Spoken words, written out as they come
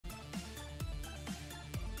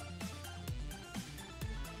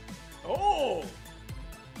Oh!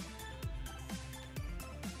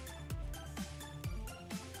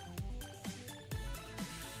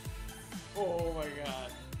 Oh my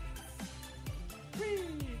god. Whee!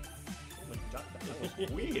 That was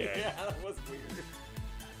weird. Yeah, that was weird.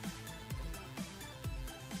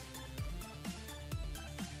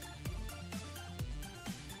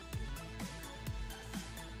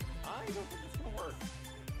 I don't think it's gonna work.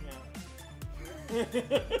 Yeah.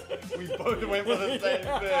 We both went for the same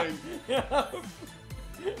thing. Yeah.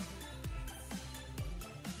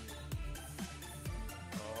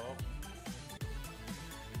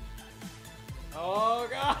 Oh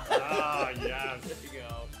god! Ah, yes. There you go.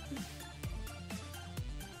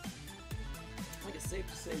 I think it's safe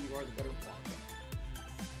to say you are the better Blanca.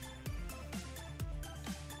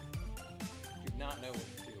 You do not know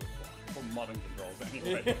what to do with Blanca. For modern controls,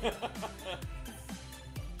 anyway.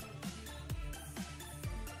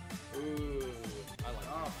 Ooh, I like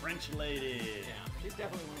Oh, her. French lady. Yeah, she's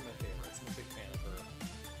definitely one of my favorites. I'm a big fan of her.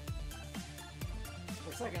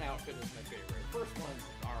 Her second outfit is my favorite. First one's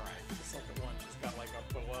alright. The second one, she's got like a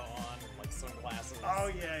boa on and like sunglasses. Oh,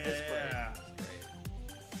 yeah, It's great. yeah. It's great.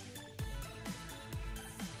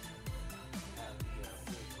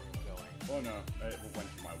 Going. Oh no, it went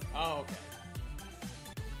to my. Oh, okay.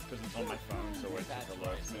 Because it's on my phone, so it's That's just right,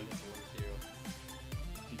 alerts so me. this alerts you.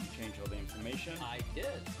 Did you change all the information? I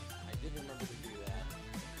did. I did remember to do that.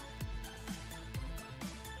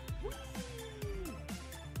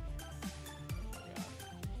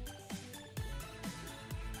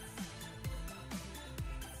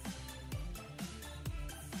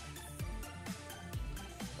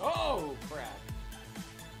 Oh, crap.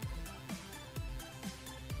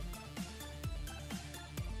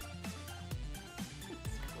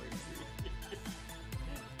 It's crazy.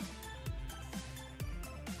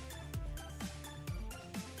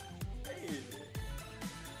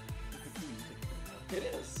 It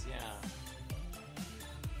is, yeah.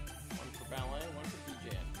 One for ballet, one for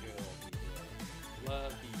DJ. Good old DJ.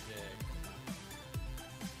 Love DJ.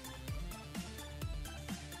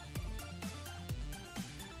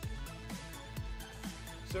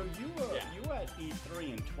 So you were at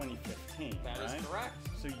E3 in 2015, That right? is correct.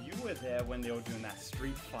 So you were there when they were doing that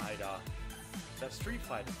Street Fighter thing.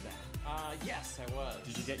 Yes, I was.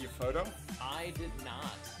 Did you get your photo? I did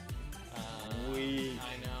not. Weak.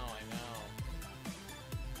 I know.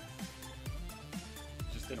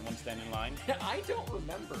 Just didn't want to stand in line. I don't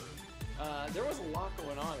remember. There was a lot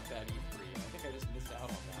going on at that E3, and I think I just missed out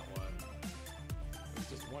on that one. It was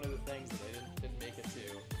just one of the things that I didn't make it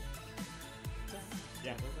to.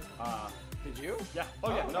 Yeah. Did you? Yeah. Oh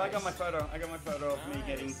yeah. No, I got nice. my photo. I got my photo of me Nice.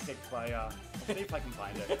 getting kicked by. I'll see if I can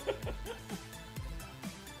find it.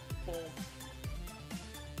 Boom.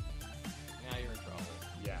 Now you're in trouble.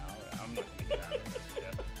 Yeah, I'm not gonna get out of this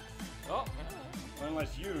shit. Oh.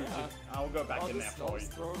 Unless you, Yeah. I'll go back in there I'll for you.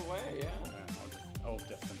 just throw it away. Yeah. Yeah, I'll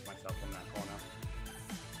distance myself from that corner.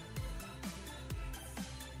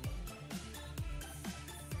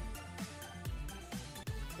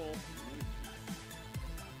 Cool.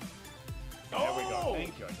 There we go. Oh!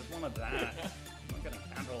 Thank you. I just wanted that. I'm not gonna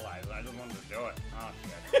capitalize. I just wanted to do it. Oh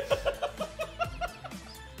shit.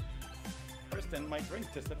 Kristen, my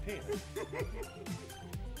drink disappeared.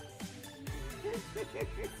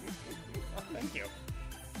 Thank you.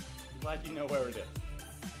 Glad you know where it is.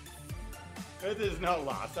 It is not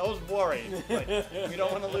lost. I was worried. Like, we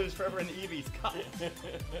don't want to lose forever in Evie's cup.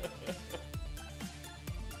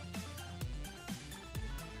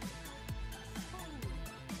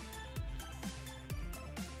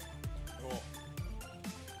 Cool.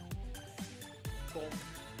 Cool.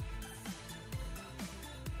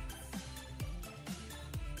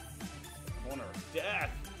 Corner of death.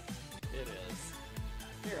 It is.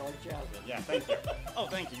 Here, like Jasmine. Yeah, thank you. Oh,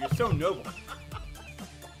 thank you. You're so noble.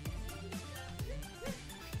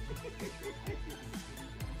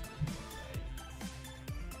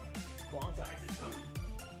 Blanca.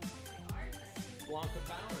 Blanca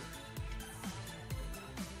Power.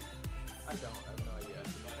 I have no idea.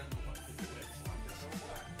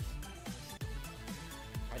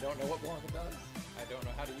 I don't know what Blanca does. I don't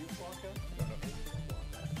know how to use Blanca. I don't know anything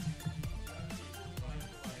about Blanca.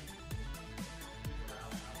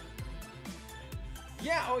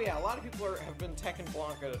 Yeah, oh yeah, a lot of people have been teching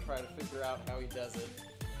Blanca to try to figure out how he does it.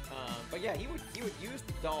 But yeah, he would use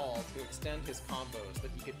the doll to extend his combos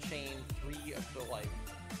that he could chain 3 of the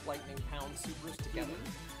lightning pound supers together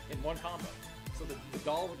in one combo. So the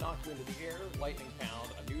doll would knock you into the air, lightning pound,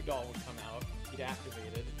 a new doll would come out, he'd activate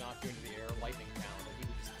it, it'd knock you into the air, lightning pound, and he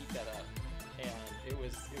would just keep that up. And it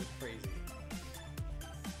was crazy.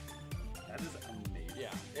 That is amazing.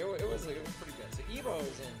 Yeah, it was pretty good. So Evo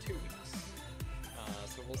is in 2 weeks.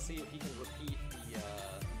 So we'll see if he can repeat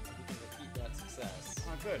that success.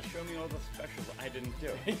 Oh, good. Show me all the specials I didn't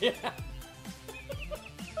do. Yeah.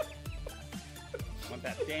 I want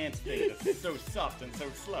that dance thing that's so soft and so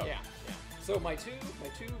slow. Yeah. So my two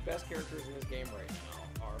best characters in this game right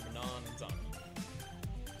now are Manon and Zangief.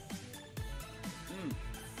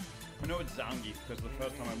 I know it's Zangief because the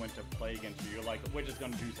first time I went to play against you, you're like, we're just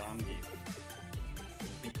gonna do Zangief.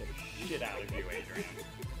 Beat the shit out of you, Adrian.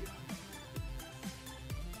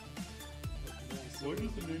 Why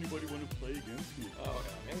doesn't anybody want to play against me? Oh, okay.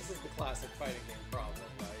 I mean, this is the classic fighting game problem,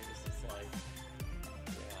 right? This is like,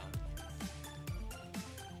 yeah.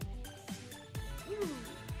 Woo.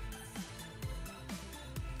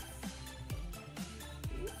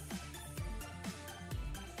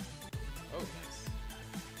 Oh, nice.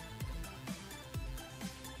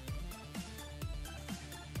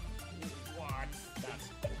 What? That's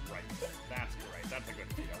great. That's great. That's a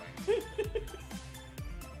good feeling.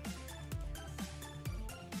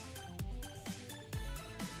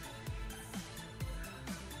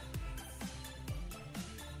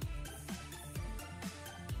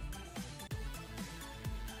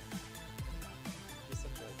 He's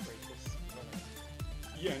such a gracious runner.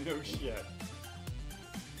 Yeah, no shit.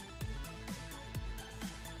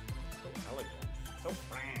 So elegant. So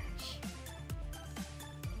French.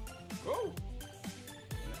 Whoa!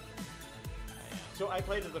 So I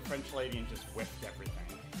played as a French lady and just whipped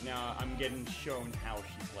everything. Now I'm getting shown how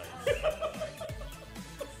she plays.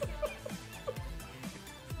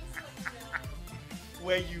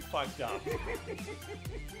 Where you fucked up.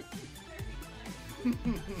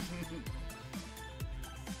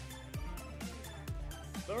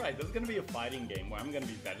 It's alright, this is gonna be a fighting game where I'm gonna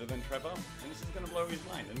be better than Trevor, and this is gonna blow his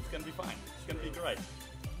mind, and it's gonna be fine. It's gonna be great.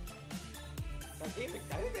 That game,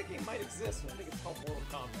 I think that game might exist, and I think it's called Mortal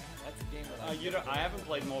Kombat. That's a game that I haven't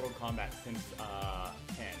played Mortal Kombat since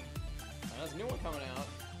 10. There's a new one coming out.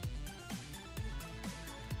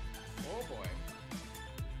 Oh boy.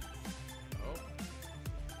 Oh.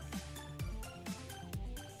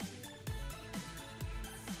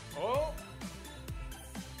 Oh!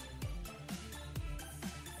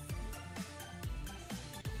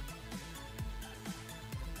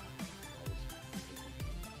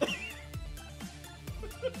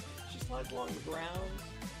 She slides along the ground.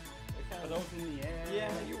 Are those in the air?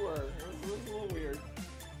 Yeah, you were. It was a little weird.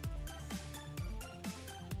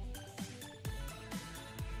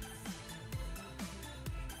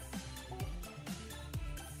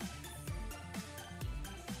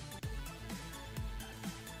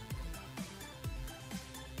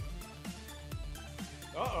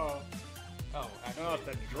 Uh-oh. Oh, actually. Oh, it's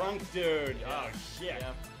a drunk dude. Yeah. Oh, shit.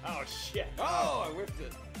 Yeah. Oh, shit. Oh, I whipped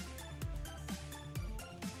it.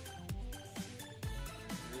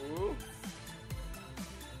 Ooh.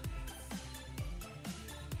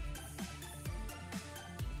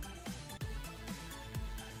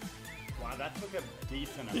 Wow, that took a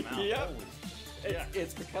decent amount. Yep. Holy shit.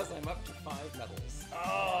 It's because I'm up to 5 medals.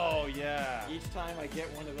 Oh, yeah. Each time I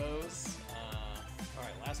get one of those.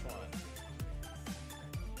 Alright, last one.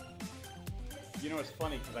 You know, it's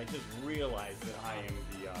funny because I just realized that I am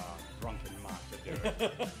the drunken master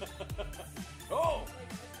dude. Oh!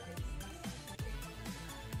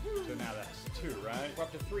 So now that's 2, right? We're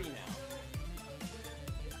up to 3 now.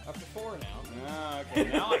 Up to 4 now. Oh, okay,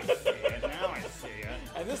 now I see it. Now I see it.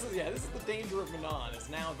 And this is the danger of Manon, is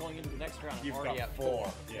now going into the next round. I'm You've already got at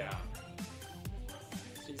 4. Yeah.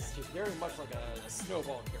 She's very much like a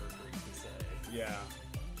snowball character, you could say. Yeah.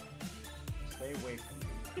 Stay away from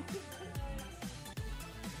me.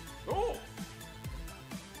 Oh!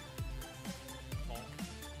 Bonk.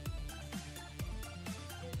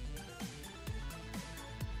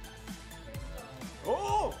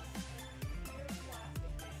 Oh!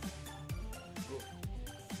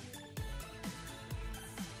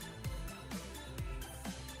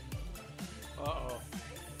 Uh-oh.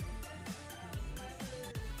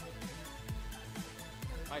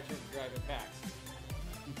 My turn to drive in packs.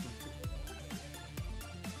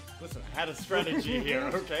 Listen, I had a strategy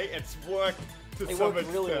here, okay? It's worked to It some worked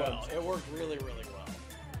really extent. well. It worked really, really well.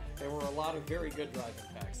 There were a lot of very good driving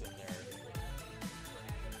packs in there.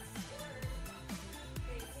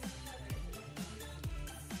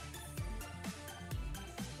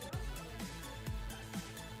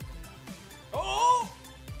 Oh!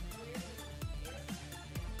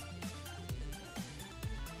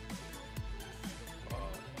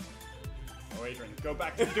 Oh, Adrian, go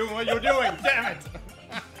back to doing what you're doing. Damn it!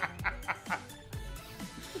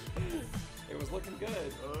 It was looking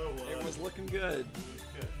good. Oh, well. It was looking good.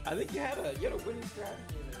 I think you had a winning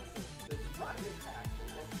strategy in there. The driving packs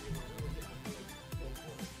were what you were really getting a good feel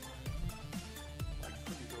for this time.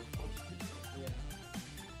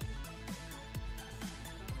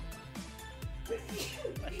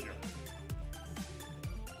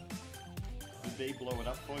 they blow it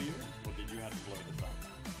up for you, or did you have to blow this up?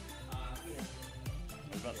 Yeah. I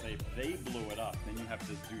was about to say, if they blew it up, then you have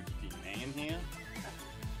this dude's DNA in here,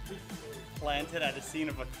 planted at a scene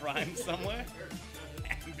of a crime somewhere,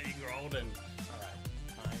 and being rolled in. Alright,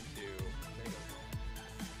 time to...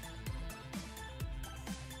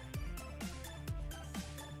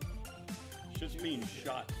 Just being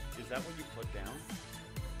shot, is that what you put down?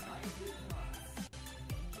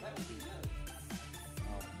 That would be good.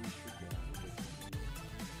 Oh, we should get out of this.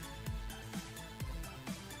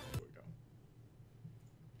 There we go.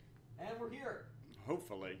 And we're here.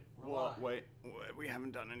 Hopefully. We're Well, live. wait, we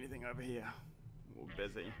haven't done anything over here. We're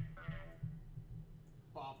busy.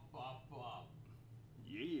 Bop, bop, bop.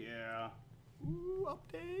 Yeah. Ooh,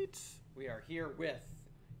 updates. We are here with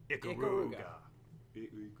Ikaruga.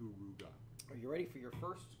 Are you ready for your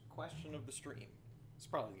first question of the stream? It's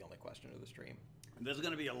probably the only question of the stream. There's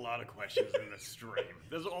going to be a lot of questions in this stream.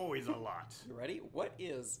 There's always a lot. You ready? What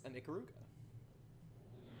is an Ikaruga?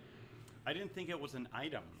 I didn't think it was an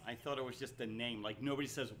item. I thought it was just a name. Like, nobody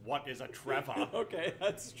says, what is a Trevor? Okay,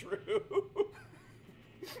 that's true.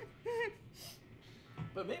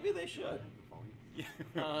 But maybe they should. Yeah.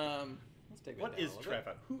 Let's take that What down is a little bit.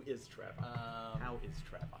 Trevor? Who is Trevor? How is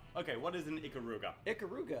Trevor? Okay, what is an Ikaruga?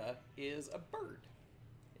 Ikaruga is a bird.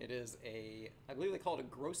 It is a, I believe they call it a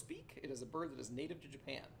grosbeak. It is a bird that is native to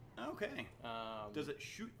Japan. Okay. Does it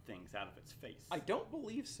shoot things out of its face? I don't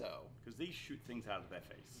believe so. Because these shoot things out of their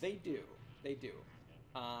face. They do. They do.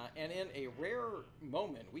 And in a rare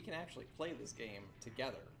moment, we can actually play this game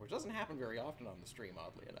together, which doesn't happen very often on the stream,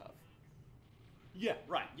 oddly enough. Yeah,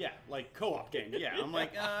 right, yeah. Like co-op game, yeah. I'm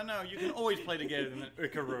like, no, you can always play together in an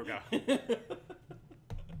Ikaruga.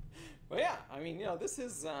 Well, yeah, I mean, you know, this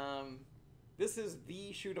is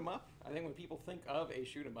the shoot 'em up. I think when people think of a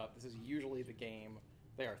shoot 'em up, this is usually the game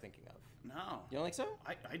they are thinking of. No. You don't think so?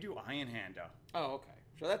 I do Iron Hander. Oh, okay.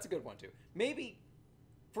 So that's a good one too. Maybe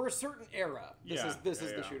for a certain era, this is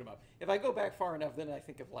the shoot 'em up. If I go back far enough, then I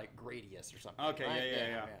think of like Gradius or something. Okay,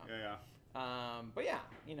 right? yeah. But yeah,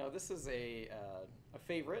 you know, this is a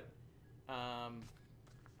favorite.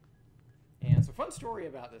 And so, fun story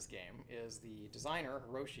about this game is the designer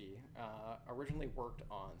Hiroshi originally worked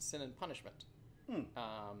on Sin and Punishment,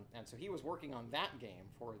 and so he was working on that game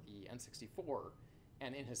for the N64,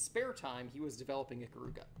 and in his spare time, he was developing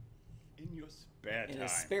Ikaruga. In your spare time. In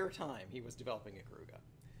his spare time, he was developing Ikaruga.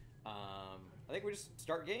 I think we just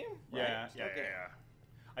start game. Right? Yeah.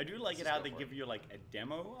 I do like Let's it just how go they for give you like a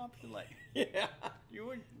demo up, like Yeah. you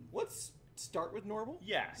would. Let's start with normal.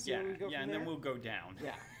 Yeah, See where we go from and there? then we'll go down.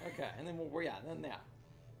 Yeah. Okay. And then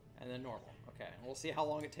and then normal. Okay. And we'll see how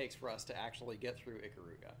long it takes for us to actually get through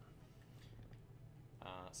Ikaruga.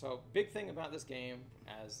 So big thing about this game,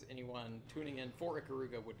 as anyone tuning in for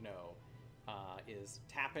Ikaruga would know, is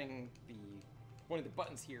tapping one of the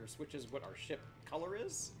buttons here switches what our ship color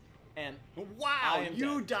is. And Wow, am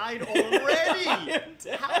you dead. died already! am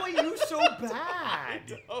dead. How are you so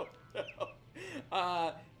bad? Oh,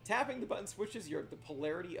 no. Tapping the button switches the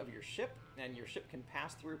polarity of your ship, and your ship can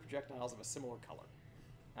pass through projectiles of a similar color.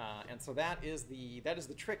 And so that is the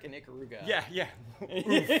trick in Ikaruga. Yeah. Yeah,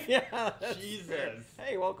 that's Jesus. fair.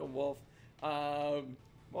 Hey, welcome, Wolf. Welcome.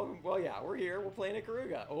 Well, yeah, we're here. We're playing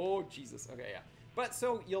Ikaruga. Oh, Jesus. Okay, yeah. But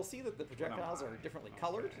so you'll see that the projectiles are differently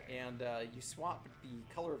colored, and you swap the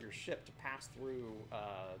color of your ship to pass through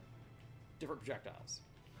different projectiles.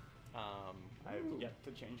 I've yet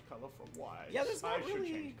to change color for why. Yeah, there's not I should really-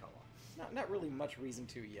 change color. Not really much reason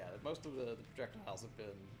to yet. Most of the projectiles have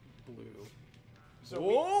been blue. So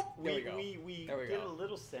Whoop! we There we go. There we did go. a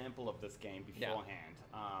little sample of this game Yeah. beforehand,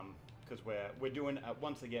 because we're doing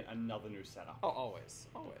once again another new setup. Oh, always.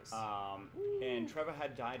 And Trevor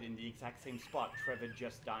had died in the exact same spot Trevor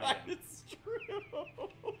just died in. It's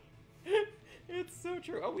true. It's so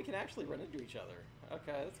true. Oh, we can actually run into each other.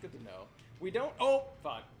 Okay, that's good to know. We don't. Oh,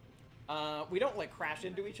 fuck. We don't like crash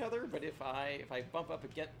into each other, but if I bump up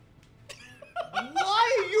against.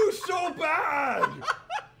 Why are you so bad?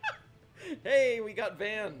 Hey, we got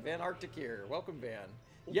Van Arctic here. Welcome, Van.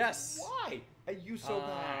 Yes. Why are you so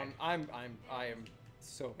bad? I am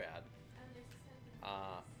so bad.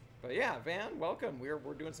 But yeah, Van, welcome. We're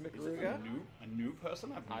doing some Is this Ikaruga. a new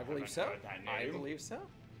person? I believe so. Heard that I name. believe so.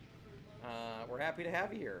 We're happy to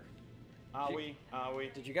have you here. Are we?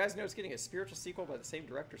 Did you guys know it's getting a spiritual sequel by the same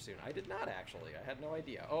director soon? I did not actually. I had no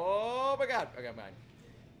idea. Oh my god. I got mine.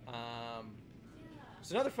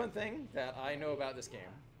 So another fun thing that I know about this game.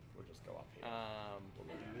 We'll just go up here.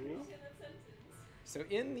 So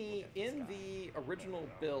in the original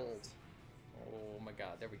build, oh my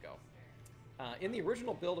god, there we go. In the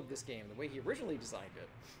original build of this game, the way he originally designed it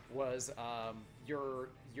was your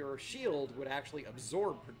shield would actually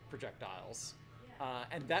absorb projectiles,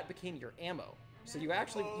 and that became your ammo. So you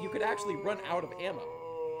could actually run out of ammo.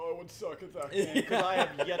 Oh, I would suck at that game because I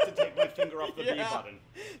have yet to take my finger off the B button.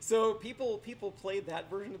 So people played that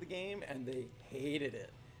version of the game and they hated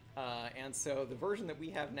it. And so the version that we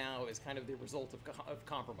have now is kind of the result of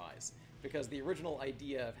compromise, because the original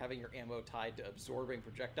idea of having your ammo tied to absorbing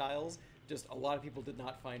projectiles, just a lot of people did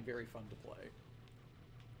not find very fun to play.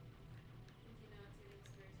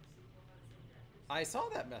 I saw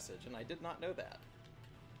that message and I did not know that.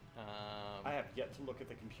 I have yet to look at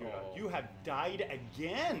the computer. Oh. You have died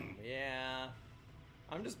again! Yeah.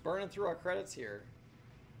 I'm just burning through our credits here.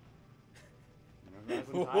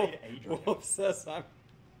 Died, Adrian. Wolf says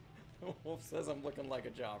I'm looking like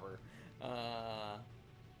a jobber.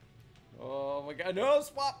 Oh my god, no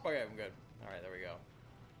swap! Okay, I'm good. Alright, there we go.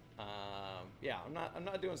 Yeah, I'm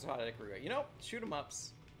not doing so hot at Ikaruga. You know, shoot 'em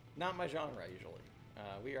ups. Not my genre usually.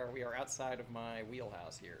 We are outside of my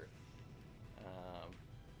wheelhouse here.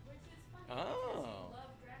 Which is funny because you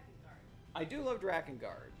love Drakengard. I do love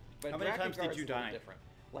Drakengard, but how many times did you die? Different.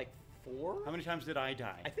 Like 4? How many times did I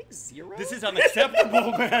die? I think 0. This is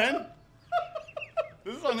unacceptable, man.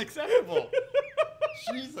 This is unacceptable.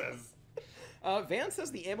 Jesus. Van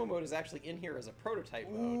says the ammo mode is actually in here as a prototype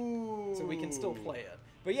mode, so we can still play it.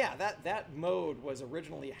 But yeah, that mode was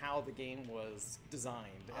originally how the game was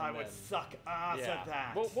designed. And I would suck ass at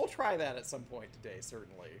that. We'll try that at some point today,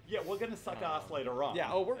 certainly. Yeah, we're gonna suck ass later on.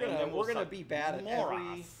 Yeah. Oh, we're gonna be bad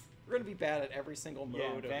at every single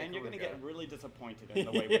mode. Yeah, Van, you're gonna get really disappointed in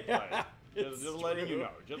the way we play. Just letting you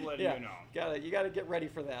know. Just letting you know. You gotta get ready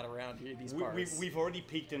for that around here. These parts. We've already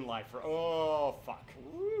peaked in life. Oh fuck!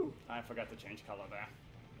 Woo. I forgot to change color there.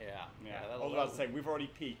 Yeah. I was about to say we've already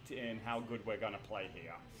peaked in how good we're gonna play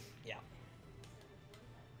here. Yeah.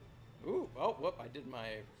 Ooh. Oh, whoop! I shouldn't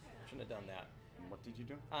have done that. What did you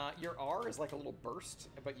do? Your R is like a little burst,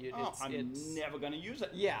 but I'm never gonna use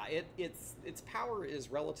it. Yeah, its power is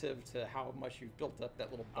relative to how much you've built up that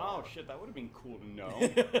little bar. Oh shit, that would have been cool to know.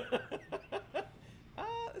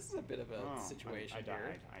 This is a bit of a situation I died.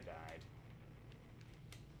 here. I died.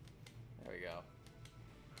 There we go.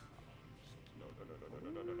 I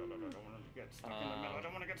don't want to get stuck in the middle. I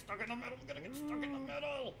don't want to get stuck in the middle. I'm gonna get stuck in the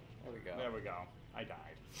middle. There we go. There we go. I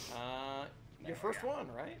died. Your first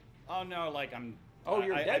one, right? Oh no, like I'm. Oh,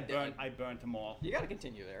 you're dead. I burnt them all. You gotta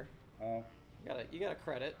continue there. Oh. You gotta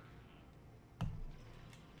credit.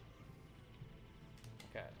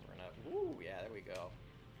 Okay, we're gonna. Ooh, yeah, there we go.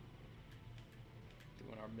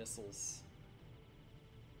 Doing our missiles.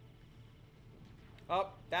 Oh,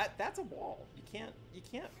 that's a wall. You can't. You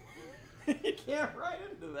can't ride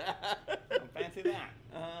into that. Don't fancy that.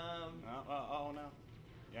 Oh no.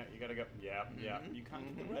 Yeah, you gotta go. Yeah. You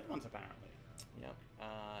can't get the red ones apparently. Yep.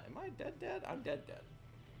 Am I dead? I'm dead.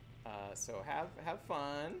 So have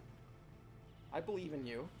fun. I believe in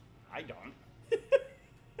you. I don't.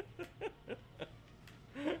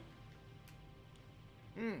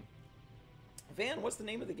 Van, what's the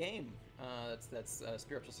name of the game? That's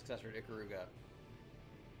spiritual successor to Ikaruga.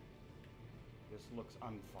 This looks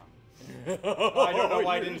unfun. I don't know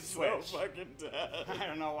why I didn't switch. So fucking dead. I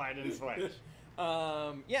don't know why I didn't switch.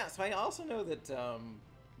 Yeah, so I also know that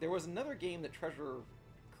there was another game that Treasure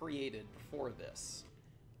created before this.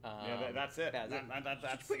 Yeah, that's it.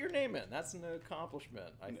 That's put your name in. That's an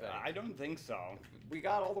accomplishment, I think. I don't think so. We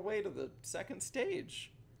got all the way to the second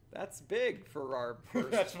stage. That's big for our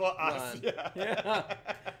first That's for run. us, yeah.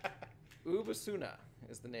 Ubasuna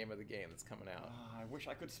is the name of the game that's coming out. I wish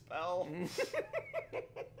I could spell.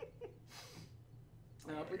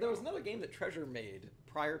 But there was another game that Treasure made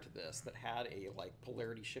prior to this that had a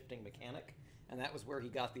polarity shifting mechanic, and that was where he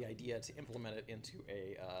got the idea to implement it into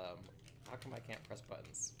a. How come I can't press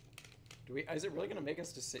buttons? Is it really going to make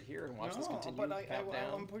us just sit here and watch this continue? But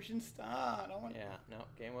I'm pushing start. Yeah, no,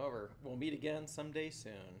 game over. We'll meet again someday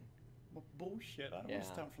soon. Well, bullshit. I don't want to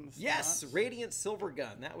start from the start. Yes, Radiant Silver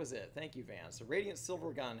Gun. That was it. Thank you, Van. So Radiant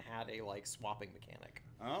Silver Gun had a swapping mechanic.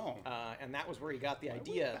 Oh. And that was where he got the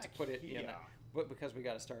idea to put it in. But because we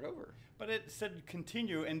got to start over. But it said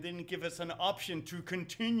continue and didn't give us an option to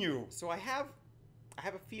continue. So I have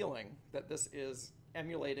a feeling that this is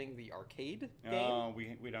emulating the arcade game. Oh,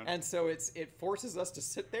 we don't. And so it forces us to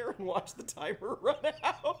sit there and watch the timer run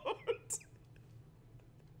out.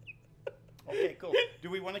 Okay, cool. Do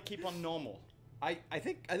we want to keep on normal? I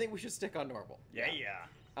think we should stick on normal. Yeah.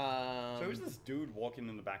 So who's this dude walking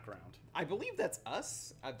in the background? I believe that's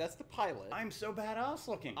us. That's the pilot. I'm so badass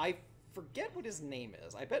looking. I forget what his name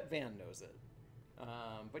is. I bet Van knows it.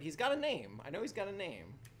 But he's got a name. I know he's got a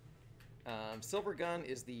name. Silver Gun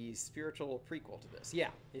is the spiritual prequel to this. Yeah.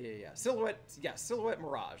 Silhouette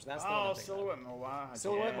Mirage. That's the one I'm thinking of. Silhouette Mirage.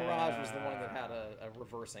 Silhouette Mirage was the one that had a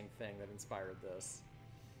reversing thing that inspired this.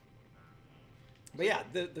 But yeah,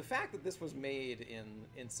 the fact that this was made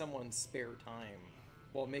in someone's spare time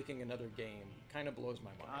while making another game kind of blows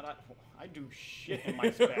my mind. God, I do shit in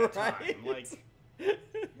my spare time. Right?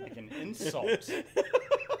 Like an insult.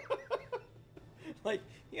 Like,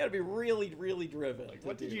 you gotta be really, really driven. Like,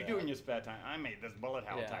 what did you do in your spare time? I made this bullet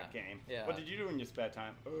hell type game. Yeah. What did you do in your spare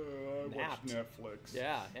time? I watched Netflix.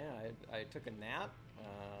 Yeah, I took a nap.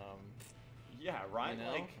 Yeah, right? You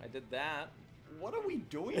know, Like, I did that. what are we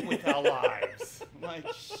doing with our lives? Like,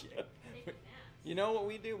 shit. You know what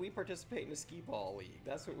we do? We participate in a skee ball league.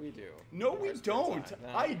 That's what we do. No, we don't. No.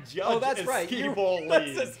 I judge skee ball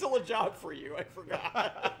league. That's still a job for you. I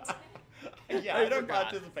forgot. Yeah, I don't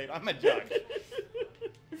participate. I'm a judge.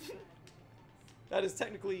 That is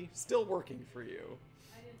technically still working for you.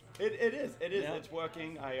 It is. Yeah. It's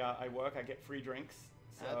working. I work. I get free drinks.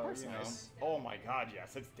 So, that's nice. Oh my God,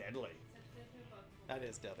 yes, it's deadly. That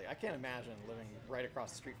is deadly. I can't imagine living right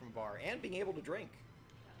across the street from a bar and being able to drink.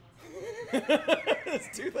 There's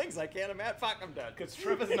two things I can't imagine. Fuck, I'm done. Because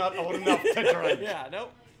Trevor's not old enough to drink. Yeah,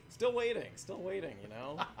 nope. Still waiting, you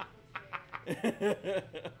know?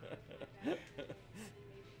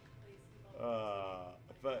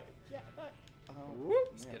 But, yeah.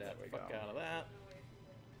 Whoops, yeah, get there the we fuck go. out of that.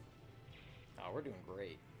 Oh, we're doing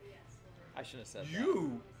great. I shouldn't have said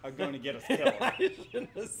You are going to get us killed. that. I shouldn't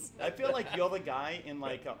have said I feel like you're the guy in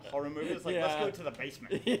like a horror movie. It's like, let's go to the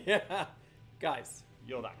basement. Yeah. Guys,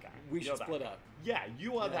 You're that guy. we You're should that split guy. up. Yeah,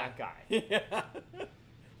 you are that guy. Yeah.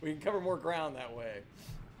 We can cover more ground that way.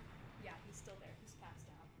 Yeah, he's still there. He's passed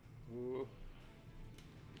out. Ooh.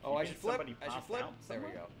 Oh, You I mean should flip. somebody I should passed flip. out There we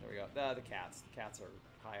somewhere? go. There we go. The cats. The cats are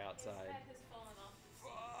high outside. His head has fallen off.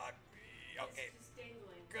 Fuck me. Okay. It's just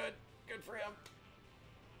dangling. Good. Good for him.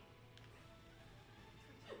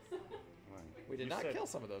 We did You not said- kill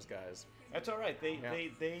some of those guys. That's all right. Yeah.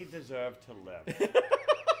 They deserve to live.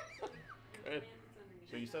 Good.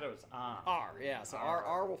 So you said it was R. R, yeah. So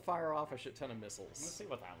R will fire off a shit ton of missiles. Let's see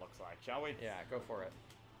what that looks like, shall we? Yeah, go for it.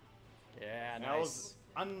 Yeah, That nice. was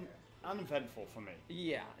uneventful for me.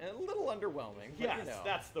 Yeah, a little underwhelming. But, Yes, you know.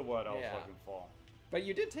 that's the word I was Yeah. looking for. But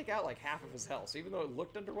you did take out like half of his health, so even though it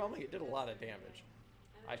looked underwhelming, it did a lot of damage.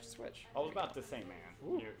 I should switch. I was about to say, man.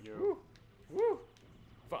 Woo, You. woo, woo.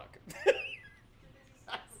 Fuck.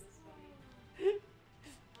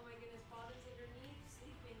 Oh my goodness, Bobbin's underneath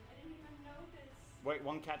sleeping. I didn't even notice. Wait,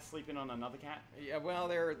 one cat's sleeping on another cat? Yeah, well,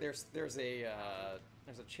 there's a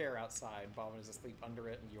chair outside. Bobbin is asleep under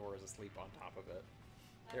it, and Yor is asleep on top of it.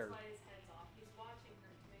 That's There. why his head's off. He's watching her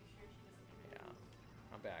to make sure she doesn't hear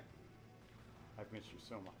Yeah, I'm back. I've missed you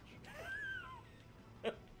so much.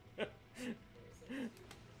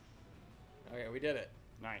 Okay, we did it.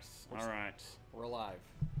 Nice. All right. We're alive.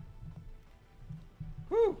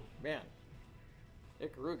 Whew, man.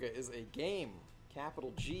 Ikaruga is a game,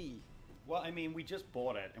 capital G. Well, I mean, we just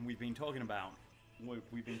bought it, and we've been talking about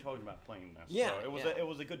playing this. Yeah, So yeah. it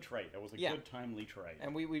was a good trade. It was a Yeah. good timely trade.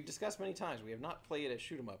 And we've discussed many times, we have not played a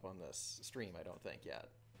shoot 'em up on this stream, I don't think, yet.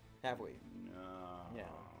 Have we? No. Yeah.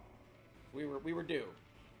 We were due.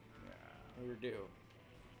 Yeah. We were due.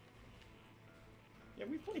 Yeah,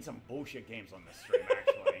 we played some bullshit games on this stream,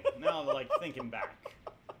 actually. Now, like, thinking back.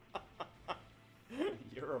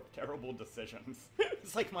 Year of terrible decisions.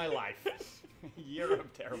 It's like my life. Year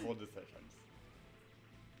of terrible decisions.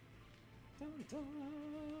 Dun,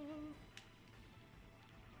 dun.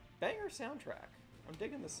 Banger soundtrack. I'm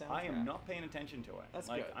digging the soundtrack. I am not paying attention to it. That's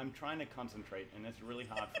like, good. I'm trying to concentrate, and it's really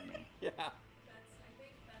hard for me. Yeah. I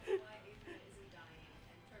think that's why Adrian isn't dying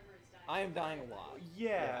and Trevor is dying. I am dying a lot.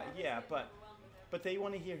 Yeah, but they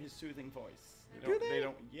want to hear his soothing voice. Do they? They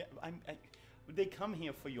don't. Yeah, they come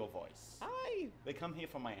here for your voice. They come here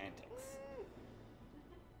for my antics.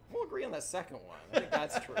 We'll agree on that second one. I think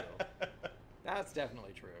that's true. That's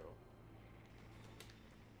definitely true.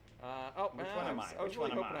 Which one am I? I was Which really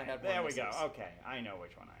one am hoping I had There one we go. misses. Okay, I know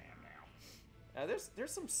which one I am now.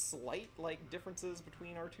 There's some slight differences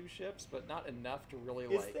between our two ships, but not enough to really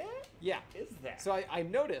Is there? Yeah. Is there? So I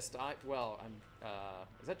noticed.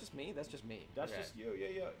 Is that just me? That's just me. That's Okay. just you.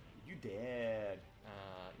 Yeah. You dead.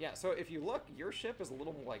 Yeah. So if you look, your ship is a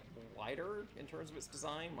little wider in terms of its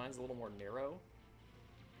design. Mine's a little more narrow.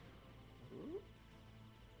 Ooh.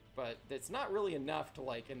 But it's not really enough to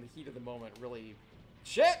in the heat of the moment really.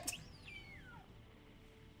 Shit!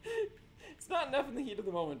 It's not enough in the heat of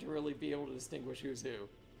the moment to really be able to distinguish who's who.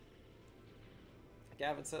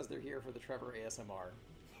 Gavin says they're here for the Trevor ASMR.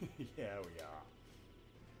 Yeah, we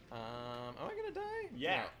are. Am I gonna die?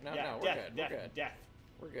 Yeah. No, yeah. no, we're Death, good. death, We're good. death.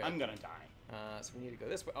 We're good. I'm gonna die. So we need to go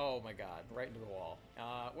this way. Oh my god, right into the wall.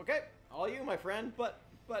 Okay, all you, my friend. But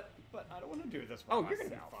I don't want to do this by Oh, myself. you're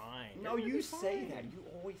gonna be fine. No, You're gonna you be say fine. that. You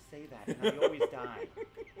always say that, and I always die.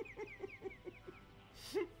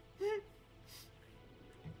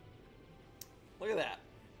 Look at that.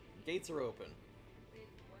 Gates are open. Wait,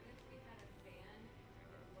 what if we had a fan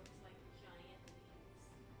where it looks like giant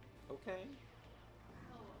leaves? Okay.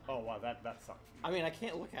 Oh wow, that sucks. I mean, I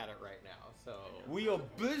can't look at it right now, so. We are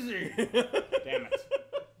busy. Damn it.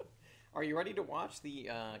 Are you ready to watch the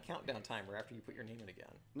countdown timer after you put your name in again?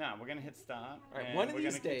 Now we're gonna hit start. All right. and One of we're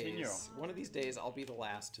these gonna continue. days. One of these days, I'll be the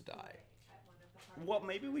last to die. Well,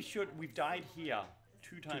 maybe we should. We've died here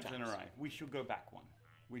two times in a times. row. We should go back one.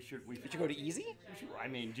 We should. Did you go to easy? I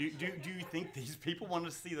mean, do you think these people want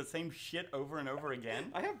to see the same shit over and over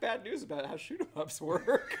again? I have bad news about how shoot 'em ups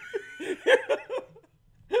work.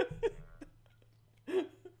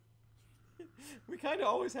 We kind of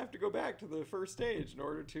always have to go back to the first stage in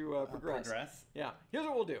order to progress. Yeah. Here's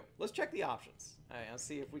what we'll do. Let's check the options and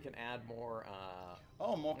see if we can add more.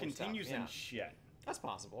 Oh, more stuff, continues yeah. and shit. That's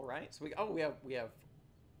possible, right? So we have.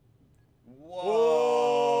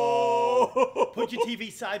 Whoa! Put your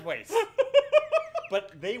TV sideways.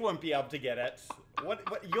 But they won't be able to get it. What?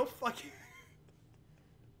 You're fucking.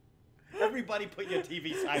 Everybody put your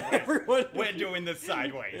TV sideways. Everyone- We're doing this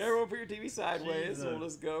sideways. Everyone put your TV sideways. Jesus. We'll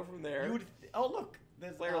just go from there. You would, oh look,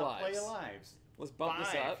 there's Player lives. Player lives. Let's bump this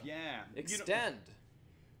 5, up. Yeah. Extend.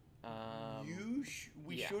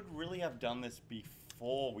 We yeah. should really have done this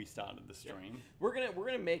before we started the stream. We're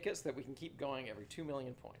gonna make it so that we can keep going every 2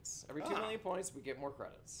 million points. Every 2 million points, we get more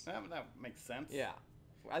credits. That makes sense. Yeah.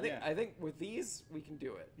 I think with these we can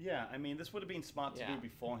do it. Yeah, I mean, this would have been smart to Yeah. do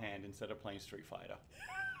beforehand instead of playing Street Fighter.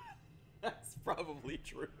 That's probably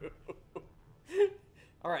true.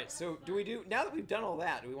 All right, so now that we've done all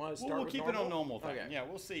that, do we want to start We'll with keep normal? it on normal thing. Okay. Yeah,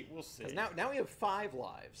 we'll see. We'll see. 'Cause now we have 5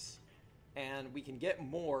 lives, and we can get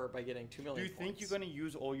more by getting 2 Do million you think points. you're going to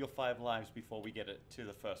use all your 5 lives before we get it to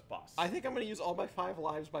the first boss? I think I'm going to use all my 5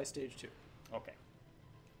 lives by stage 2. Okay.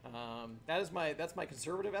 That's my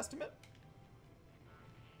conservative estimate.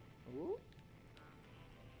 Ooh.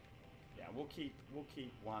 Yeah, we'll keep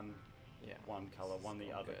one Yeah. one color, one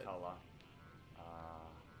the all other good. color.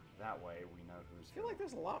 That way we know who's. I feel like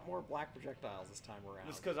there's a lot more black projectiles this time around.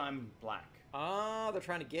 Just because I'm black. Ah, they're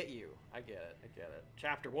trying to get you. I get it.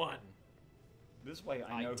 Chapter 1. This way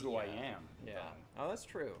I know who I Idea. am. Yeah. Oh, that's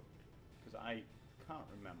true. Because I can't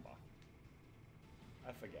remember.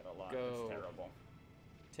 I forget a lot. Go. It's terrible.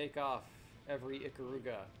 Take off every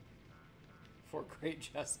Ikaruga for great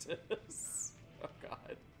justice. Oh,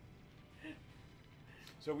 God.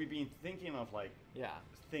 So we've been thinking of like Yeah.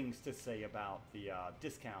 things to say about the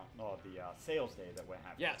discount or the sales day that we're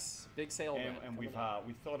having. Yes. Big sale And, event and we've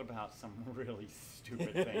coming up. thought about some really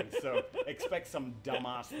stupid things. So expect some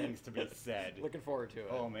dumbass things to be said. Looking forward to it.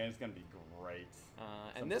 Oh man, it's gonna be great. Some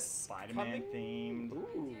And this Spider-Man coming... themed.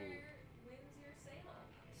 Ooh. When's your sale?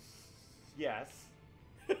 Yes.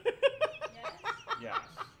 Yes? Yes.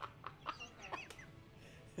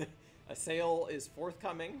 Okay. A sale is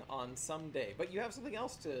forthcoming on some day, but you have something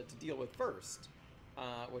else to deal with first,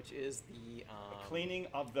 which is the Cleaning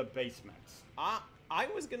of the basement. I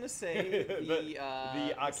was gonna say the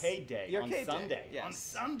arcade day the arcade on Sunday. Day, yes. On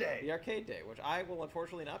Sunday. The arcade day, which I will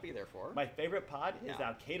unfortunately not be there for. My favorite part is Yeah.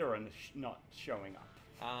 our caterer not showing up.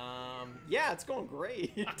 Yeah, it's going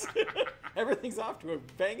great. Everything's off to a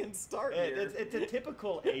banging start here. It's a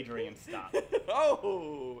typical Adrian stuff.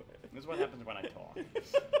 Oh. This is what happens when I talk.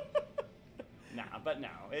 But no,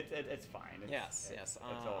 it's fine. Yes. It's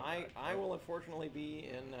all I good. will unfortunately be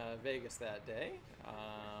in Vegas that day.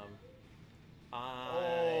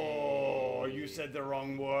 Oh, you said the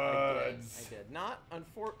wrong words. I did. Not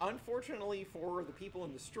unfortunately for the people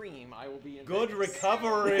in the stream, I will be in Good Vegas.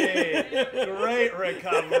 recovery. Great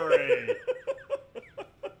recovery.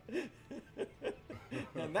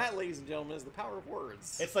 And that, ladies and gentlemen, is the power of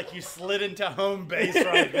words. It's like you slid into home base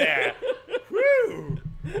right there. Woo!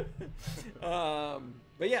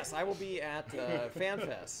 But yes, I will be at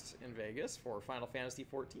FanFest in Vegas for Final Fantasy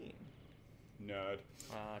XIV. Nerd.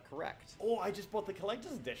 Correct. Oh, I just bought the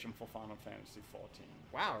collector's edition for Final Fantasy XIV.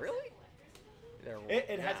 Wow, really?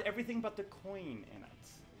 It has everything but the coin in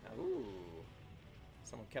it. Ooh.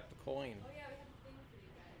 Someone kept the coin. Oh yeah, we have a thing for you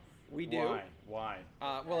guys. We do. Why?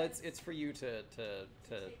 Well, it's for you to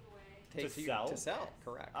Take away. take To you- sell? To sell,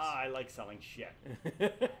 correct. I like selling shit.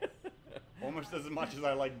 Almost as much as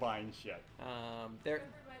I like buying shit. There, Whoever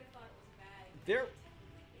might have thought it was a bag. there,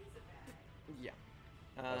 Technically, it's a bag. yeah.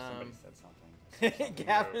 Oh, somebody said something.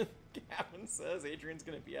 Gavin, Gavin says Adrian's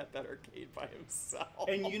gonna be at that arcade by himself.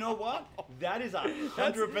 And you know what? That is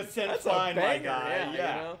 100% That's fine, a banger, my guy.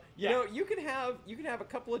 Yeah. Yeah. You know, you can have a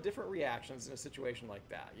couple of different reactions in a situation like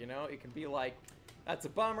that. You know, it can be like, that's a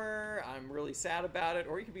bummer. I'm really sad about it.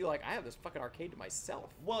 Or you could be like, I have this fucking arcade to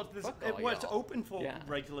myself. Well, it's open for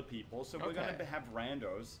regular people, so we're going to have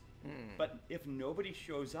randos. But if nobody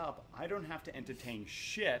shows up, I don't have to entertain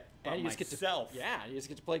shit by myself. You just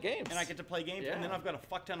get to play games. And I get to play games, and then I've got a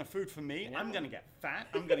fuck ton of food for me. Yeah. I'm going to get fat.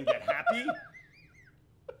 I'm going to get happy.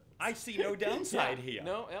 I see no downside here.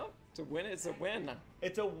 No, it's a win. It's a win.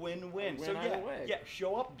 It's a win-win. So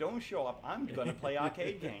show up, don't show up. I'm going to play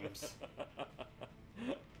arcade games.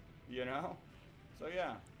 You know? So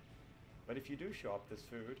yeah. But if you do show up, there's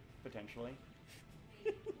food, potentially.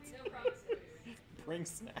 No promises. Bring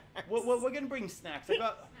snacks. Well, we're going to bring snacks.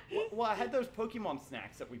 I had those Pokemon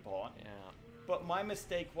snacks that we bought. Yeah. But my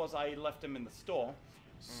mistake was I left them in the store.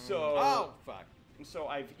 So... Oh, fuck. So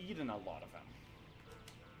I've eaten a lot of them.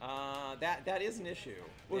 That is an issue.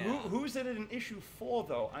 Well, yeah. who's it an issue for,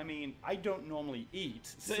 though? I mean, I don't normally eat,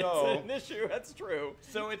 so... It's an issue, that's true.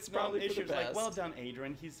 So it's not an issue. It's like, well done,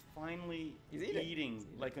 Adrian. He's finally eating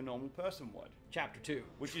like a normal person would. Chapter 2.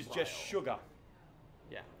 Which is just sugar.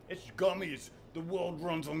 Yeah. It's gummies. The world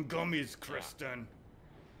runs on gummies, Kristen.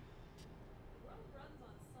 The world runs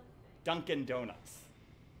on something. Dunkin' Donuts.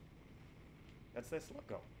 That's their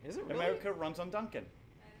slogan. Is it really? America runs on Dunkin'.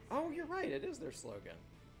 Oh, you're right. It is their slogan.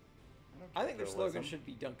 I think their slogan should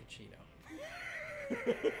be Dunkachino.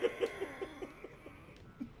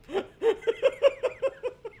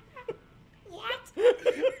 What?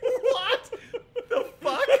 What? The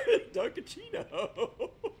fuck? Dunkachino.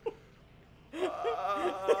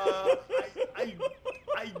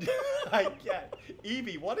 I get.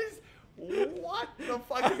 Evie, what the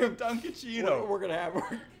fuck is a Dunkachino? We're gonna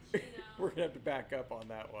have to back up on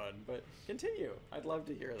that one, but continue. I'd love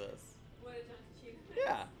to hear this. What a Dunkachino is.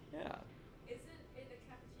 Yeah. Isn't it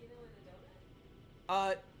a cappuccino and a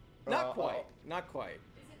donut? Not quite. Not quite.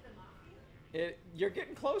 Is it the mafia? You're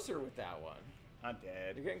getting closer with that one. I'm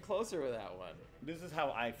dead. You're getting closer with that one. This is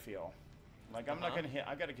how I feel. Like, I'm not gonna hit.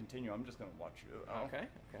 I gotta continue. I'm just gonna watch you. Oh. Okay.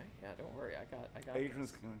 Yeah, don't worry. I got.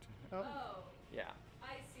 Adrian's going to. Oh. Oh, Yeah.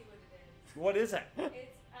 I see what it is. What is it?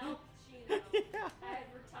 It's Al Pacino Yeah.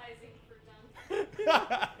 advertising for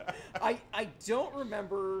Dunkin'. I don't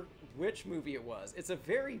remember which movie it was. It's a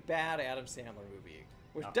very bad Adam Sandler movie,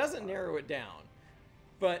 which doesn't narrow it down.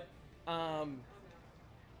 But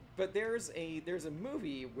there's a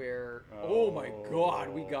movie where oh my god,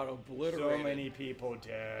 we got obliterated. So many people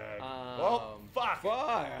dead. Fuck.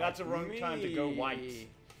 That's the wrong time to go white.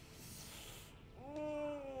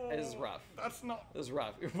 This is rough. That's not. This is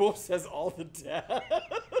rough. Wolf says all the death.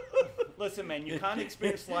 Listen, man, you can't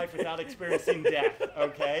experience life without experiencing death,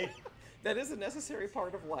 okay? That is a necessary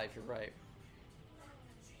part of life, you're right.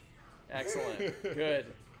 Excellent. Good.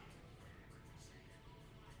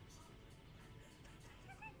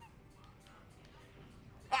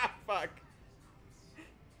 Ah, fuck.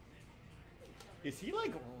 Is he,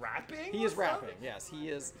 like, rapping? He is rapping, yes. He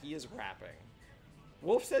is rapping.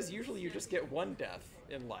 Wolf says usually you just get one death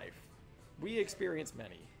in life. We experience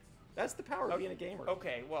many. That's the power of being a gamer.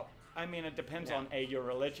 Okay, well, I mean, it depends on your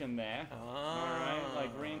religion there. All right, like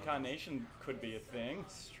reincarnation could be a thing.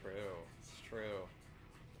 It's true. It's true.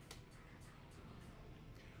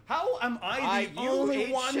 How am I the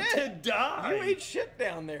only one to die? You ate shit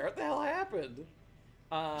down there. What the hell happened?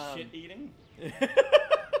 Shit eating?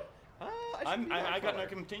 I got no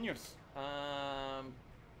continuous.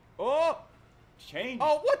 Oh! Change.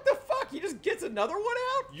 Oh, what the fuck? He just gets another one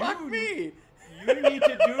out? Fuck me! You need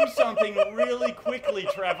to do something really quickly,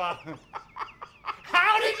 Trevor.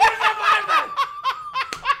 How did you survive that?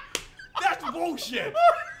 That's bullshit.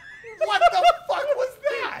 What the fuck was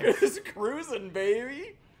that? Just cruising,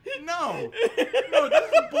 baby. No,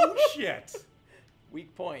 this is bullshit.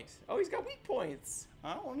 Weak point. Oh, he's got weak points.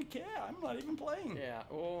 I don't care. I'm not even playing. Yeah.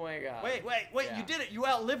 Oh my god. Wait. Yeah. You did it. You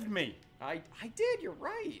outlived me. I did. You're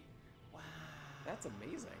right. Wow. That's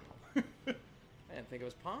amazing. I didn't think it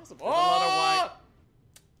was possible. There's a lot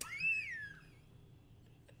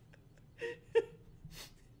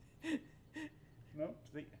of No.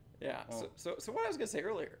 Yeah. Oh. So what I was gonna say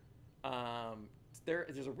earlier,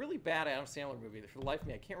 there's a really bad Adam Sandler movie that for the life of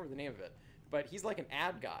me I can't remember the name of it, but he's like an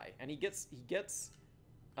ad guy and he gets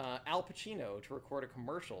Al Pacino to record a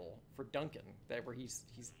commercial for Dunkin' where he's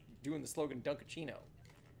doing the slogan Dunkachino.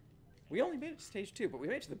 We only made it to stage 2, but we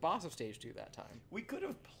made it to the boss of stage 2 that time. We could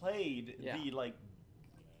have played the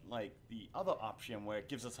like the other option where it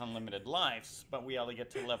gives us unlimited lives, but we only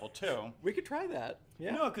get to level 2. We could try that.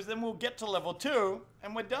 Yeah. No, because then we'll get to level 2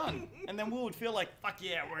 and we're done. And then we would feel like, fuck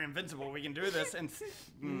yeah, we're invincible. We can do this. And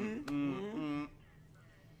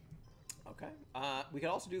Okay. We could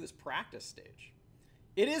also do this practice stage.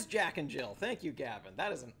 It is Jack and Jill. Thank you, Gavin.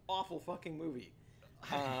 That is an awful fucking movie.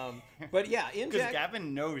 But yeah, because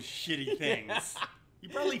Gavin knows shitty things. He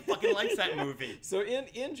probably fucking likes that movie. So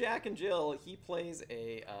in Jack and Jill, he plays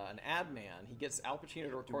an ad man. He gets Al Pacino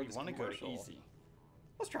to record this commercial. Want to go easy?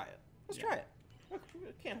 Let's try it. Let's try it. Look,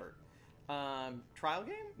 it can't hurt. Trial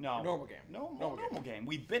game? No. Or normal game? No, normal game.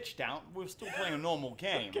 We bitched out. We're still playing a normal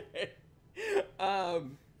game. Okay.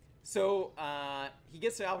 So he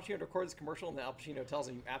gets to Al Pacino to record this commercial, and then Al Pacino tells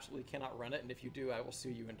him you absolutely cannot run it, and if you do, I will sue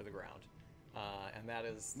you into the ground. And that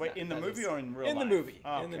is... Wait, in the movie or in real life? In the movie.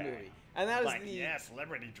 Okay. In the movie. And that is like, yeah,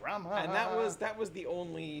 celebrity drama. And that was the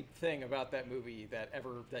only thing about that movie that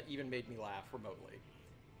even made me laugh remotely.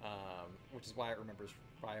 Which is why I remember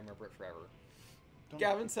it forever.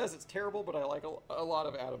 Gavin says it's terrible, but I like a lot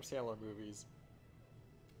of Adam Sandler movies.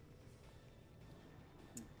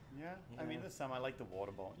 Yeah, I mean, this time I like the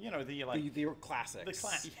water ball. You know, the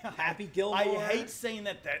classics. Yeah. Happy Gilmore. I hate saying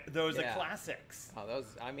that those are classics. Oh, those.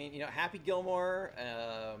 I mean, Happy Gilmore.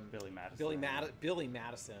 Billy Madison. Billy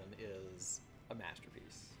Madison is a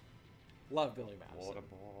masterpiece. Love Billy Madison. Water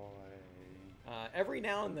boy. Every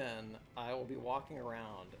now and then, I will be walking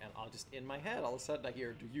around, and I'll just in my head, all of a sudden, I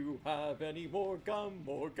hear, "Do you have any more gum?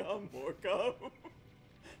 More gum? More gum?"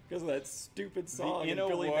 Because of that stupid song the in inner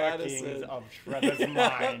Billy workings Madison. of Trevor's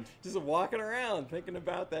mind. Just walking around thinking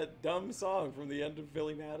about that dumb song from the end of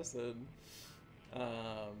Billy Madison.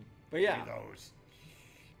 But yeah. Those.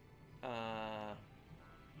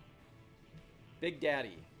 Big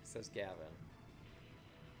Daddy, says Gavin.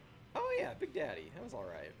 Oh yeah, Big Daddy. That was all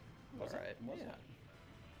right. Was it?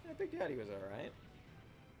 Yeah, Big Daddy was all right.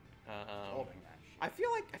 Holding that shit. I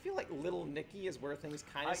feel like Little Nicky is where things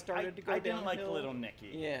kind of started to go downhill. I didn't like Little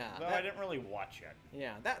Nicky. Yeah. Though I didn't really watch it.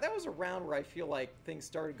 Yeah, that was around where I feel like things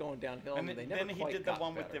started going downhill, and they never then quite he did the got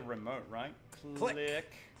one better. with the remote, right? Click.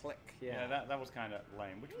 Yeah, that was kind of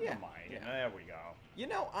lame, which we don't mind. Yeah. There we go.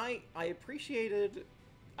 I appreciated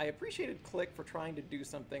Click for trying to do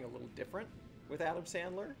something a little different with Adam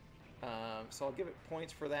Sandler. So I'll give it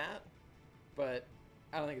points for that, but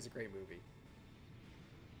I don't think it's a great movie.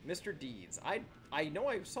 Mr. Deeds. I know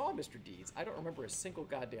I saw Mr. Deeds. I don't remember a single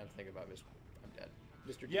goddamn thing about I'm dead.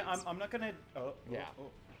 Mr. Deeds. Yeah, I'm not gonna. Yeah.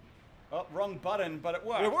 Oh, wrong button, but it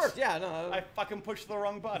worked. It worked. Yeah, no. I fucking pushed the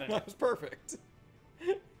wrong button. That was perfect.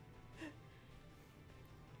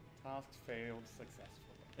 Task failed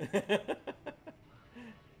successfully.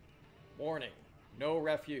 Warning: no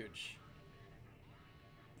refuge.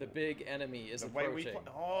 The big enemy is approaching.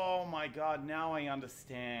 Oh my god! Now I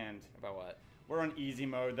understand. About what? We're on easy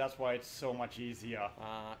mode. That's why it's so much easier.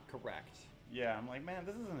 Correct. Yeah, I'm like, man,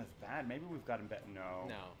 this isn't as bad. Maybe we've gotten better. No.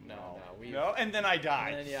 And then I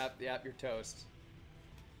died. And then, yep, you're toast.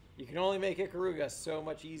 You can only make Ikaruga so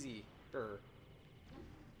much easier.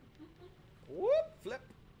 Whoop, flip.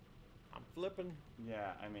 I'm flipping.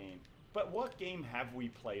 Yeah, I mean, but what game have we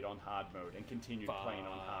played on hard mode and continued playing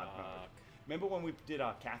on hard mode? Remember when we did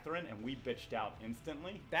our Catherine and we bitched out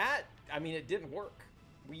instantly? It didn't work.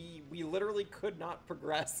 We literally could not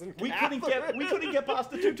progress. We couldn't get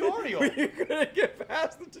past the tutorial. We couldn't get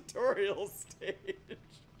past the tutorial stage.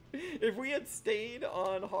 If we had stayed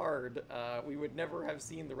on hard, we would never have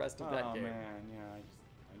seen the rest of that game. Oh man, yeah,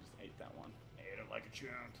 I just hate that one. Ate it like a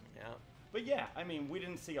champ. Yeah. But yeah, I mean, we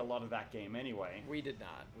didn't see a lot of that game anyway. We did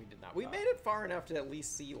not. We made it far enough to at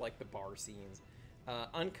least see like the bar scenes.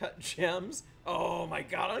 Uncut Gems. Oh my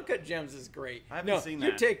god, Uncut Gems is great. I haven't seen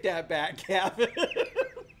that. You take that back, Gavin.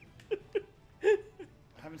 I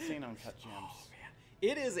haven't seen Uncut Gems. Oh, man.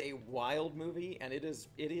 It is a wild movie, and it is.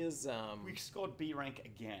 We scored B rank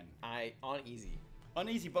again. On easy. On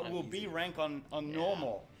easy, but we'll B rank on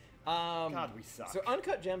normal. God, we suck. So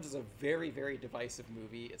Uncut Gems is a very, very divisive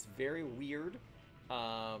movie. It's very weird.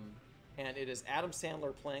 And it is Adam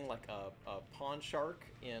Sandler playing like a pawn shark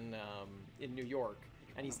in New York,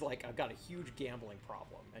 and he's like, I've got a huge gambling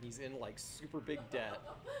problem, and he's in like super big debt.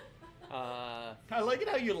 I like it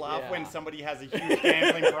how you laugh when somebody has a huge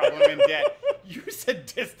gambling problem in debt. You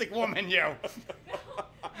sadistic woman, you. I'm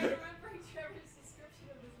remembering Trevor's description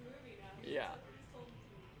of this movie now. Yeah.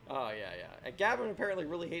 Oh, yeah. And Gavin apparently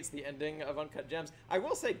really hates the ending of Uncut Gems. I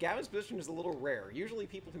will say Gavin's position is a little rare. Usually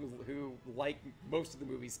people who like most of the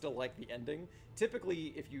movies still like the ending.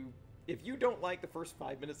 Typically, if you don't like the first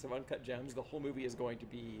 5 minutes of Uncut Gems, the whole movie is going to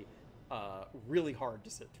be really hard to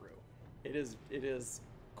sit through. It is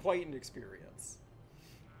quite an experience.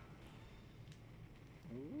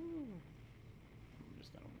 Ooh. I'm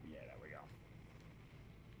just gonna. Yeah, there we go.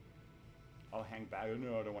 I'll hang back.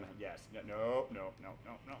 No, I don't want to. Yes. No. No. No. No.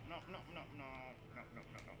 No. No. No. No. No. No.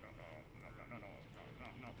 No.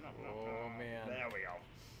 No. Oh man. There we go.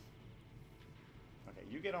 Okay,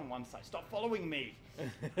 you get on one side. Stop following me.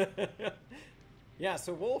 Yeah,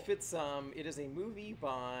 so Wolf, it is a movie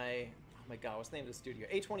by, oh my god, what's the name of the studio?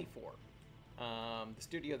 A24. The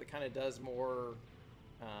studio that kind of does more,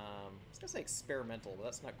 I was gonna say experimental, but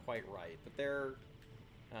that's not quite right. But they're,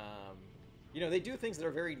 you know, they do things that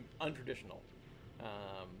are very untraditional.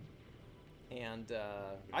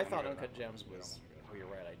 I thought Uncut Gems was. Oh, you're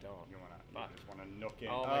right. I don't. You just wanna nook in.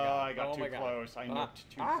 Oh my god! I got oh too my god. close. I nooked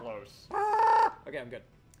too close. Okay, I'm good.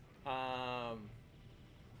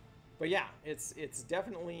 But yeah, it's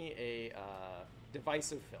definitely a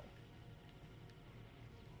divisive film.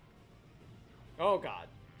 Oh god,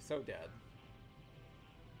 so dead.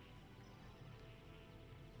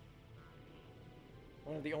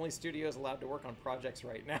 One of the only studios allowed to work on projects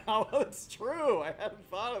right now. That's true. I hadn't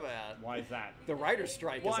thought of that. Why is that? The writer's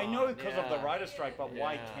strike Well, is I on. know because of the Yeah. writer's strike, but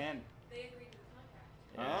why Yeah. can't? They agreed to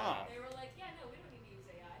the contract. Ah. They were like, yeah, no, we don't need to use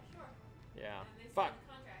AI. Sure. Yeah. And they Fuck. signed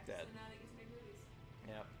the contract, Dead. so now they get to make movies.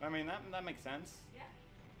 Yep. I mean, that makes sense. Yeah.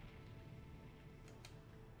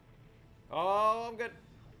 Oh, I'm good.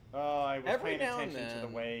 Oh, I was Every paying now and attention to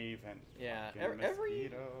then- the wave and Yeah, fucking every-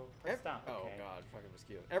 mosquito. Press stop, Oh okay. god, fucking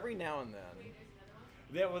mosquito. Every now and Wait, there's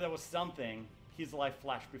another one? There was something. His life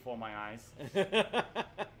flashed before my eyes. then. There is a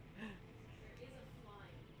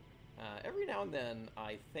flying. Every now and then,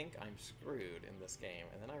 I think I'm screwed in this game,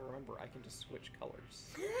 and then I remember I can just switch colors.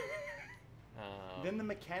 Then the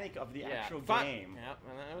mechanic of the yeah, actual fuck. game. Yep,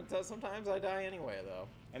 and then sometimes I die anyway, though.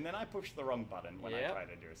 And then I pushed the wrong button when I Yep. tried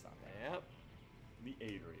to do something. Yep. The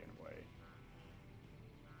Adrian way.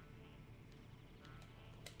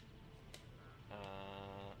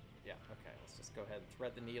 Yeah, okay, let's just go ahead and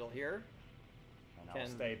thread the needle here. And I'll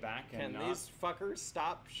stay back and Can not... these fuckers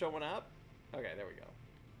stop showing up? Okay, there we go.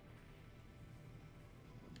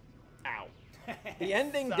 Ow. The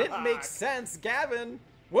ending didn't make sense, Gavin.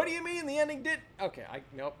 What do you mean the ending did? Okay,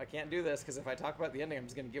 nope, I can't do this because if I talk about the ending, I'm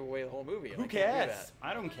just gonna give away the whole movie. And Who I can't do cares?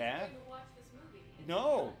 I don't care. Going to watch this movie. It's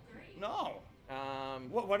No. great. No. that.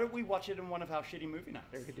 Why don't we watch it in one of our shitty movie nights?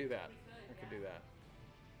 We could do that. We I could do that.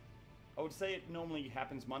 I would say it normally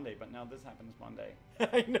happens Monday, but now this happens Monday.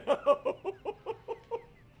 I know.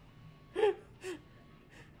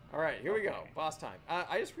 All right, here we go. Okay. Boss time.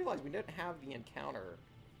 I just realized we didn't have the encounter.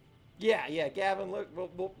 Yeah, Gavin. Look,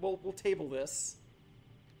 we'll table this.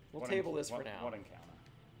 We'll table this for now. What encounter?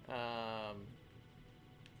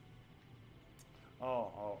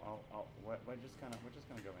 We're just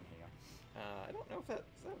gonna go in here. I don't know if does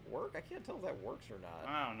that work. I can't tell if that works or not.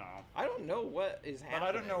 I don't know. I don't know what is happening. But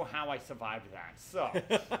I don't know how I survived that. So Just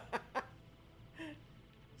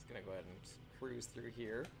gonna go ahead and cruise through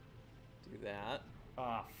here. Do that.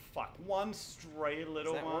 fuck. One stray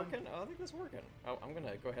little Is that one. working? Oh, I think that's working. Oh, I'm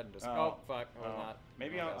gonna go ahead and just. Oh. Oh, fuck. Oh, Oh. not.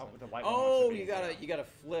 Maybe no, I'll- that's not. the white one must Oh, have you been- gotta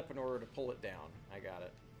flip in order to pull it down. I got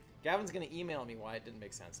it. Gavin's gonna email me why it didn't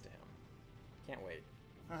make sense to him. Can't wait.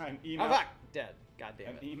 An Oh email. fuck! Dead. God damn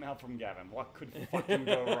An it. email from Gavin. What could fucking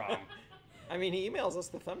go wrong? I mean, he emails us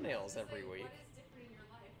the thumbnails every week. What is different in your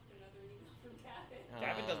life than another email from Gavin?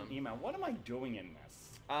 Gavin doesn't email. What am I doing in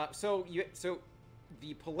this? So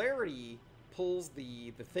the polarity pulls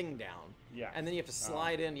the thing down. Yeah. And then you have to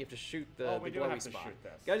slide in. You have to shoot the Oh, we the do glowy have to spot. shoot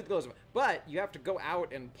this. Gotta do the glowy spot. But you have to go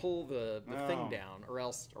out and pull the thing Oh. down, or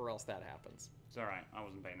else that happens. It's alright. I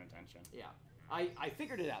wasn't paying attention. Yeah. I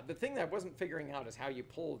figured it out. The thing that I wasn't figuring out is how you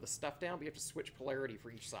pull the stuff down, but you have to switch polarity for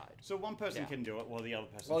each side. So one person Yeah. can do it while the other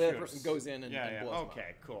person While the other shoots. person goes in and- yeah, and yeah. blows them up.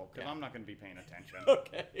 Okay, cool. Because Yeah. I'm not going to be paying attention.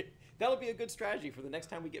 Okay. That'll be a good strategy for the next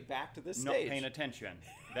time we get back to this Not stage. paying attention.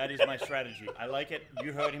 That is my strategy. I like it.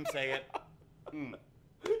 You heard him say it. Mm.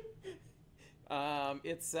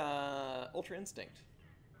 It's Ultra Instinct.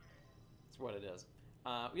 That's what it is.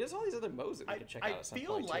 There's all these other modes that we could check out at some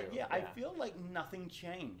feel point like too. yeah, I feel like nothing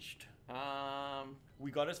changed. We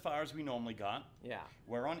got as far as we normally got. Yeah.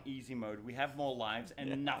 We're on easy mode. We have more lives,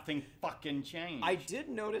 and nothing fucking changed. I did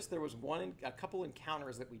notice there was a couple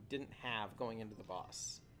encounters that we didn't have going into the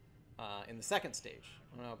boss in the second stage.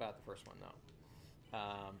 I don't know about the first one though.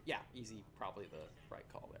 Yeah, easy, probably the right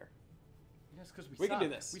call there. Yes, because We suck. can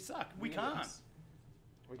do this. We suck. We can do can't. this.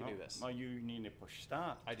 We can do this. Well, you need to push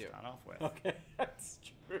start. I to do. Start off with. Okay, that's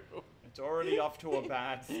true. It's already off to a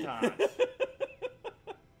bad start.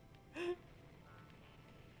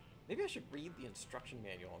 Maybe I should read the instruction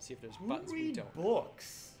manual and see if there's buttons we Read don't.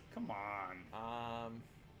 books. Come on. I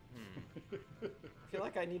feel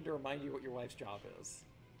like I need to remind you what your wife's job is.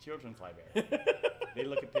 Children's library. They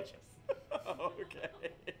look at pictures. Okay.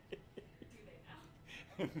 Do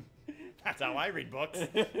they now? That's how I read books.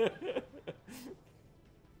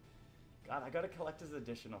 God, I got a collector's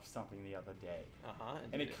edition of something the other day. Uh-huh.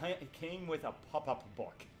 And it came with a pop-up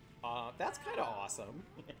book. That's kind of awesome.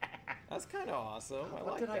 That's kind of awesome. I What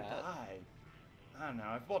like did that. I buy? I don't know.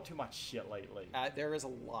 I've bought too much shit lately. There is a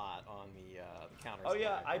lot on the counters. Oh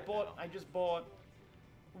yeah, I just bought.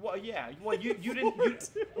 Well, yeah. Well, you didn't.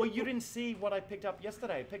 You didn't see what I picked up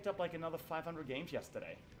yesterday. I picked up like another 500 games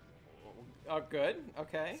yesterday. Oh, good.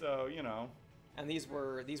 Okay. So you know. And these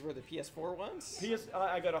were the PS4 ones.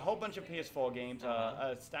 I got a whole bunch of PS4 games,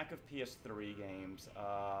 Uh-huh. a stack of PS3 games,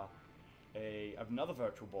 another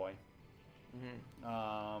Virtual Boy,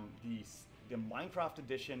 the Minecraft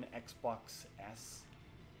edition Xbox S.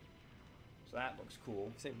 So that looks cool.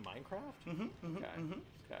 You say Minecraft? Okay.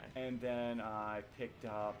 Okay. And then I picked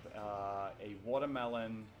up a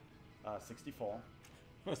Watermelon 64.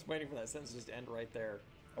 I was waiting for that sentence to just end right there.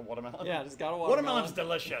 A watermelon? Yeah, just got a watermelon. Watermelon's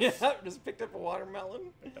delicious. Yeah, just picked up a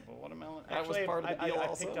watermelon. Picked up a watermelon. That was Actually, part of the deal I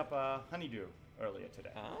also? picked up a honeydew earlier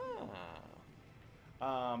today.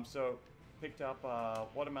 Ah. So picked up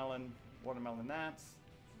watermelon gnats.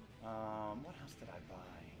 What else did I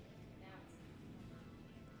buy?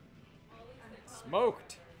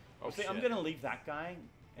 Smoked. Oh, See, shit. I'm gonna leave that guy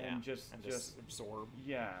and Yeah, just absorb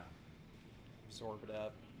yeah. it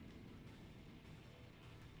up.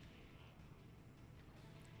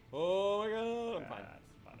 Oh my god, I'm fine.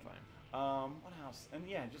 That's I'm fine. What else? And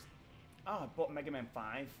yeah, just I bought Mega Man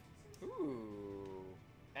 5. Ooh.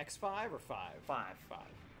 X5 or 5? 5. 5.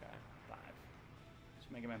 Okay. 5.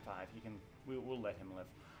 It's Mega Man 5. He can. We'll let him live.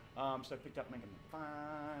 So I picked up Mega Man 5.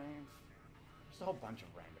 Just a whole bunch of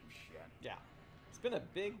random shit. Yeah. It's been a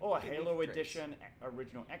big. Oh, a big Halo week of trades. edition,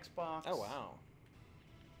 original Xbox. Oh wow.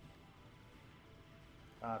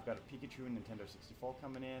 I've got a Pikachu Nintendo 64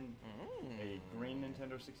 coming in. A green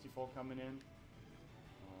Nintendo 64 coming in.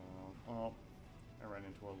 Oh, I ran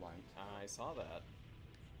into a light. I saw that.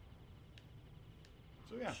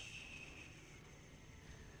 So yeah.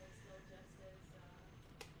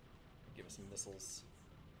 Give us some missiles.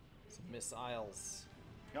 Some missiles.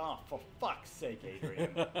 Oh, for fuck's sake,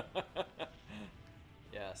 Adrian.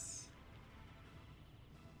 Yes.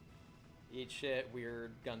 Eat shit,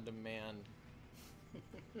 weird Gundam man.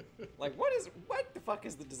 Like, what the fuck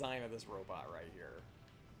is the design of this robot right here?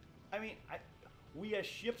 I mean, we are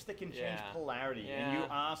ships that can change Yeah. polarity, Yeah. and you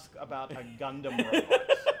ask about a Gundam robot.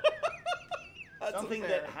 That's Something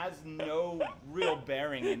fair. that has no real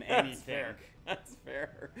bearing in anything. That's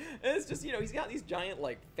fair. It's just, he's got these giant,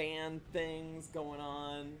 like, fan things going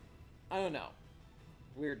on. I don't know.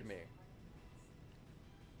 Weird to me.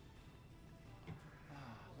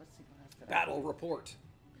 Let's see what else did I Battle buy. report.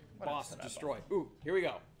 What else Boss did I buy? destroyed. Ooh, here we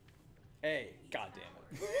go. A. God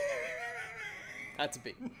damn it. That's a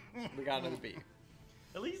B. We got another B.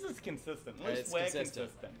 At least it's consistent. At least It's we're consistent.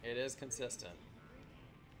 consistent. It is consistent.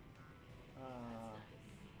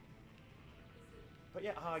 But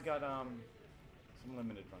yeah, I got some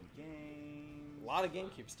limited run games. A lot of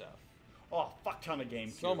GameCube stuff. Oh, fuck ton of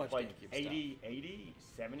GameCube. So much like GameCube 80,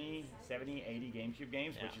 70, 80 GameCube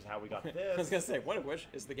games, Yeah. which is how we got I was this. gonna say, one of which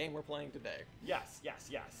is the game we're playing today. Yes.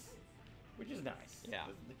 Which is nice. Yeah.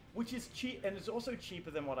 Which is cheap, and it's also cheaper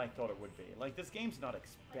than what I thought it would be. Like, this game's not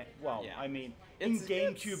expensive. Well, Yeah. I mean, in It's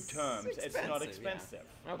GameCube terms, it's not expensive, yeah. expensive.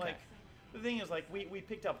 Okay. Like, the thing is, like, we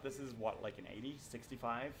picked up, this is what, like an 80,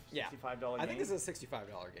 65, Yeah. $65 game? I think this is a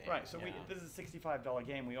 $65 game. Right, so yeah. this is a $65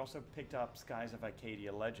 game. We also picked up Skies of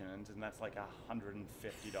Arcadia Legends, and that's like a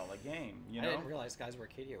 $150 game, you know? I didn't realize Skies of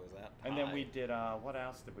Arcadia was that And then high. we did, what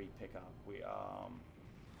else did we pick up?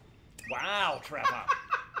 Wow, Trevor!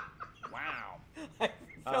 Wow. I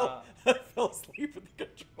fell asleep with the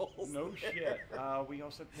controls. No there. shit. We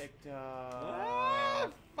also picked,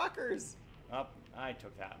 Fuckers. I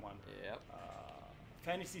took that one. Yep.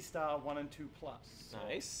 Fantasy Star 1 and 2 Plus. So,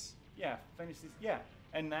 Nice. Yeah,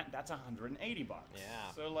 and that's $180.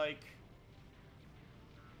 Yeah. So like,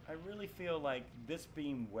 I really feel like this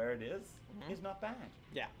being where it is not bad.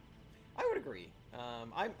 Yeah, I would agree.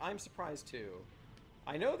 I'm surprised too.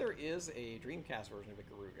 I know there is a Dreamcast version of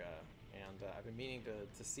Ikaruga, and I've been meaning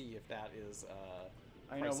to see if that is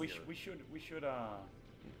I know we pricier. should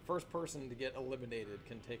First person to get eliminated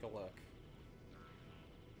can take a look.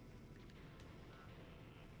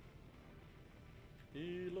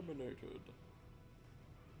 Eliminated.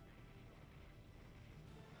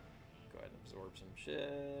 Go ahead and absorb some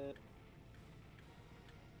shit.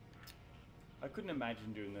 I couldn't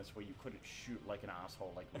imagine doing this where you couldn't shoot like an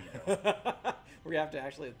asshole like we do. Where you have to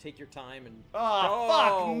actually take your time and. Oh,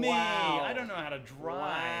 fuck me! Wow. I don't know how to drive.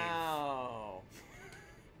 Wow.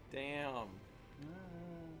 Damn.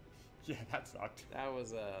 Yeah, that sucked. That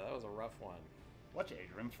was a rough one. Watch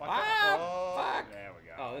Adrian. Fuck Ah, up. Oh, fuck. there we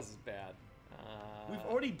go. Oh, this is bad. We've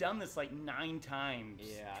already done this like 9 times,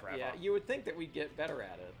 Yeah, Trevor. yeah. You would think that we'd get better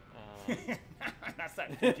at it. That's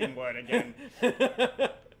that thinking word again.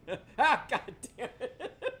 Ah, god damn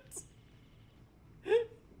it!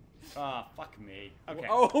 Ah, fuck me. Okay.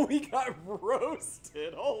 Oh, we got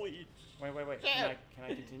roasted. Holy Wait. shit. Can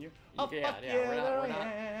I continue? Oh, Yeah, fuck yeah, yeah, we're not- there we're I not-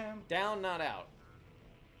 am. Down, not out.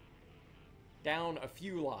 Down a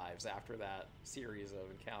few lives after that series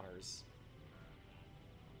of encounters.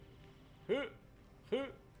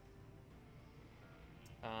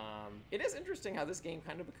 It is interesting how this game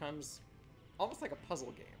kind of becomes almost like a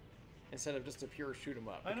puzzle game instead of just a pure shoot 'em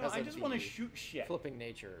up. I know, because I of just the want to shoot shit. flipping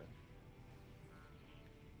nature.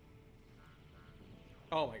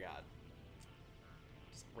 Oh my god.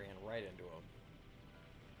 Just ran right into him.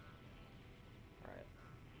 Alright.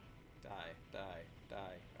 Die.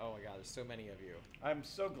 Oh my god, there's so many of you. I'm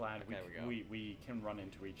so glad Okay, we can run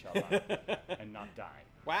into each other and not die.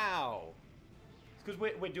 Wow! Because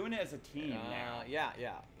we're doing it as a team now. Yeah.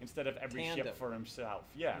 Instead of every Tandem. ship for himself.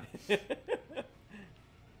 Yeah. Fuck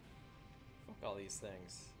all these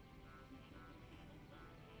things.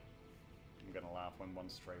 I'm gonna laugh when one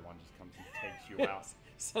stray one just comes and takes you out.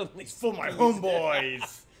 Suddenly It's for my speeds-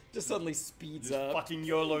 homeboys! Just suddenly speeds Just up. fucking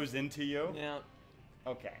YOLOs into you. Yeah.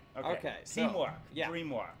 Okay. Okay, so, Teamwork. yeah.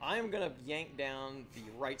 Dreamwork. I'm gonna yank down the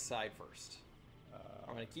right side first.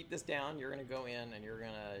 I'm gonna keep this down. You're gonna go in, and you're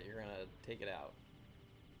gonna take it out.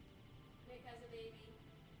 Nick has a baby.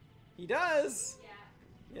 He does.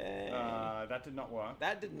 Yeah. Yay! That did not work.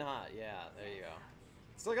 That did not. Yeah. There you go.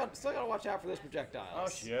 Still gotta watch out for those projectiles. Oh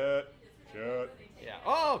shit. Shit. Yeah.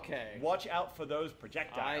 Oh, okay. Watch out for those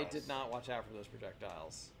projectiles. I did not watch out for those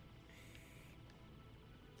projectiles.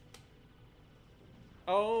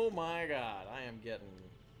 Oh my god, I am getting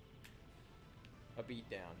a beat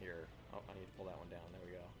down here. Oh, I need to pull that one down. There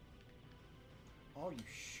we go. Oh, you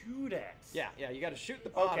shoot it. Yeah, you got to shoot the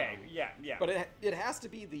bottom. Okay. Yeah. But it has to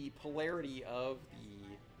be the polarity of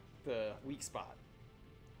the weak spot.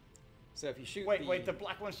 So if you shoot Wait, the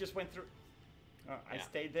black ones just went through. I Yeah.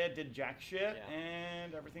 stayed there, did jack shit, Yeah.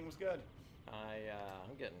 and everything was good.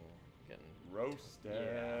 I'm getting Roasted.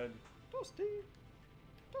 Yeah. toasty.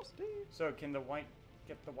 So can the white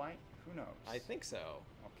get the white? Who knows? I think so.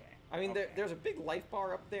 Okay. I mean, Okay. there's a big life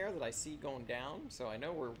bar up there that I see going down, so I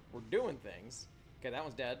know we're doing things. Okay, that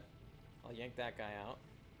one's dead. I'll yank that guy out.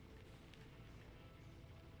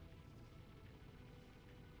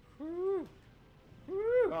 Whew.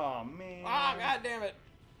 Oh man. Ah, god damn it!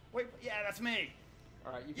 Wait, yeah, that's me.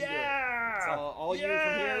 All right, you can do it. Yeah. It's all you from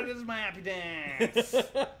Yeah, here. This is my happy dance.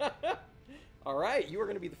 All right, you are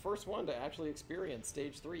going to be the first one to actually experience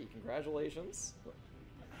stage 3. Congratulations.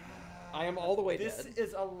 I am all the way This dead.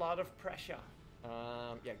 is a lot of pressure.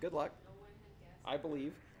 Yeah, good luck. No one had guessed. I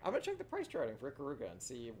believe. I'm going to check the price charting for Ikaruga and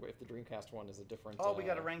see if the Dreamcast one is a different... Oh, we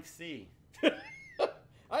got a rank C.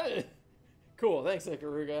 Cool, thanks,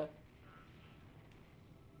 Ikaruga.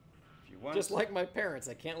 If you want. Just like my parents,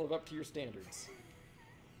 I can't live up to your standards.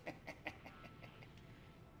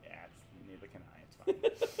 Yeah, neither can I.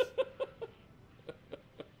 It's fine.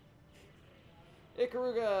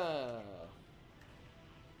 Ikaruga!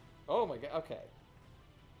 Oh my god, okay.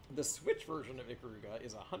 The Switch version of Ikaruga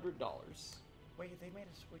is $100. Wait, they made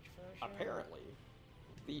a Switch version? Apparently.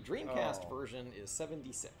 The Dreamcast Oh. version is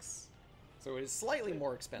 $76. So it is slightly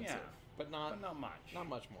more expensive, Yeah, but not But not much. not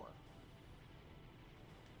much more.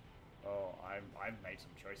 Oh, I've made some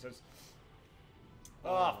choices. Uh,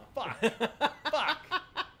 Oh, fuck. Fuck.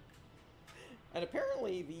 And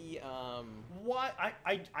apparently the What?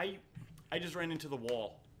 I just ran into the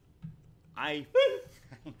wall. I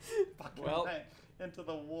fucking Well, ran into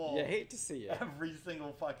the wall. you hate to see it. every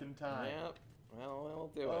single fucking time. Yep. Well,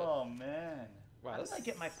 we'll do it. Oh man. Wow, How did this- I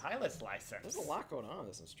get my pilot's license? There's a lot going on in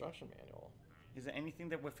this instruction manual. Is there anything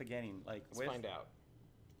that we're forgetting? Like, Let's find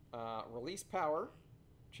out. Release power,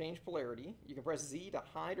 change polarity. You can press Z to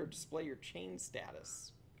hide or display your chain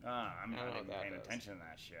status. I'm I don't know not what even that paying does. attention to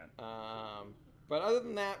that shit. But other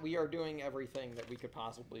than that, we are doing everything that we could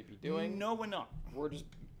possibly be doing. No, we're not. We're just...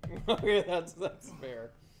 Okay, that's fair.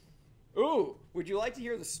 Ooh, would you like to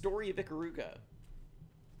hear the story of Ikaruga?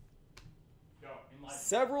 Go.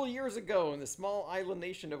 Several years ago in the small island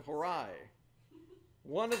nation of Horai,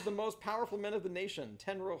 one of the most powerful men of the nation,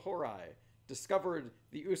 Tenro Horai, discovered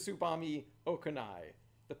the Usubami Okanai,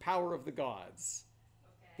 the power of the gods.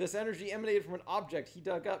 Okay. This energy emanated from an object he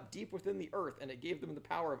dug up deep within the earth, and it gave them the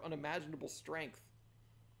power of unimaginable strength.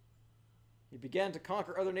 He began to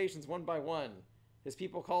conquer other nations one by one. His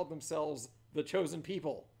people called themselves the Chosen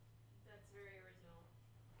People,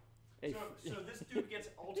 So this dude gets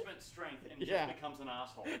ultimate strength and Yeah. just becomes an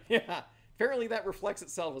asshole. Yeah. Apparently that reflects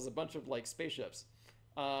itself as a bunch of like spaceships.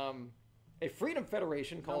 A Freedom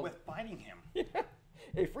Federation Not called with fighting him.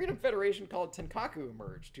 a Freedom Federation called Tenkaku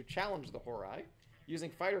emerged to challenge the Horai using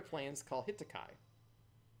fighter planes called Hitakai.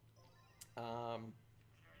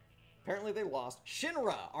 Apparently they lost.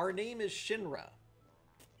 Shinra! Our name is Shinra.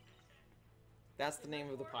 That's the name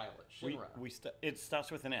of the pilot. Shinra. It starts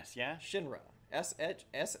with an S, yeah? Shinra.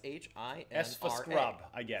 S-H-I-N-R-A. S for scrub,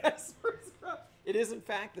 I get it. S for scrub. It is, in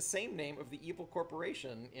fact, the same name of the evil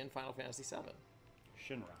corporation in Final Fantasy VII.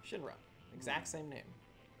 Shinra. Shinra. Exact same name.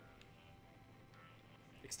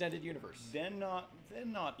 Extended universe. They're not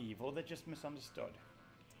evil, they're just misunderstood.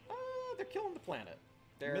 They're killing the planet.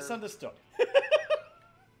 They're... Misunderstood.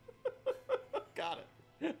 Got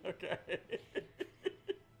it. Okay.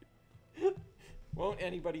 Won't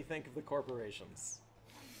anybody think of the corporations?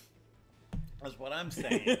 That's what I'm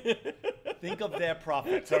saying. Think of their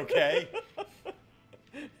profits, okay?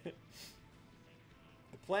 The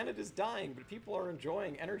planet is dying, but people are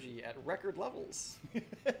enjoying energy at record levels.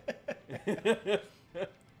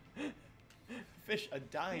 Fish are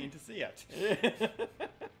dying to see it.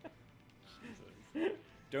 Jesus.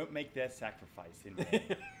 Don't make their sacrifice in vain.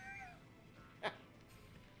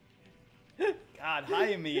 God,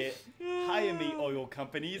 hire me, oil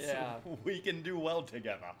companies. Yeah. We can do well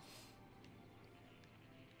together.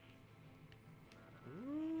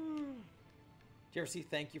 Did you ever see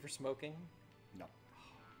Thank You for Smoking? No.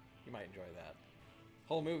 You might enjoy that.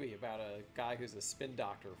 Whole movie about a guy who's a spin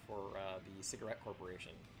doctor for the cigarette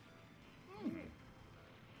corporation.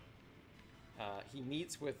 He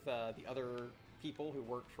meets with the other people who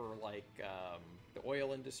work for like the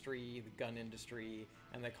oil industry, the gun industry,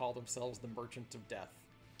 and they call themselves the Merchant of Death.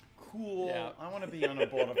 Cool. Yeah. I want to be on a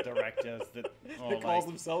board of directors that Calls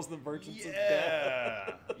themselves the Merchants of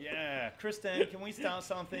Death. Yeah. Kristen, can we start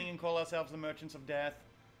something and call ourselves the Merchants of Death?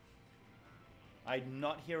 I'm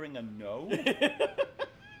not hearing a no.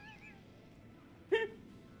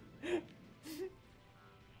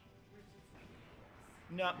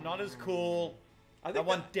 No, not as cool. I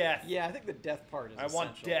want death. Yeah, I think the death part is I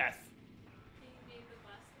want essential. death. Can you name the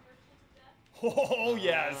bus the Merchant of Death? Oh,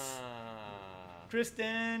 yes. Ah.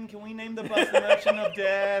 Kristen, can we name the bus the Merchant of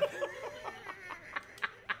Death?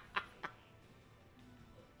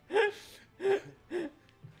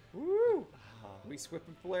 Woo! We swip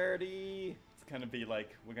in polarity. It's going to be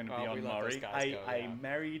like, we're going to Oh, be we on let those Maury. guys go, I yeah.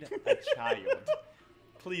 married a child.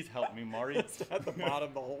 Please help me, Maury. It's at the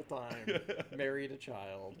bottom the whole time. Married a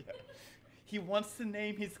child. He wants to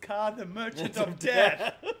name his car the Merchant of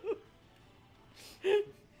Death.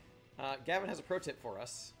 Gavin has a pro tip for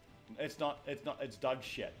us. It's dog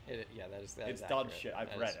shit. Yeah, that is It's accurate. dog shit. I've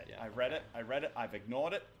That read is- it. yeah, I read okay. it. I read it. I've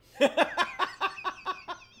ignored it.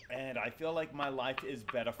 And I feel like my life is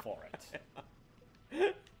better for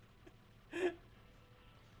it.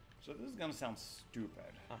 So this is going to sound stupid.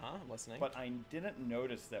 I'm listening. But I didn't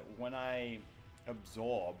notice that when I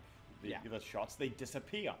absorb Yeah. the shots, they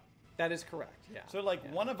disappear. that is correct, yeah. So, like,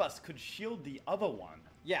 yeah. one of us could shield the other one.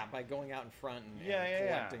 Yeah, by going out in front and Yeah.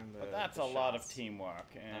 collecting the But that's the a lot of shots. teamwork.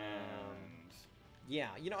 And Yeah,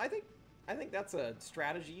 you know, I think that's a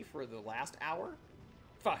strategy for the last hour.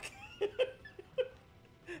 Fuck.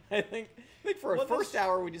 I think for a Well, first this-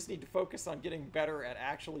 hour, we just need to focus on getting better at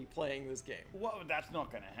actually playing this game. well, that's not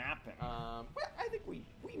going to happen. Well, I think we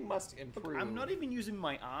must improve. I'm not even using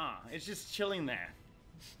my R. It's just chilling there.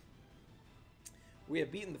 We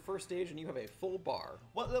have beaten the first stage, and you have a full bar.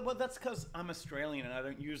 Well, that's because I'm Australian and I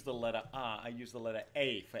don't use the letter R. I use the letter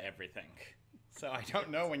A for everything. So I don't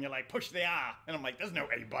know when you're like, push the R. And I'm like, there's no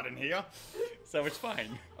A button here. So it's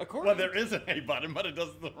fine. According- Well, there is an A button, but it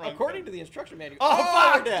does the wrong According thing. to the instruction manual. Oh,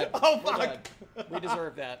 fuck! We're dead. Oh, We're fuck! dead. We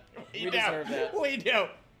deserve that. We do. deserve that. We do.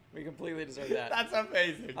 We completely deserve that. That's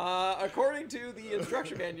amazing. According to the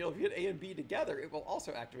instruction manual, if you hit A and B together, it will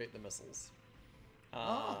also activate the missiles.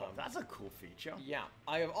 That's a cool feature. Yeah,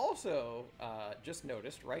 I have also just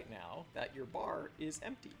noticed right now that your bar is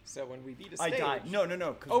empty. So when we beat a I stage, died.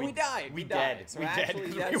 No. 'Cause Oh, we died. We died. dead. So We dead actually,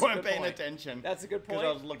 because that's we a weren't good paying point. attention. That's a good 'Cause point.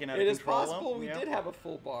 I was looking at It a is controller. possible we Yeah. did have a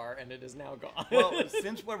full bar and it is now gone. Well,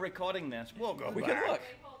 since we're recording this, we'll go we back. can look. Wait,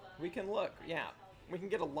 hold on. We can look. Yeah, we can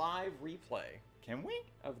get a live replay Can we?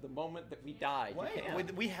 of the moment that we died. You Wait,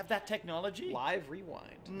 can. we have that technology? Live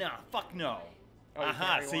rewind. Nah, fuck no. Oh, you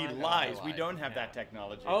Aha, can't see, rewind? Oh, lies. I We lied. don't have Yeah. that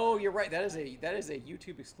technology. Oh, you're right. That is a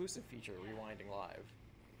YouTube exclusive feature, rewinding live.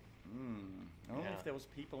 I don't know Yeah. if there was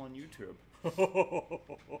people on YouTube.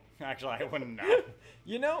 Actually, I wouldn't know.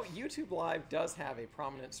 You know, YouTube Live does have a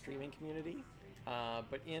prominent streaming community.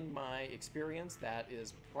 But in my experience, that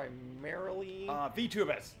is primarily...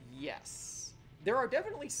 VTubers. Yes. There are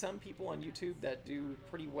definitely some people on YouTube that do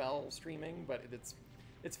pretty well streaming, but it's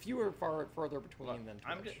further between Look, than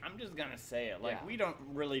Twitch. I'm just gonna say it. Like, Yeah. we don't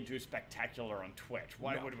really do spectacular on Twitch.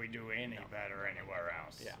 Why No. would we do any better anywhere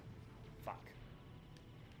else? Yeah. Fuck.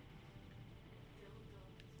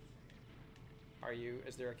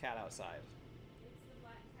 Is there a cat outside? It's the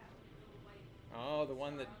black cat with the little white. Oh, the star on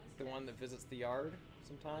one his that head. visits the yard That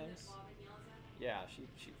sometimes? Bob and yells at. Yeah,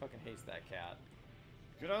 she fucking hates that cat.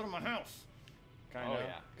 Get out of my house. Kinda. Oh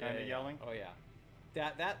yeah. Kinda Yeah. yelling. Oh yeah.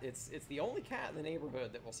 It's the only cat in the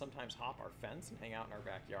neighborhood that will sometimes hop our fence and hang out in our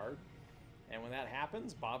backyard. And when that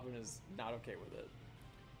happens, Bobbin is not okay with it.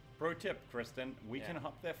 Pro tip, Kristen. We Yeah. can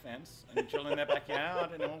hop their fence and chill in their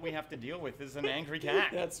backyard, and all we have to deal with is an angry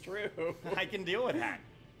cat. That's true. I can deal with that.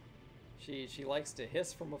 She likes to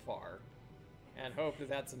hiss from afar and hope that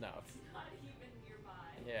that's enough. It's not even nearby.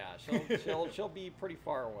 Yeah, she'll be pretty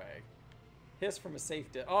far away. Hiss from a safe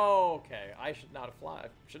distance. Oh, okay. I should not have fly. I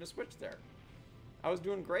should have switched there. I was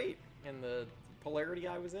doing great in the polarity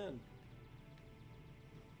I was in.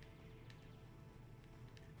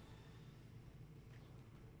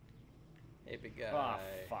 Hey, big guy. Oh,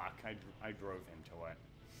 fuck. I drove into it.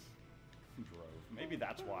 Drove. Maybe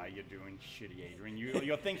that's why you're doing shitty, Adrian.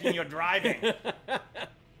 You're thinking you're driving. This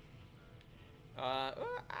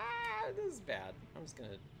is bad. I'm just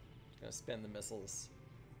gonna spin the missiles.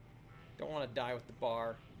 Don't want to die with the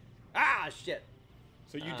bar. Ah, shit.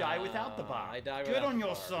 So you die without the bar. I die Good without on the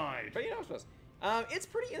your bar. side. But you know what I'm supposed to. It's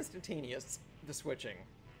pretty instantaneous, the switching.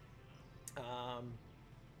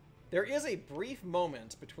 There is a brief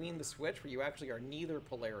moment between the switch where you actually are neither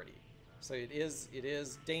polarity. So it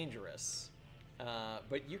is dangerous.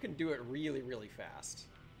 But you can do it really, really fast.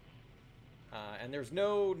 And there's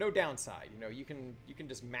no downside. You know, you can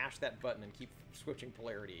just mash that button and keep switching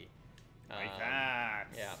polarity. Like that.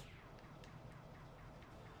 Yeah.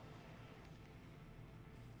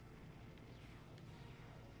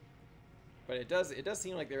 But it does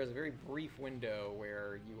seem like there is a very brief window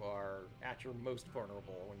where you are at your most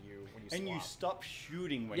vulnerable when you swap. And you stop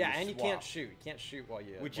shooting when you swap. Yeah, and you can't shoot. You can't shoot while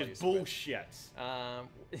you Which while is you switch.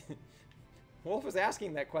 bullshit. Wolf was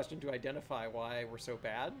asking that question to identify why we're so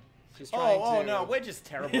bad. She's trying Oh to, no, we're just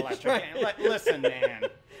terrible at She's trying- tricking. Listen, man.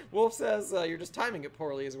 Wolf says you're just timing it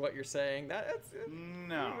poorly, is what you're saying. That's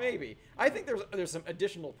No. maybe. I think there's some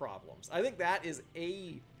additional problems. I think that is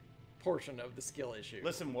a portion of the skill issue.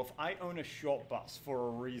 Listen, Wolf, I own a short bus for a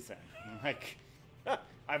reason. Like,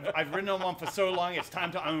 I've ridden on one for so long, it's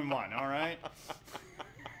time to own one, all right?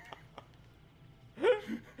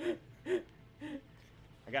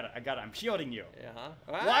 I got it. I'm shielding you. Yeah.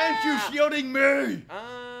 Why aren't you shielding me?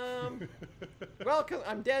 Well, 'cause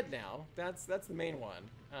I'm dead now. That's the main one.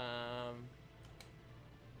 Oh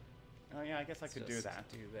yeah, I guess I could do just that.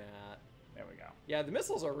 Do that. There we go. Yeah, the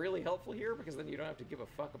missiles are really helpful here because then you don't have to give a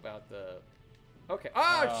fuck about the... Okay.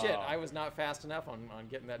 Oh, shit! I was not fast enough on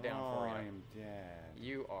getting that down for you. I am dead.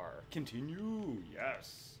 You are. Continue.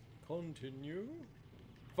 Yes. Continue?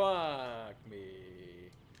 Fuck me.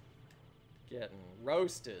 Getting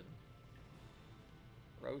roasted.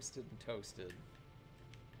 Roasted and toasted.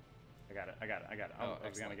 I got it. I Oh,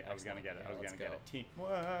 was gonna get it. I was gonna get it. Yeah, I was let's gonna get go. it.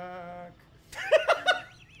 Teamwork.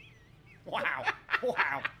 Wow.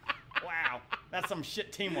 Wow. Wow. That's some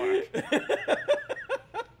shit teamwork.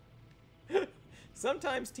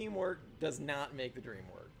 Sometimes teamwork does not make the dream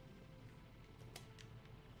work.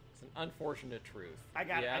 It's an unfortunate truth. I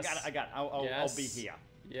got Yes. it. I got it. I'll Yes. be here.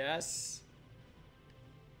 Yes.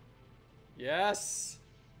 Yes.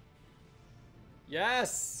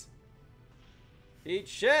 Yes. Eat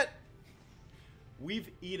shit.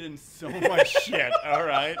 We've eaten so much shit, all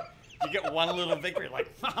right? You get one little victory, like,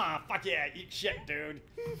 haha, fuck yeah, eat shit, dude.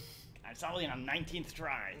 It's only on 19th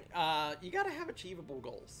try. You gotta have achievable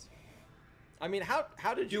goals. I mean, how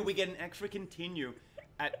did Do you... we get an extra continue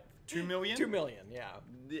at 2 million? 2 million, yeah.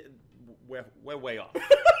 We're way off.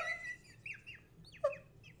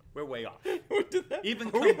 We're way off. Did that, Even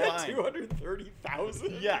are we at combined.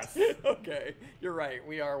 230,000? Yes. Okay, you're right.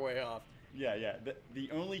 We are way off. Yeah.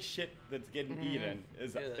 The only shit that's getting eaten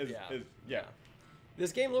is yeah.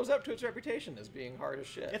 This game lives up to its reputation as being hard as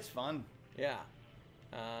shit. It's fun. Yeah.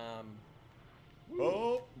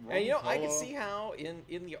 Oh, And you know, I can see how in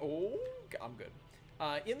the I'm good.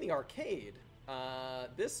 In the arcade,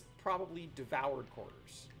 this probably devoured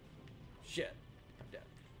quarters. Shit, I'm dead.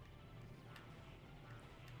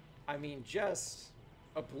 I mean, just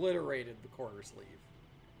obliterated the quarter sleeve.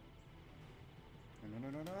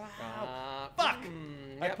 No. Fuck!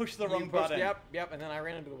 I pushed the wrong button. Yep, and then I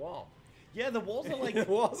ran into the wall. Yeah, the walls are like... The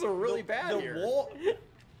walls are really the, bad the here. Wall...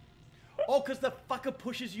 Oh, because the fucker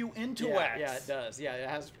pushes you into Yeah, X. yeah, it does. Yeah, it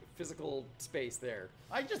has physical space there.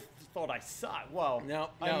 I just thought I saw it. Well, No,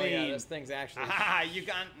 I mean... yeah, this thing's actually... Ah, you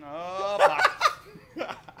can't... Oh, fuck.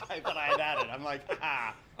 I thought I had it. I'm like,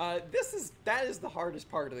 ah. That is the hardest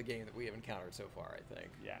part of the game that we have encountered so far, I think.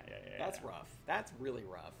 Yeah. That's rough. That's really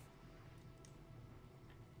rough.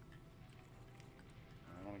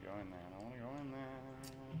 I don't want to go in there. I don't want to go in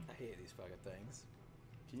there. I hate these fucking things.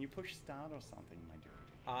 Can you push start or something, my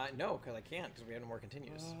dude? No, because I can't, because we have no more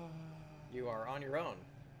continues. You are on your own,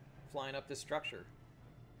 flying up this structure.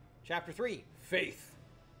 Chapter 3, Faith.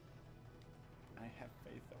 I have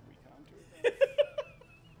faith that we can't do this.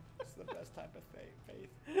 It's the best type of faith.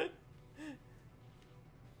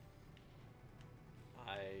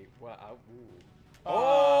 Ooh.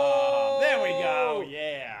 Oh, there we go.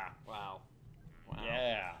 Yeah. Wow.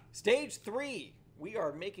 Yeah. Stage 3. We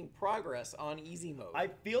are making progress on easy mode. I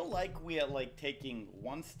feel like we are like taking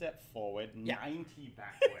one step forward, Yeah. 90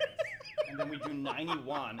 backwards, and then we do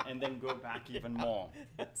 91, and then go back even more.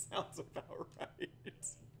 That sounds about right.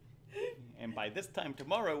 And by this time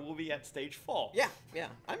tomorrow, we'll be at stage 4. Yeah.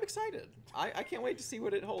 I'm excited. I can't wait to see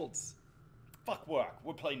what it holds. Fuck work.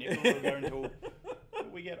 We're playing Ikaruga until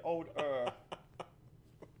we get older.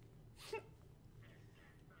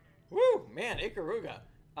 Woo, man, Ikaruga.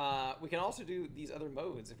 We can also do these other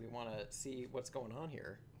modes if we want to see what's going on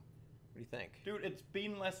here. What do you think? Dude, it's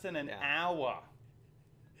been less than an Yeah. hour.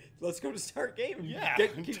 Let's go to start game. Yeah,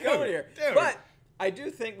 Keep dude, going here. dude. But I do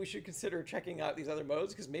think we should consider checking out these other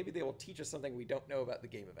modes because maybe they will teach us something we don't know about the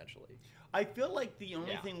game eventually. I feel like the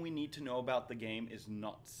only Yeah. thing we need to know about the game is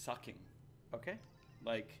not sucking. Okay,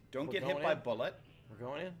 Like, don't We're get hit going by in? bullet. we're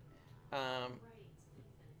going in.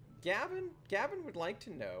 Gavin would like to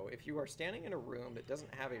know if you are standing in a room that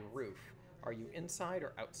doesn't have a roof, are you inside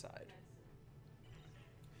or outside?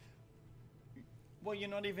 Well, you're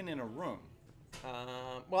not even in a room.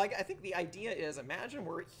 Well, I think the idea is imagine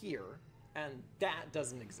we're here and that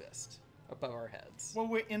doesn't exist above our heads. Well,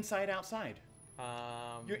 we're inside outside.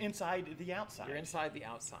 Um, You're inside the outside. You're inside the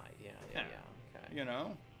outside. Yeah. Okay. You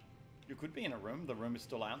know? You could be in a room. The room is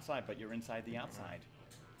still outside, but you're inside the outside.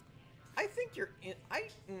 I think you're in.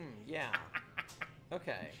 Yeah.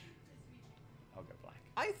 Okay. I'll go black.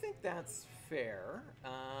 I think that's fair.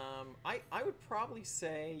 I would probably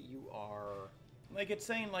say you are. Like, it's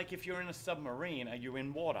saying, like, if you're in a submarine, are you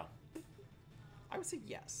in water? I would say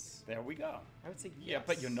yes. There we go. I would say yes. Yeah,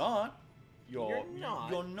 but you're not. You're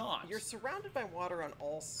not. You're not. You're surrounded by water on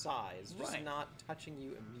all sides, just Right. not touching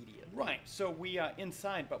you immediately. Right, so we are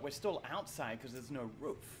inside, but we're still outside because there's no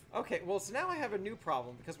roof. Okay, well, so now I have a new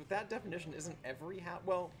problem because with that definition, isn't every house?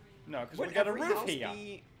 Well, No, because we would got a every roof house here.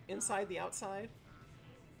 be inside the outside?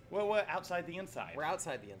 Well, we're outside the inside. We're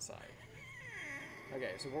outside the inside.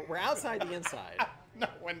 Okay, so we're outside the inside. No,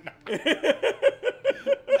 we're not.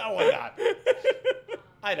 No, we're not.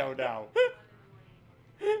 I don't know.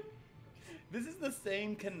 This is the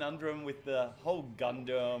same conundrum with the whole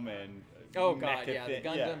Gundam and Oh god, mecha yeah, the thing.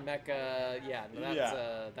 Gundam mecha, yeah, no, that's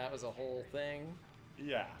Yeah. that was a whole thing.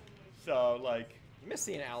 Yeah. So like,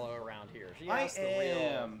 Missy and Aloe around here. She I asks the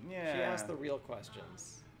am, real. yeah. She asks the real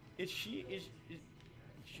questions. is she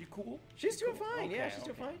cool? She's doing cool? fine. Yeah, Okay, she's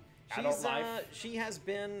doing okay. fine. Adult She's life. she has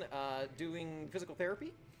been doing physical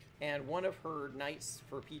therapy, and one of her nights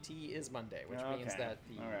for PT is Monday, which means Okay, that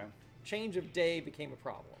the okay. change of day became a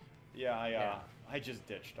problem. Yeah, I just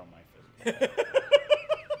ditched on my physical.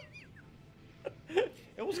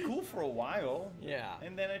 It was cool for a while. Yeah.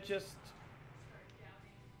 And then it just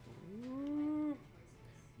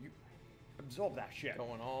you absorb that shit.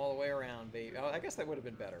 Going all the way around, baby. Oh, I guess that would have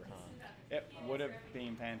been better, huh? It would have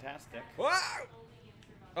been fantastic. Wow!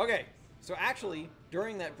 Okay, so actually,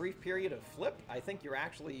 during that brief period of flip, I think you're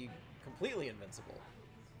actually completely invincible.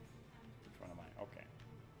 Which one am I? Okay.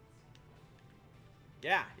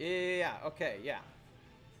 Yeah, okay, yeah.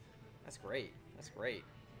 That's great. That's great.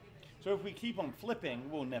 So if we keep on flipping,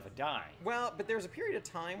 we'll never die. Well, but there's a period of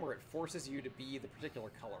time where it forces you to be the particular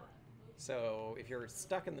color. So if you're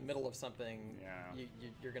stuck in the middle of something, Yeah.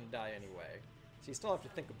 you're going to die anyway. So you still have to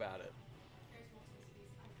think about it.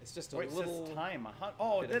 It's just a Wait, it little... says time.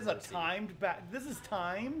 Oh, bit of there's a mercy. timed back. This is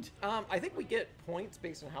timed? I think we get points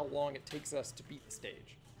based on how long it takes us to beat the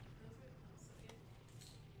stage.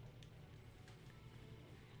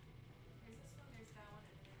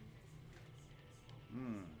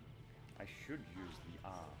 I should use the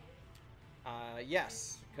R.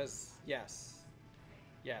 Yes, because yes.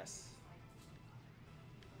 Yes.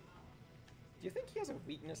 Do you think he has a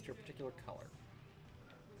weakness to a particular color?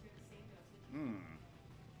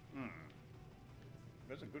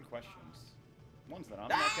 Those are good questions. Ones that I'm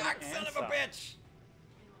not gonna answer. Son of a bitch!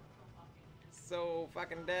 So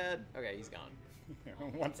fucking dead. Okay, he's gone.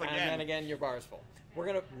 Once again. And then again, your bar is full.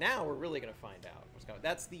 We're really gonna find out what's going.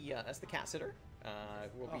 That's the cat sitter.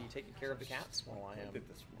 We'll be taking care of the cats while I am. Where did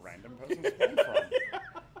this random person spawn from?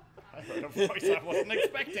 I heard a voice I wasn't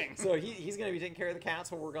expecting. So he's gonna be taking care of the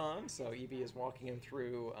cats while we're gone. So Evie is walking him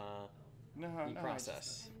through the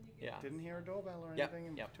process. Yeah. Didn't hear a doorbell or anything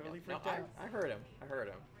and totally freaked out. I heard him. I heard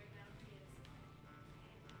him.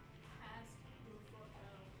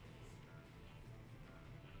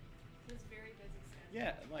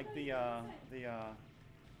 Yeah, like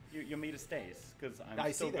your meter stays because I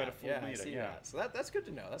see still got a that. full Yeah, meter. I see that. So that's good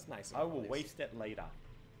to know. That's nice. I will waste it later.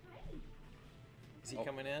 Is he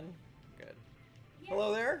coming in? Good.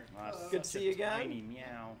 Hello there. Good to see you again. Tiny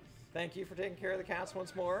meow. Thank you for taking care of the cats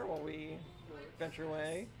once more while we venture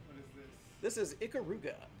away. What is this? This is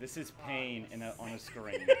Ikaruga. This is pain on a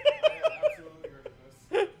screen. I absolutely heard of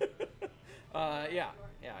this. Yeah.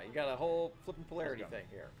 You got a whole flipping polarity thing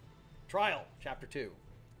here. Trial, chapter 2.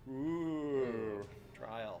 Ooh.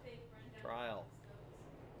 Trial.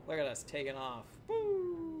 Look at us taking off.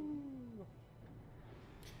 Woo!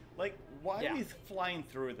 Like, why are we flying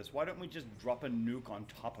through this? Why don't we just drop a nuke on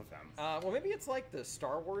top of them? Well, maybe it's like the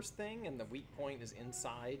Star Wars thing, and the weak point is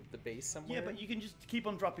inside the base somewhere. Yeah, but you can just keep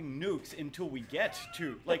on dropping nukes until we get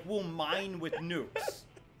to, like, we'll mine with nukes.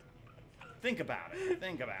 Think about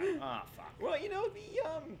it. Ah, fuck. Well, you know,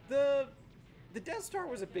 the Death Star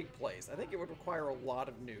was a big place. I think it would require a lot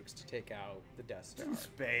of nukes to take out the Death Star. In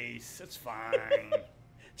space, it's fine.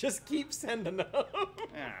 Just keep sending them.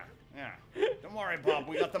 Yeah. Don't worry, Bob.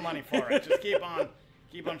 We got the money for it. Just keep on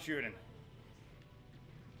shooting.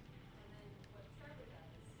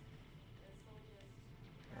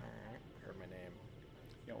 Heard my name.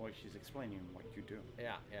 Yeah, well, she's explaining what you do.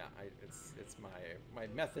 Yeah. It's my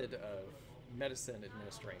method of medicine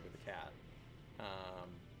administering with the cat.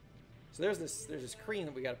 So there's this cream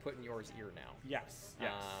that we got to put in Yor's ear now. Yes.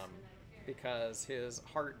 Because his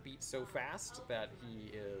heart beats so fast that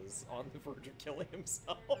he is on the verge of killing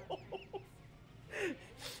himself.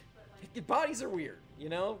 Bodies are weird, you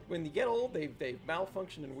know. When you get old, they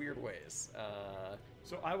malfunction in weird ways.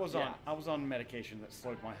 So I was on medication that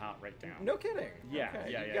slowed my heart rate down. No kidding. Yeah,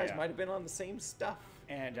 okay. yeah, You guys might have been on the same stuff.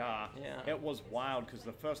 And it was wild because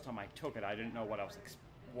the first time I took it, I didn't know what I was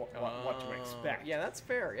what to expect. Yeah, that's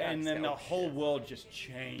fair. Yeah, and then the whole world just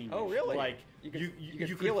changed. Oh, really? Like you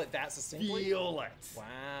could feel it that succinctly. Feel it.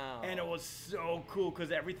 Wow. And it was so cool because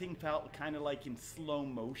everything felt kind of like in slow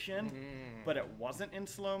motion, but it wasn't in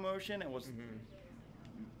slow motion. It was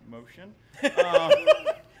motion.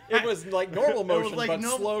 It was like normal motion, like but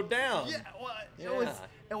slowed down. Yeah, well,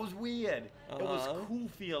 it was weird. It was cool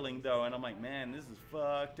feeling though, and I'm like, man, this is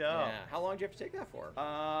fucked up. Yeah. How long did you have to take that for?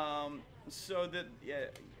 So that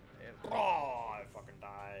I fucking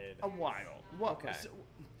died. A while. Well, okay.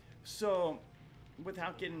 So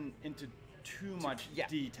without getting into too much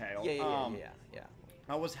detail, yeah.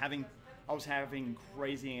 I was having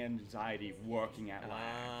crazy anxiety working at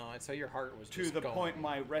lab. And so your heart was to just the going. point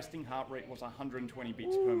my resting heart rate was 120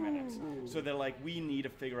 beats per minute. So they're like, we need to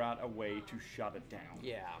figure out a way to shut it down.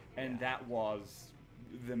 Yeah. And that was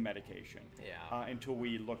the medication. Yeah. Until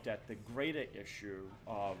we looked at the greater issue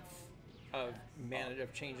of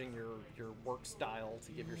changing your work style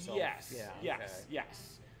to give yourself. Yes.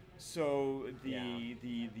 So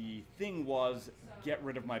the thing was get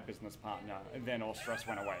rid of my business partner, and then all stress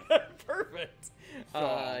went away. Perfect. So,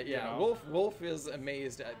 yeah. you know. Wolf is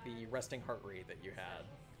amazed at the resting heart rate that you had.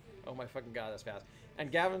 Oh my fucking god, that's fast.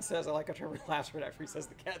 And Gavin says, I like how Trevor laughs right after he says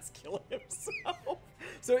the cat's killing himself.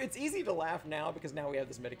 So it's easy to laugh now because now we have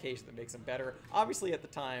this medication that makes him better. Obviously, at the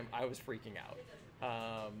time, I was freaking out.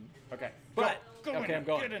 Okay. I'm going.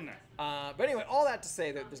 Get in there. But anyway, all that to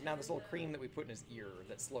say that there's now this little cream that we put in his ear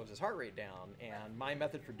that slows his heart rate down. And my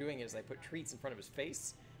method for doing it is I put treats in front of his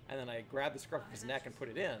face, and then I grab the scruff of his neck and put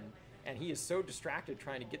it in. And he is so distracted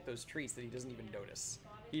trying to get those treats that he doesn't even notice.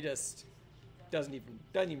 He just doesn't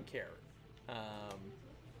even care.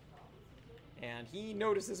 And he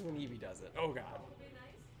notices when Evie does it. Oh god.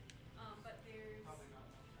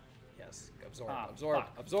 Yes.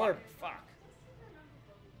 Absorb. Fuck.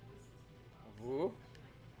 Ooh.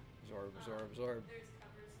 Absorb.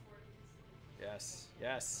 Yes.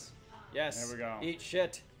 There we go. Eat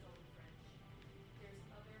shit.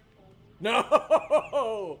 No!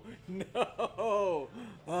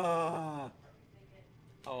 Ah.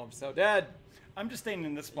 Oh, I'm so dead. I'm just staying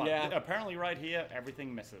in this spot. Yeah. Apparently right here,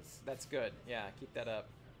 everything misses. That's good. Yeah, keep that up.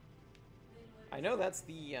 I know that's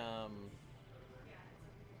the,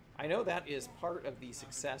 I know that is part of the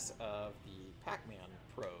success of the Pac-Man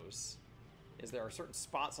pros is there are certain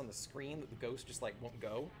spots on the screen that the ghost just like won't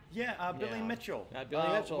go. Yeah, Billy Yeah. Mitchell. Billy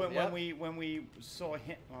Mitchell, When, yep. when we saw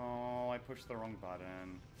him, oh, I pushed the wrong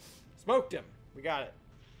button. Smoked him. We got it.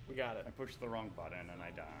 We got it. I pushed the wrong button and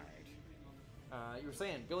I died. You were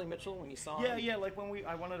saying Billy Mitchell when you saw Yeah, him? yeah. Like when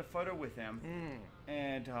I wanted a photo with him,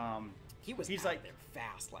 and He's like, out there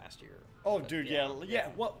fast last year. oh, But dude, yeah.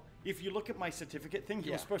 Well, if you look at my certificate thing,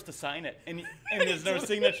 he was Yeah. supposed to sign it, and there's no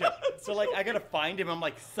signature. So like, I gotta find him. I'm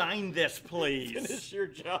like, sign this, please. Finish your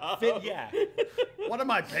job. Yeah. What am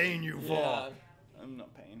I paying you for? Yeah. I'm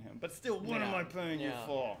not paying him, but still, what Yeah. am I paying you Yeah.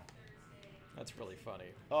 for? That's really funny.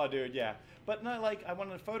 Oh, dude, yeah. But no, like, I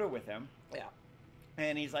wanted a photo with him, Yeah.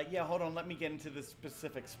 and he's like, yeah, hold on, let me get into this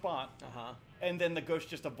specific spot. Uh-huh. And then the ghost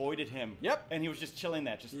just avoided him. Yep. And he was just chilling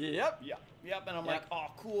there, just Yep. yep. And I'm Yep. like, oh,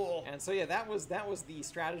 cool. And so yeah, that was the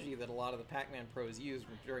strategy that a lot of the Pac-Man pros used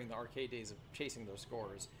during the arcade days of chasing those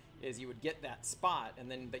scores. Is you would get that spot,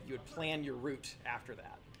 and then that you would plan your route after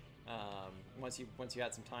that. Once you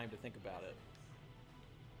had some time to think about it.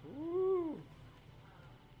 Ooh.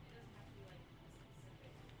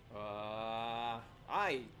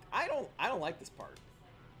 I don't like this part.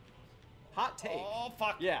 Hot take. Oh,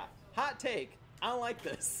 fuck. Yeah, hot take. I don't like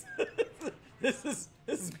this. This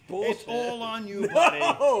is bullshit. It's all on you, buddy.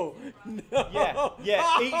 No, no.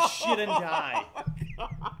 Yeah, eat shit and die.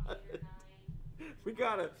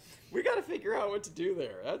 God. We gotta figure out what to do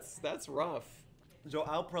there. That's rough. So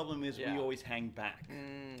our problem is Yeah. we always hang back.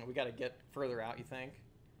 We gotta get further out. You think?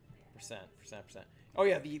 Percent. Oh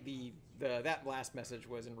yeah, the that last message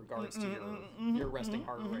was in regards to your resting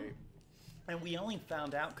heart rate. And we only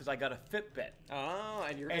found out because I got a Fitbit. Oh,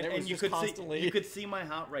 and it And was you just could constantly. see you could see my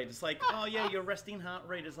heart rate. It's like, oh yeah, your resting heart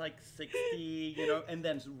rate is like 60, and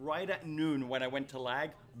then right at noon when I went to lag,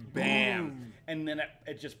 bam. Boom. And then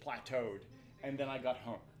it just plateaued. And then I got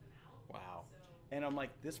home. Wow. And I'm like,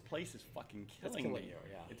 this place is fucking killing killing me. you,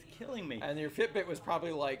 yeah. It's killing me. And your Fitbit was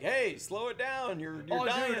probably like, "Hey, slow it down. You're Oh,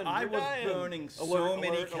 dying. dude, I you're was dying." burning so Alert,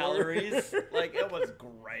 many alert, calories. alert. Like, it was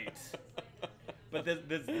great. But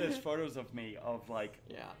there's photos of me of, like,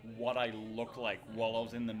 Yeah. what I look like while I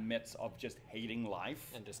was in the midst of just hating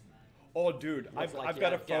life. And just Oh, dude, I've like got you a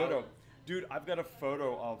had gout. photo. Dude, I've got a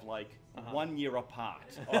photo of, like, 1 year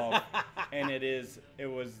apart. Of, and it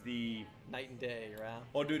was the... night and day, right?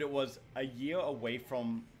 Oh, dude, it was a year away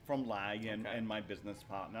from lag and, Okay. and my business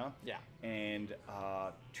partner. Yeah. And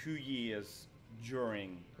 2 years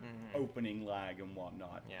during opening lag and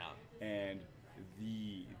whatnot. Yeah. And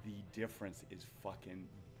the difference is fucking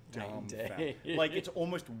Night and dumb. day. Like, it's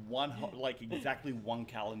almost exactly one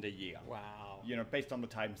calendar year. Wow. Based on the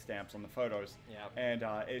timestamps on the photos. Yep. And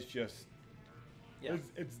it's just, Yeah.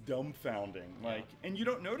 it's dumbfounding. Yeah. Like, and you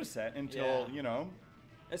don't notice that until, Yeah.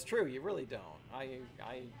 It's true. You really don't.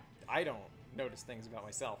 I don't notice things about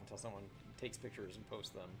myself until someone takes pictures and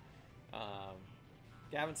posts them.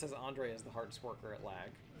 Gavin says Andre is the hardest worker at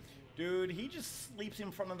lag. Dude, he just sleeps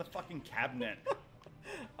in front of the fucking cabinet.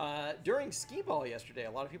 During skee ball yesterday,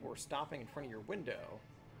 a lot of people were stopping in front of your window,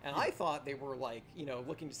 and I thought they were like,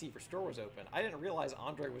 looking to see if your store was open. I didn't realize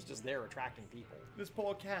Andre was just there attracting people. This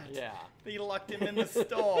poor cat. Yeah. They locked him in the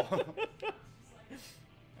store.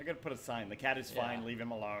 I gotta put a sign. The cat is fine. Yeah. Leave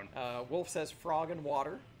him alone. Wolf says frog and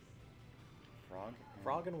water. Frog?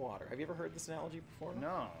 Frog and water. Have you ever heard this analogy before?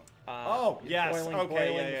 No. You're yes. boiling, Okay.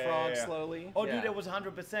 boiling yeah, the yeah, frog yeah, yeah. slowly. Oh, Yeah. dude, it was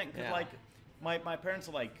 100%. Because, Yeah. like, my parents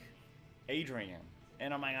are like, Adrian.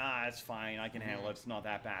 And I'm like, it's fine. I can handle it. It's not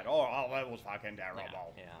that bad. Oh, that was fucking terrible.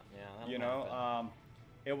 Yeah. That'll happen.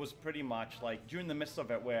 It was pretty much like during the midst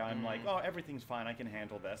of it where I'm like, oh, everything's fine. I can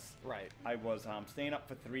handle this. Right. I was staying up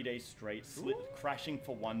for 3 days straight, crashing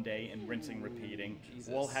for 1 day and rinsing, repeating,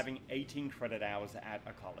 Jesus. while having 18 credit hours at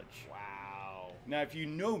a college. Wow. Now, if you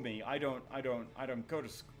know me, I don't go to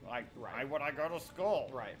school. Why would I go to school?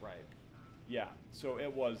 Right. Yeah. So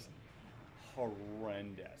it was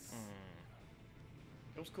horrendous.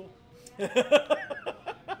 It was cool.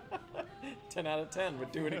 10 out of 10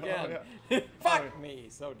 would do it again. yeah. Fuck me.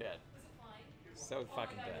 So dead. So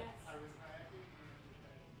fucking dead.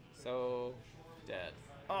 So dead.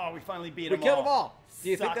 Oh, we finally beat We them killed all. them all. Do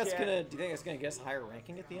you Suck think that's it. gonna? Do you think it's gonna get us a higher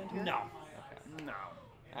ranking at the end here? No. Okay. No.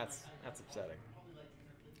 That's upsetting.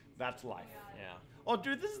 That's life. Yeah. Oh,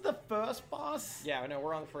 dude, this is the first boss? Yeah. No,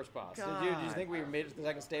 we're on the first boss. So, dude, do you God. think we made it to the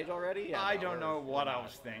second stage already? Yeah, I no, don't we're- know what we're I not.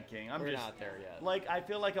 was thinking. I'm We're just not there yet. Like, I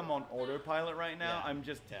feel like I'm on autopilot right now. Yeah. I'm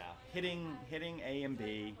just Yeah. hitting A and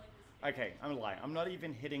B. Okay, I'm lying. I'm not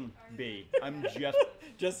even hitting B. I'm just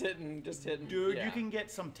Just hitting. dude, yeah. you can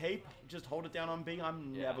get some tape, just hold it down on B.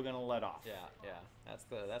 I'm Yeah. never gonna let off. Yeah. That's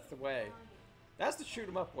the way. That's the shoot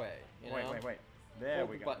 'em up way. You Wait, know? wait, wait. There Hold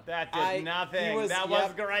we the go. button. That did nothing. That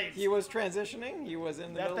was great. He was transitioning. He was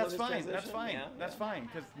in the middle of That's his fine. transition. That's fine. Yeah, That's fine.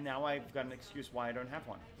 Because now I've got an excuse why I don't have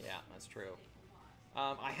one. Yeah, that's true.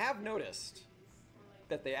 I have noticed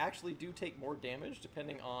that they actually do take more damage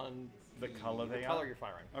depending on The color they color are? you're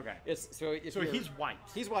firing. Okay. So he's white.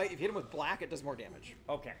 He's white. If you hit him with black, it does more damage.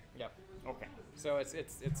 Okay. Yep. Okay. So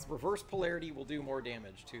it's reverse polarity will do more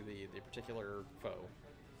damage to the particular foe.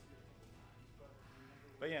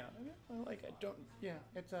 But yeah, like I don't. Yeah,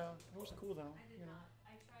 it was cool though. You know.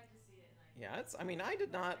 Yeah, it's. I mean, I've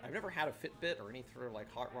never had a Fitbit or any sort of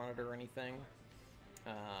like heart monitor or anything.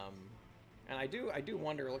 And I do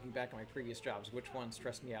wonder, looking back at my previous jobs, which one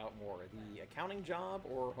stressed me out more, the accounting job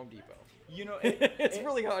or Home Depot. You know, it's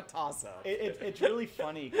really a toss-up. It's really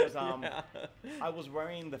funny because Yeah. I was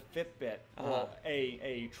wearing the Fitbit, well,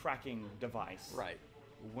 a tracking device, Right.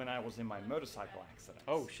 when I was in my motorcycle accident.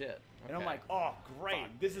 Oh shit. And I'm Okay. like, oh great,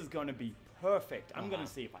 Fuck. this is going to be perfect. I'm going Uh-huh.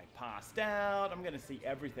 to see if I passed out. I'm going to see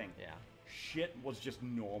everything. Yeah. Shit was just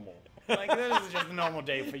normal. Like this is just a normal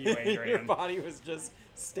day for you, Adrian. Your body was just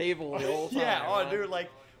stable the whole time. Yeah, oh huh? dude, like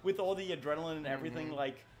with all the adrenaline and everything,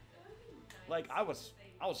 like I was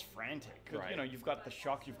frantic. 'Cause, Right. you know, you've got the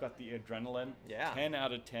shock, you've got the adrenaline. Yeah. 10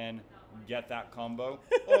 out of 10. Get that combo.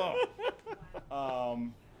 Oh.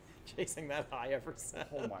 Chasing that high ever since.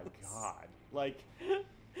 Oh my god. Like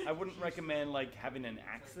I wouldn't recommend like having an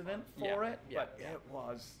accident for Yeah, it, yeah, but yeah. it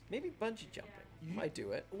was. Maybe bungee jumping. You might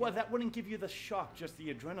do it. Well, that wouldn't give you the shock, just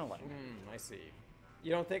the adrenaline. I see. You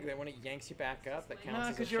don't think that when it yanks you back up, that counts No, as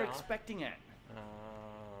a because you're shock? expecting it.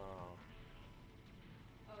 Oh.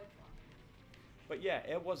 But yeah,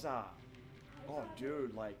 it was oh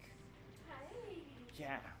dude, like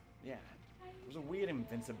yeah. It was a weird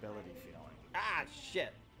invincibility feeling. Ah,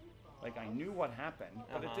 shit. Like I knew what happened,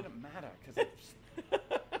 but Uh-huh. it didn't matter because it's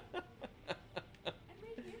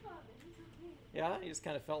Yeah, you just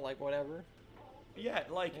kind of felt like whatever. yeah,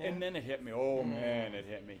 like Yeah. and then it hit me. Oh man, it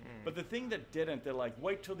hit me. But the thing that didn't, they're like,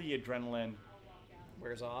 wait till the adrenaline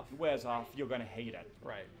Wears off. wears off, you're gonna hate it.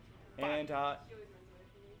 Right. And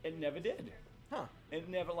it never did. Huh. It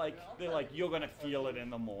never they're like you're gonna feel it in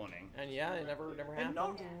the morning. And yeah, it never And happened.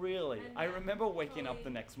 not really. I remember waking up the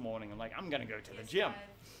next morning and like I'm gonna go to the gym.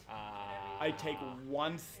 I take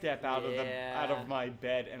one step out Yeah. of my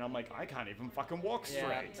bed and I'm like I can't even fucking walk Yeah,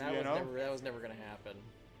 straight. that You was know? that was never gonna happen.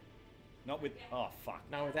 Not with fuck.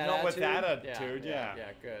 Not with that Not attitude. with that attitude. Yeah.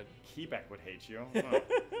 Yeah, good. Quebec would hate you. Oh.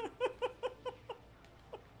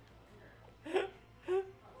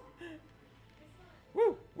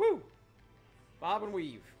 Woo, woo. Bob and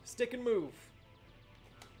weave, stick and move.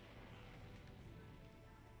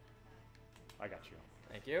 I got you.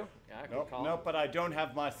 Thank you. Yeah, good Nope, call. nope, but I don't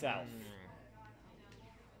have myself.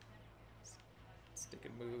 Stick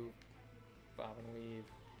and move, bob and weave.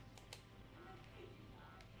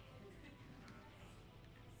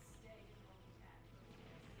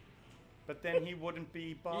 But then he wouldn't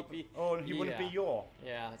be Bob. He- Oh, he wouldn't be yeah. your.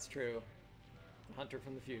 Yeah, that's true. The hunter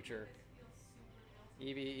from the future.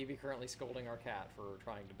 Evie currently scolding our cat for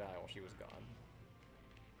trying to die while she was gone.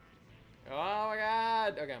 Oh my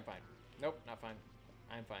god! Okay, I'm fine. Nope, not fine.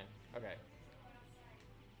 I'm fine. Okay.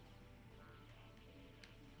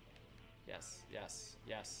 Yes, yes,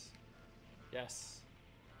 yes. Yes.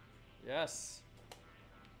 Yes.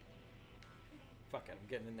 Fuck it, I'm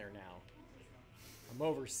getting in there now. I'm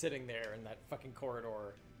over sitting there in that fucking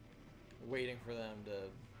corridor, waiting for them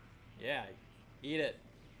to... Yeah, eat it.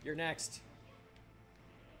 You're next.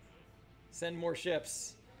 Send more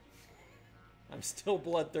ships. I'm still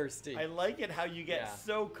bloodthirsty. I like it how you get Yeah.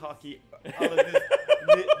 so cocky out of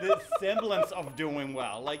this semblance of doing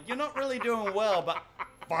well. Like, you're not really doing well, but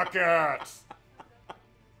fuck it.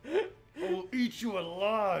 I'll eat you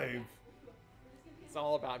alive. It's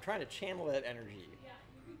all about I'm trying to channel that energy.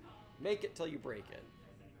 Make it till you break it.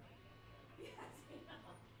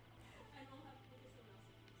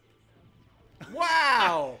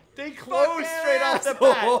 Wow! They closed Fucking straight off the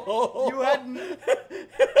bat. asshole. You hadn't.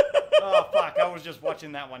 Oh, fuck. I was just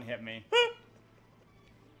watching that one hit me.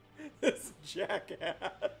 This jackass.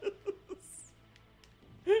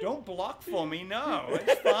 Don't block for me. No,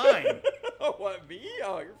 it's fine. Oh, what, me?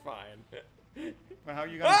 Oh, you're fine. Well, how are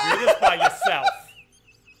you going to do this by yourself?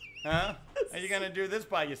 Huh? How are you going to do this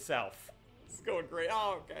by yourself? It's going great.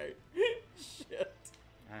 Oh, okay. Shit.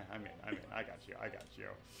 I mean, I got you. I got you.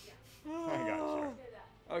 I got you.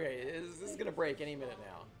 Okay, this is gonna break any minute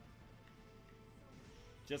now.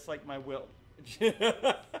 Just like my will.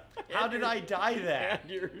 How How did I die there? And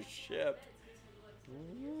your ship.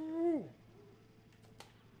 Woo.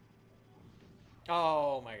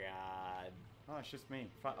 Oh my god. Oh, it's just me.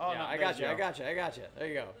 Oh, Yeah, no, I there got you. go. I got you. I got you. There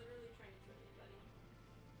you go.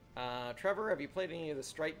 Trevor, have you played any of the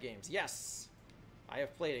Strike games? Yes. I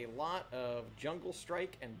have played a lot of Jungle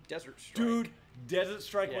Strike and Desert Strike. Dude, Desert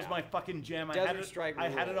Strike was Yeah. my fucking jam. Desert Strike I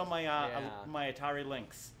had it on rules. my Yeah. my Atari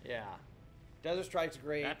Lynx. Yeah. Desert Strike's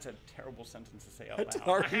great. That's a terrible sentence to say out loud.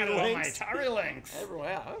 Atari I had it on my Lynx. Atari Lynx. Everyone,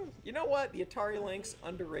 yeah. You know what? The Atari Lynx,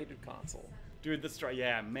 underrated console. Dude, the Strike,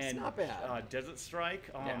 yeah, man. It's not bad. Desert Strike,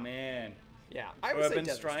 oh Yeah. man. Yeah, I would say Urban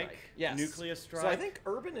Desert Strike, Yes. Nuclear So I Strike. think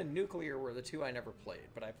Urban and Nuclear were the two I never played,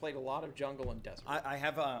 but I played a lot of Jungle and Desert. I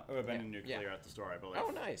have Urban Yeah, and Nuclear yeah. at the store, I believe. Oh,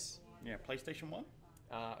 nice. Yeah, PlayStation 1?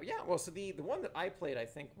 Yeah, well, so the one that I played, I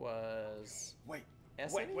think, was Wait.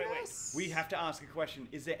 SNES? We have to ask a question.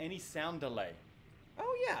 Is there any sound delay?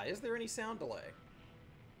 Oh, yeah. Is there any sound delay?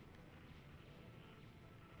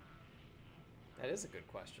 That is a good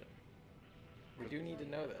question. We do need to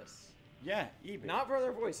know this. Yeah, eBay. Not for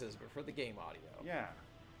their voices, but for the game audio. Yeah.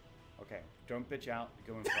 Okay, don't bitch out.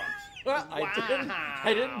 Go in front. Well,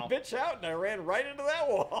 I didn't bitch out, and I ran right into that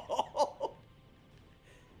wall.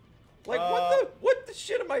 Like, what the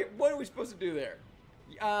shit am I? What are we supposed to do there?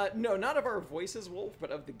 No, not of our voices, Wolf,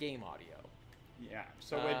 but of the game audio. Yeah,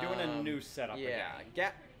 so we're doing a new setup Yeah,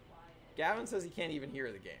 again. Gavin says he can't even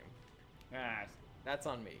hear the game. Ah, That's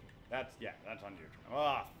on me. that's on you.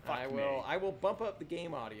 Oh, fuck I will bump up the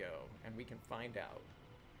game audio, and we can find out.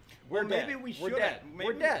 Well, We're dead. maybe we We're should. dead.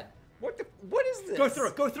 We're dead. What is this? Go through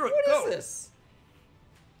it. Go through it. What Go. is this?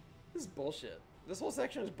 This is bullshit. This whole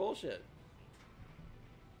section is bullshit.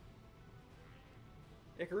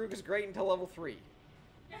 Ikaruga's great until level 3.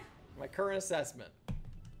 My current assessment.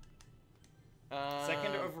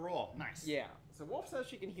 Second overall. Nice. Yeah. So Wolf says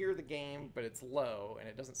she can hear the game, but it's low, and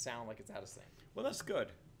it doesn't sound like it's out of sync. Well, that's good.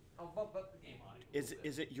 I'll bump up the game audio.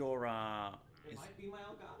 Is it your It might be my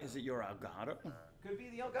Elgato. is it your Elgato? Could be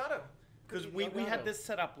the Elgato. Because we had this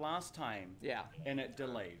set up last time. Yeah. And it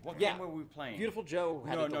delayed. What Yeah. game were we playing? Beautiful Joe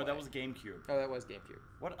had No, a no, that delay. was GameCube. Oh, that was GameCube.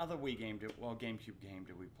 What other GameCube game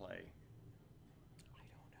did we play? I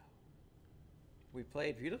don't know. We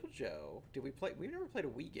played Beautiful Joe. Did we play? We never played a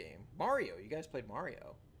Wii game. Mario. You guys played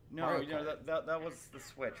Mario. No, Mario you know, Kart. that was the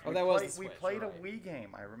Switch. Oh, We that was played- the Switch, We played right. a Wii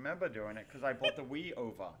game. I remember doing it because I bought the Wii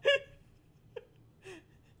over.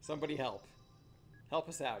 Somebody help. Help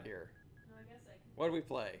us out here. No, I guess I can. What do we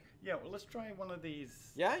play? Yeah, well, let's try one of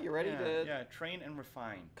these. Yeah, you ready to Yeah, train and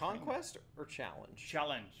refine. conquest or challenge?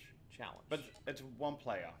 Challenge. Challenge. But it's one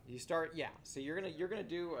player. you start. Yeah. So you're gonna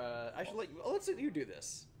do. I should let you. Let's let you do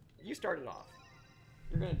this. You start it off.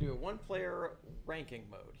 You're gonna do a one-player ranking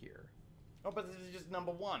mode here. Oh, but this is just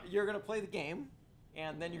number one. You're gonna play the game,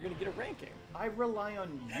 and then you're gonna get a ranking. I rely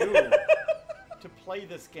on you to play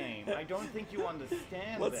this game. I don't think you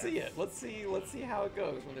understand Let's this. see it. Let's see how it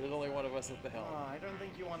goes when there's only one of us at the helm. I don't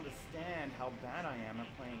think you understand how bad I am at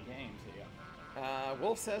playing games here.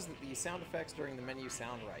 Wolf says that the sound effects during the menu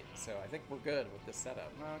sound right, so I think we're good with this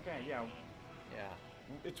setup. Okay, yeah. Yeah.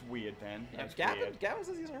 It's weird then. Yeah, That's Gavin, weird. Gavin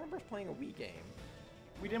says he doesn't remember us playing a Wii game.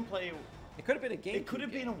 We didn't play. It could have been a game. It could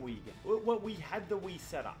have been a Wii game. Well, we had the Wii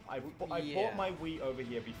set up. I Yeah. bought my Wii over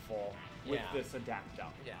here before with Yeah. this adapter.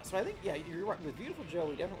 Yeah, so I think, yeah, you're right. With Beautiful Joe,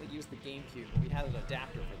 we definitely used the GameCube. We had an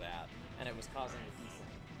adapter for that, and it was causing a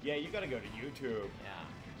desync. Yeah, you gotta go to YouTube. Yeah.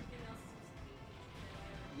 Everything else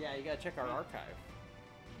is Yeah, you gotta check our archive.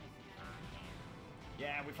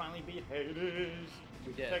 Yeah, we finally beat Hades.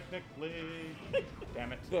 We did. Technically.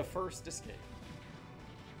 Damn it. The first escape.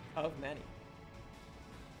 Of many.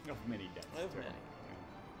 Of many deaths. Of too. many.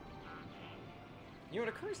 You know, it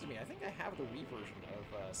occurs to me, I think I have the Wii version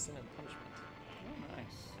of Sin and Punishment. Oh,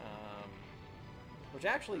 nice. Which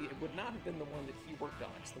actually, it would not have been the one that he worked on,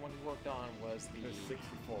 because the one he worked on was the... There's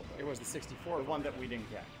 64. It was the 64 The one that we didn't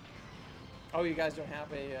get. Oh, you guys don't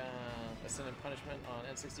have a Sin and Punishment on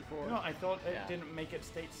N64? No, I thought it Yeah. didn't make it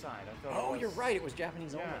stateside. I thought. Oh, it was... you're right. It was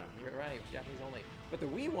Japanese only. Yeah. You're right. It was Japanese only. But the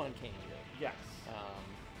Wii one came here. Yes.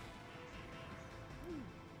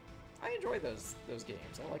 I enjoy those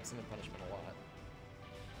games. I like Sin and Punishment a lot.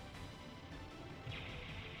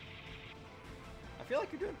 I feel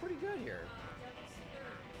like you're doing pretty good here. Devil's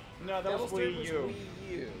Third. No, that was Devil's Wii Third U. was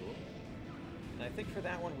Wii U. And I think for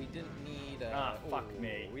that one we didn't need. Fuck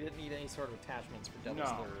me. We didn't need any sort of attachments for No, Devil's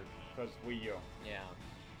Third. because Wii U. Yeah.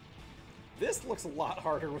 This looks a lot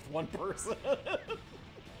harder with one person.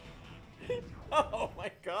 Oh my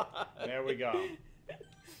god. There we go.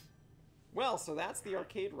 Well, so that's the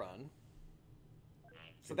arcade run.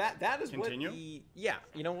 So that is Continue? what the yeah.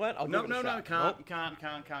 You know what? I'll No, give it a no, shot. can't. Nope. Can't.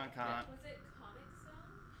 Was it Comic Zone?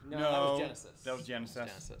 No, No, that was Genesis. that was Genesis.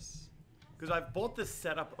 Genesis. Because I've bought this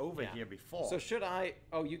setup over Yeah. here before. So should I?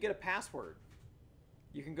 Oh, you get a password.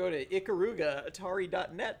 You can go to Ikaruga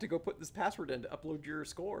Atari.net to go put this password in to upload your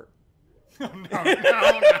score. No, no, no,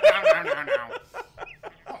 no, no, no.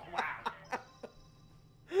 Oh,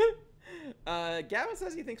 wow. Gavin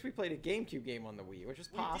says he thinks we played a GameCube game on the Wii, which is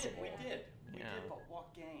possible. We did. We Yeah. did, but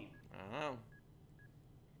what game? I don't know.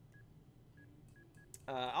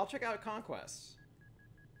 I'll check out Conquest.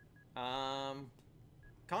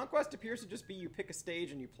 Conquest appears to just be you pick a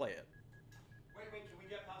stage and you play it. Wait, can we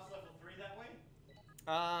get past level 3 that way?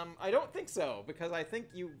 I don't think so, because I think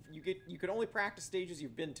you can only practice stages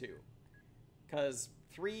you've been to. Because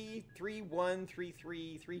 3, 3, 1, 3,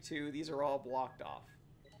 3, 3, 2, these are all blocked off.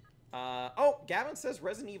 Oh, Gavin says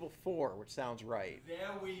Resident Evil 4, which sounds right.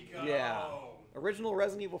 There we go. Yeah. Original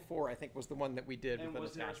Resident Evil 4, I think, was the one that we did And with an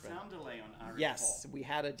was there a attachment. sound delay on RE4? Yes, we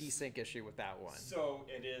had a desync issue with that one. So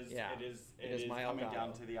it is. Yeah. It is my coming Elgato.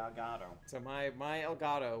 down to the Elgato. So my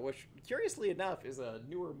Elgato, which curiously enough is a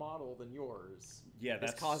newer model than yours, Yeah, is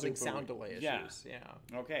that's causing super- sound delay yeah. issues. Yeah.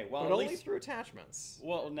 Okay, well, But at only least. through attachments.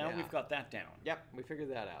 Well, now Yeah. we've got that down. Yep, we figured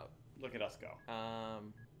that out. Look at us go.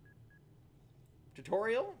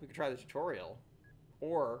 Tutorial? We could try the tutorial.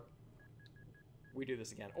 Or we do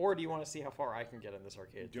this again. Or do you want to see how far I can get in this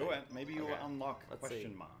arcade Do thing? it. Maybe you Okay. unlock Let's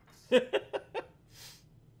question see. marks.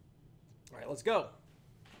 Alright, let's go.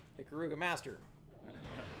 Ikaruga Master.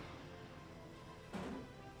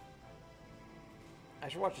 I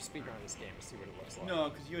should watch a speedrun of this game to see what it looks like. No,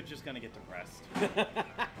 because you're just gonna get depressed.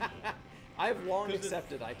 I've long 'Cause the-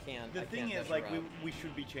 accepted I can't. The I thing can't is, like, measure up. we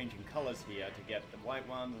should be changing colors here to get the white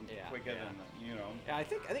ones and Yeah, quicker yeah. than, you know. Yeah, I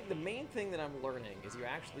think the main thing that I'm learning is you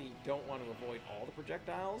actually don't want to avoid all the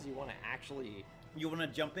projectiles. You want to actually You want to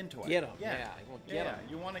jump into it. get them. Yeah, you want to get Yeah, them.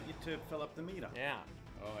 you want it to fill up the meter. Yeah.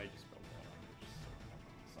 Oh, I just spilled water.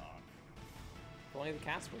 Song. If only the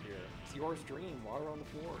cats were here. It's yours dream. Water on the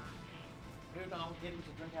floor. Dude, I'll get him to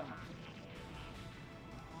drink out of my...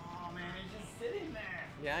 Oh, man, he's just sitting there.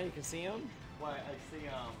 Yeah, you can see him. What? I see,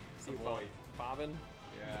 See the void. Bobbin.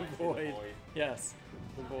 Yeah, The I see void. Yes,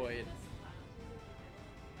 the void.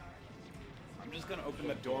 I'm just gonna open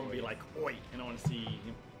the door and be like, oi, and I want to see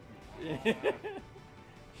him.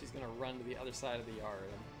 She's gonna run to the other side of the yard.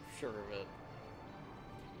 I'm sure of it.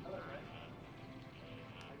 Hello, Red.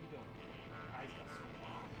 How you doing? Eyes got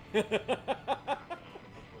so long.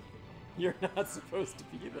 You're not supposed to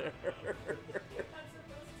be there.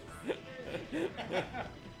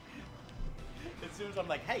 As soon as I'm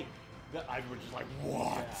like, hey, I was just like,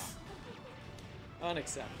 what? Yeah.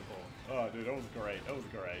 Unacceptable. Oh, dude, that was great. That was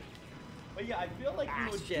great. But yeah, I feel like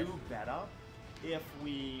we would shit. do better if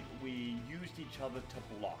we used each other to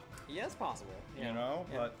block. Yeah, it's possible. Yeah. You know,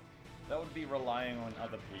 Yeah. but that would be relying on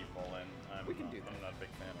other people, and We can do that. I'm not a big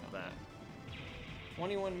fan of that.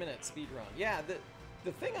 21-minute speed run. Yeah,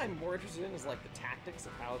 the thing I'm more interested in is like the tactics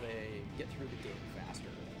of how they get through the game faster.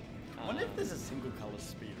 I wonder if there's a single color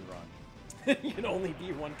speed run. you can only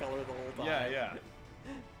be one color the whole time. Yeah, yeah.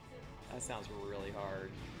 That sounds really hard.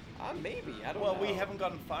 Maybe. I don't Well, know. we haven't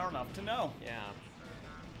gotten far enough to know. Yeah.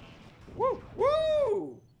 Woo!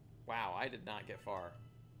 Woo! Wow, I did not get far.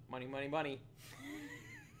 Money, money, money.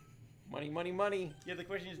 Money, money, money. Yeah, the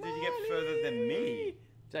question is, did you get further than me?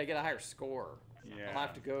 Did I get a higher score? Yeah. I'll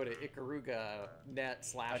have to go to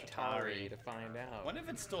Ikaruga.net/Atari to find out. Wonder if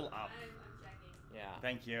it's still up. I'm checking. Yeah.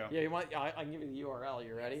 Thank you. Yeah, you want? I can give you the URL.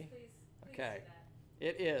 You ready? Please Okay. do that.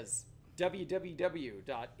 It is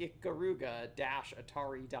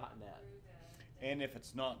www.ikaruga-atari.net. And if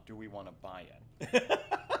it's not, do we want to buy it?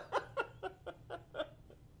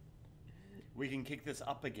 We can kick this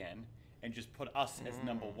up again and just put us as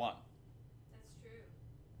number one. That's true.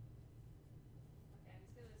 Okay, I'm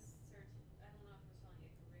just gonna search. I don't know if I'm spelling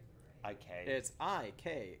Ikaruga right. IK. It's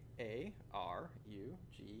Ikaruga.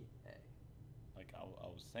 Like I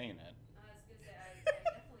was saying it. I was gonna say I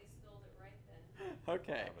definitely spelled it right then.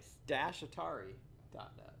 Okay. That was-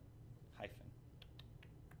 -atari.net. Hyphen.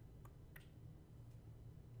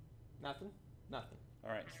 Nothing? Nothing.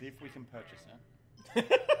 All right, see if we can purchase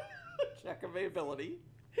it. Check availability.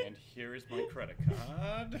 And here is my credit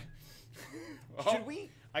card. Should we?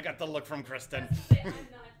 I got the look from Kristen. I'm not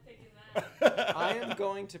picking that. I am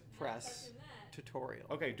going to press Touching that. tutorial.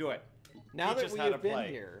 Okay, do it. Now Teach that us we how to have been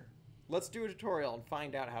play. here, let's do a tutorial and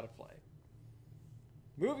find out how to play.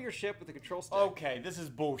 Move your ship with the control stick. Okay, this is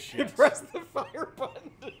bullshit. Press the fire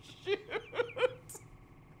button to shoot.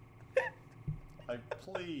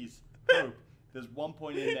 Please, Poop. There's one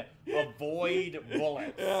point in there. Avoid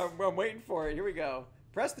bullets. Yeah, I'm waiting for it. Here we go.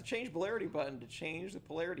 Press the change polarity button to change the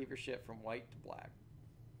polarity of your ship from white to black.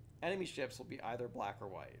 Enemy ships will be either black or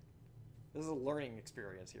white. This is a learning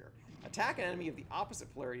experience here. Attack an enemy of the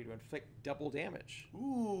opposite polarity to inflict double damage.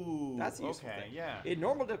 Ooh. That's a useful okay, thing. yeah. In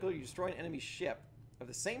normal difficulty, you destroy an enemy ship of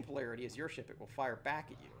the same polarity as your ship, it will fire back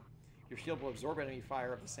at you. Your shield will absorb enemy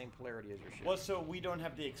fire of the same polarity as your shield. Well, so we don't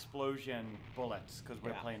have the explosion bullets because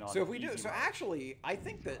we're playing on. So if we do, easy so mode. actually, I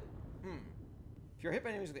think that, if you're hit by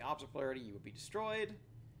enemies with the opposite polarity, you would be destroyed.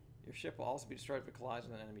 Your ship will also be destroyed if it collides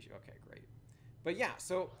with an enemy ship. Okay, great. But yeah,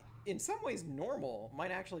 so in some ways, normal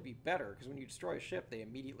might actually be better because when you destroy a ship, they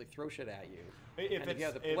immediately throw shit at you. If and it's if you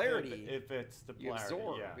have the polarity, if it's the you polarity,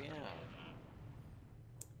 absorb. yeah.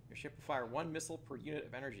 Your ship will fire 1 missile per unit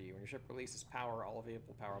of energy. When your ship releases power, all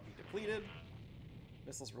available power will be depleted.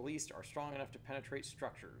 Missiles released are strong enough to penetrate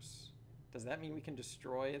structures. Does that mean we can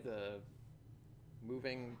destroy the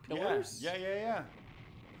moving pillars? Yeah.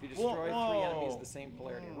 If you destroy 3 enemies of the same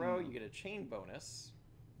polarity in a row, you get a chain bonus.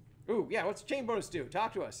 Ooh, yeah, what's the chain bonus do?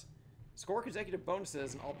 Talk to us. Score consecutive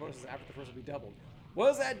bonuses, and all bonuses after the first will be doubled. What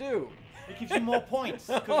does that do? It gives you more points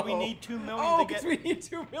because we need 2 million to get. we need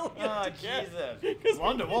 2 million Oh, to get. Jesus.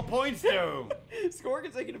 Wonder what points do. Score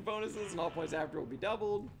consecutive bonuses, and all points after will be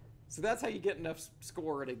doubled. So that's how you get enough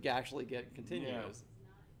score to actually get continuous.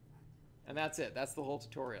 Yeah. And that's it. That's the whole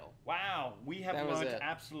tutorial. Wow, we have That was learned it.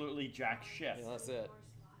 absolutely jack shit. Yeah, that's it.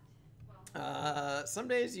 Some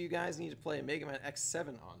days you guys need to play Mega Man X7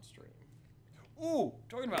 on stream. Ooh,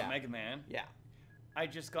 talking about Yeah. Mega Man, Yeah. I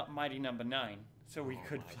just got Mighty Number 9, so we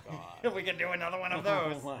could my God. we could do another one of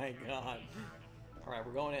those. Oh my god. All right,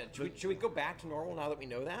 we're going in. Should we go back to normal now that we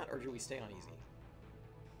know that, or should we stay on easy?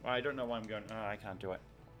 I don't know why I'm going. Oh, I can't do it.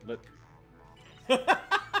 Look.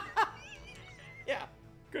 Yeah.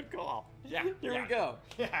 Good call. Yeah. Here yeah. we go.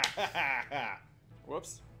 Yeah.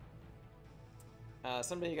 Whoops.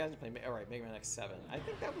 Someday you guys can play. All right, Mega Man X7. I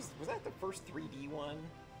think that was that the first 3D one?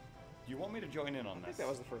 Do you want me to join in on I this? think that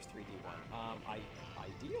was the first 3D one.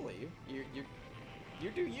 Ideally, you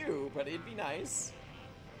do you, but it'd be nice.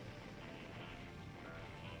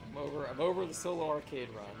 I'm over the solo arcade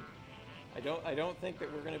run. I don't think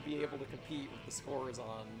that we're going to be able to compete with the scores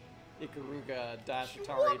on Ikaruga-Atari.net.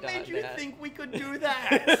 What made you think we could do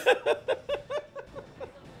that?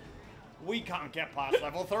 We can't get past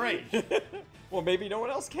level 3. Well, maybe no one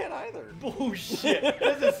else can either. Bullshit.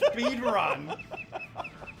 There's a speed run.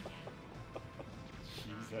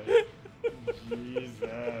 Jesus.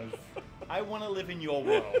 Jesus. I want to live in your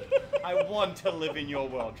world. I want to live in your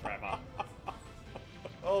world, Trevor.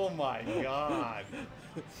 Oh my god.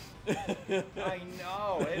 I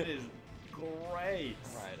know. It is great.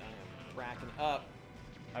 Right, I am racking up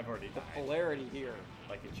I've already the died. polarity here.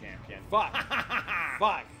 Like a champion. Fuck.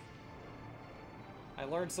 Fuck. I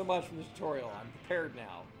learned so much from the tutorial. I'm prepared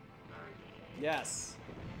now. Yes.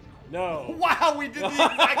 No. Wow, we did the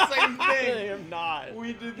exact same I thing. am not.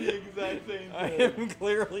 We did the exact same thing. I am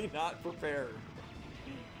clearly not prepared.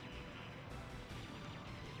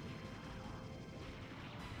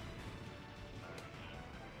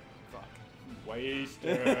 Fuck.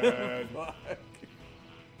 Wasted. Fuck.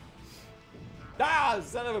 Ah,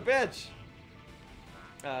 son of a bitch!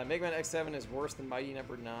 Mega Man X7 is worse than Mighty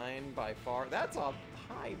Number 9 by far. That's a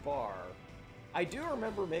high bar. I do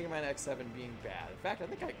remember Mega Man X7 being bad. In fact, I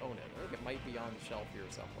think I own it. I think it might be on the shelf here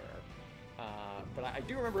somewhere. But I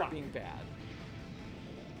do remember it being bad.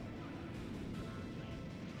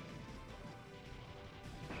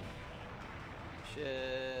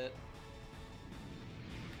 Shit.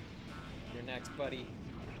 You're next, buddy.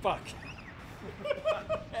 Fuck.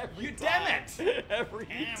 Every You time. damn it! Every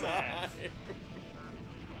Damn time.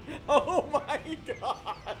 Oh my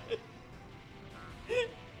god.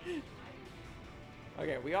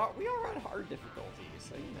 Okay, we are on hard difficulty,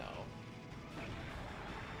 so you know.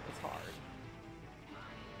 It's hard.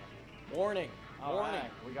 Warning. All Warning.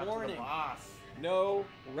 right, we got Warning. to the boss. No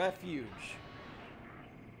refuge.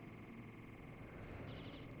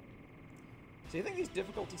 So you think these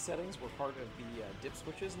difficulty settings were part of the dip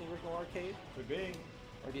switches in the original arcade? Could be.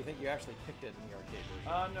 Or do you think you actually picked it in the arcade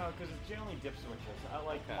version? No, because it's generally dip switches. I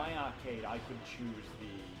like Okay. my arcade. I could choose the.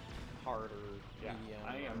 Harder, Yeah,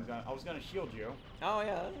 medium. I was gonna shield you, Oh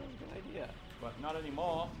yeah, that was a good idea. but not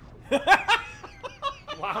anymore.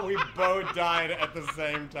 Wow, we both died at the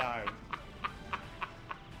same time.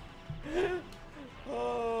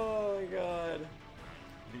 Oh my god.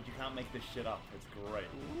 Dude, you can't make this shit up. It's great.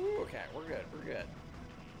 Ooh, okay, we're good. We're good.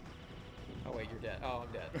 Oh wait, you're dead. Oh,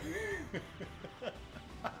 I'm dead. We're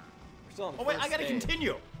still on the Oh wait, first I gotta stage.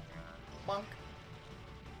 continue. Bonk.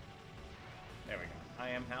 There we go. I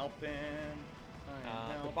am helping. I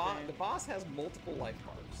am helping. The boss has multiple life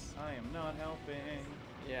bars. I am not helping.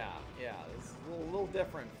 Yeah, it's a little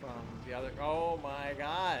different from the other. Oh my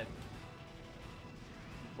god.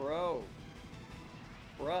 Bruh.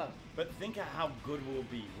 But think of how good we'll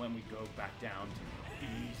be when we go back down to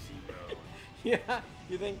easy mode. Yeah,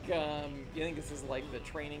 you think this is like the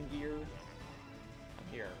training gear? I'm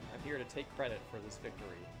Here, I'm here to take credit for this victory.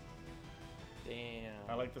 Damn.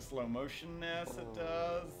 I like the slow motionness it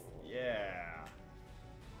does. Yeah.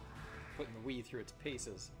 Putting the Wii through its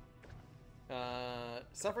paces.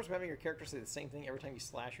 Suffers from having your character say the same thing every time you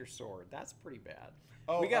slash your sword. That's pretty bad.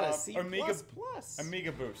 Oh, we got a C++.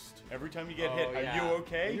 Amiga boost. Every time you get hit, yeah. are you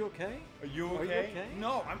okay? Are you okay? Are you okay? Are you okay?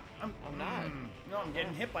 No, I'm not. No, I'm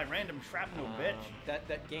getting hit by random shrapnel, bitch.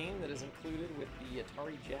 That game that is included with the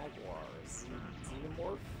Atari Jaguars.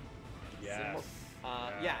 Xenomorph? Yes.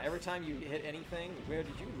 Xenomorph? Yeah, every time you hit anything, where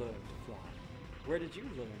did you learn to fly? Where did you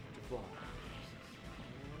learn to fly?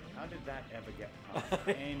 How did that ever get past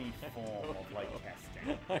any form of like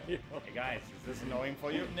testing? Hey guys, is this annoying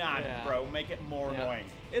for you? Nah, bro, make it more annoying.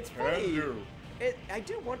 It's funny. I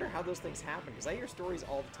do wonder how those things happen, because I hear stories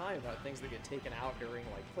all the time about things that get taken out during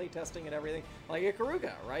like playtesting and everything. Like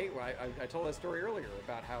Ikaruga, right? Where I told that story earlier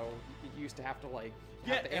about how you used to have to like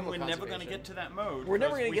have the and ammo we're never gonna conservation. get to that mode. We're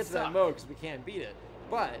never gonna we get to that suck. mode because we can't beat it.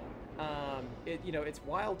 But it's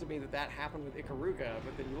wild to me that happened with Ikaruga.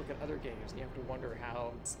 But then you look at other games and you have to wonder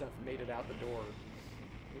how stuff made it out the door.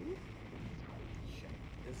 Ooh. Shit.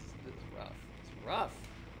 This is rough. It's rough.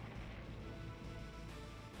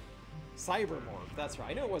 Cybermorph, that's right.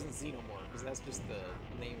 I know it wasn't Xenomorph, because that's just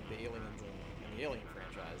the name of the aliens in the Alien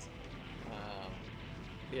franchise.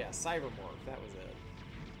 Yeah, Cybermorph, that was it.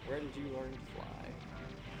 Where did you learn to fly?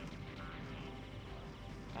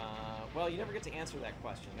 Well, you never get to answer that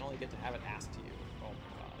question. You only get to have it asked to you. Oh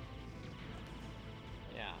my god.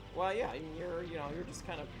 Yeah. Well, yeah, I mean, you're just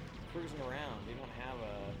kind of cruising around. You don't have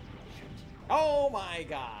a... Oh my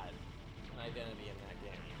god! An identity in that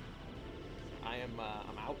game.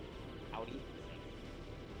 I'm out. Outie.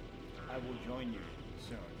 I will join you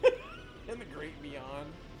soon. In the great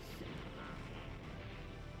beyond.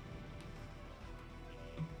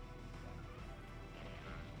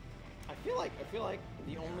 I feel like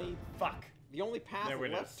the only path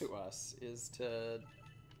left to us is to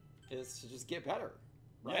just get better.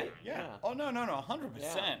 Right? Yeah. Oh no, 100%.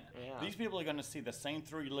 Yeah. These people are gonna see the same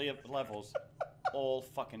 3 levels all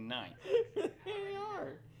fucking night. Here we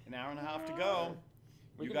are. An hour and a half to go.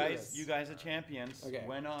 We You can do guys, this. you guys are champions. Okay.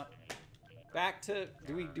 We're not. Back to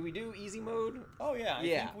do we do easy mode? Oh yeah, I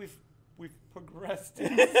Yeah. think we've progressed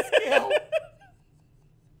in skill.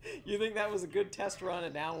 You think that was a good test run,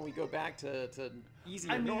 and now when we go back to easy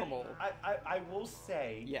or normal? I will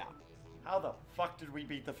say. Yeah. How the fuck did we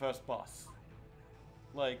beat the first boss?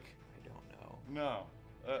 Like. I don't know.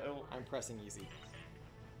 No. I'm pressing easy.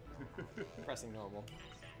 Pressing normal.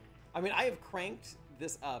 I mean, I have cranked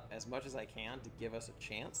this up as much as I can to give us a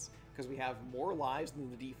chance, because we have more lives than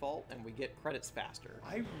the default, and we get credits faster.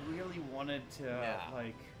 I really wanted to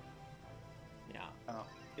like. Yeah.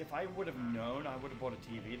 If I would have known, I would have bought a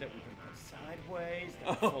TV that we could put sideways,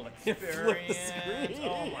 that Oh, full flip the experience. screen.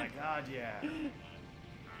 Oh my god, yeah.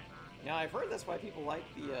 Yeah, I've heard that's why people like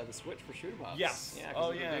the Switch for shoot 'em ups. Yes. Yeah,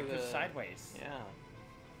 Oh you yeah, can do because the- sideways. Yeah.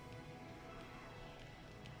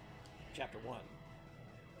 Chapter 1.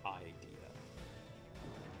 Idea.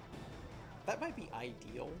 That might be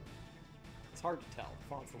ideal. It's hard to tell. The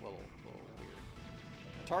font's a little weird.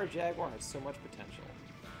 Atari Jaguar has so much potential.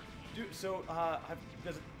 Dude, so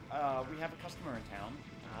we have a customer in town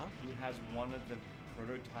who has one of the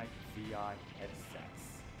prototype VI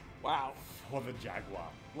headsets Wow. for the Jaguar.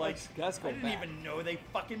 Like, Let's go I didn't back. even know they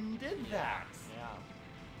fucking did that. Yeah.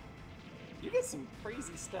 You get some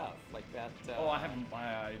crazy stuff like that. Oh, I haven't.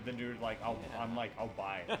 The dude, like, I'm like, I'll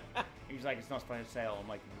buy it. Yeah. He's like, it's not for sale. I'm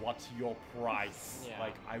like, what's your price? Yeah.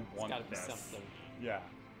 Like, I It's want gotta be this. something. Yeah.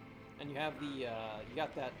 And you have you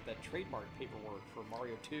got that trademark paperwork for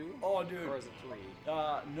Mario 2? Oh, dude. Or is it 3?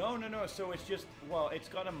 No. So it's just, well, it's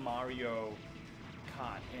got a Mario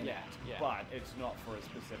Kart in it, but it's not for a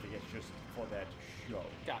specific. It's just for that show.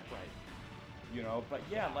 Got right. You know, but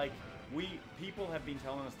yeah, like people have been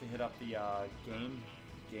telling us to hit up the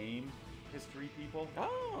game history people.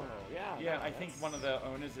 Oh, yeah. Yeah, no, I think one of the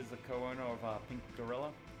owners is the co-owner of Pink Gorilla.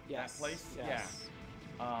 Yes, That place. yes.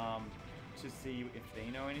 Yeah. To see if they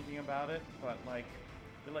know anything about it, but like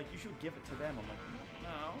they're like, you should give it to them. I'm like,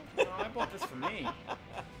 no, I bought this for me.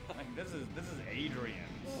 Like this is Adrian's.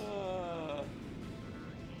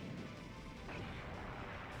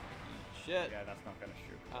 Shit. Yeah, that's not gonna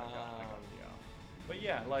shoot. I got the, but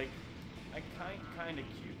yeah, like I kind of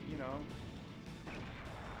cute, you know.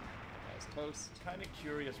 Nice toast. Kind of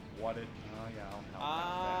curious what it. Oh yeah,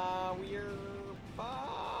 I'll help We're fucked.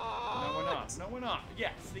 that. No, we're not. No, we're not.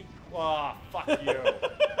 Yeah, see. Oh, fuck you.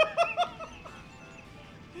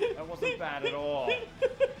 That wasn't bad at all.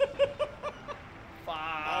 Fuck.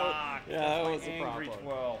 Yeah, that That's was my a angry problem.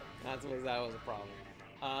 12. That was a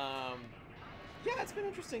problem. Yeah, it's been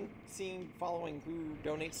interesting following who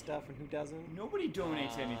donates stuff and who doesn't. Nobody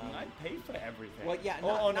donates anything. I pay for everything. Well, yeah,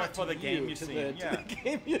 not not for to the game you, to museum. the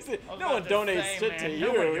game museum. I was No one about to donates say, shit man, to you.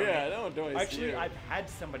 nobody Yeah, donates. no one donates to Actually, you. I've had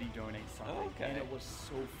somebody donate something, Oh, okay. and it was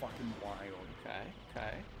so fucking wild.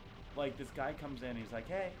 Okay. Like, this guy comes in, he's like,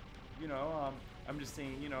 hey, you know, I'm just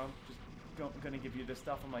saying, you know, just gonna give you this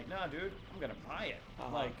stuff. I'm like, nah, dude, I'm gonna buy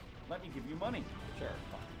it. Like, let me give you money. Sure.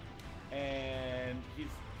 And he's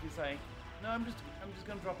like, no, I'm just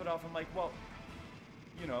gonna drop it off. I'm like, well,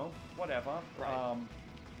 you know, whatever. Right.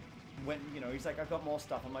 When, you know, he's like, I've got more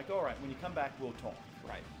stuff. I'm like, all right, when you come back, we'll talk.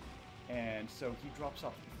 Right. And so he drops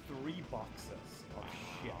off 3 boxes of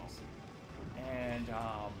shit.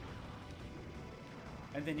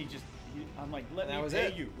 And then I'm like, let me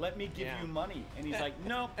pay you. Let me give you money. And he's like,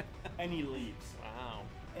 nope. And he leaves. Wow.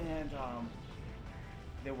 And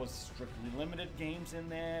there was strictly limited games in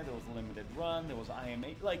there. There was limited run. There was IMA,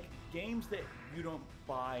 like games that you don't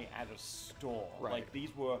buy at a store. Right. Like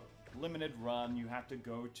these were limited run. You have to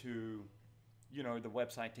go to, you know, the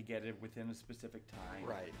website to get it within a specific time.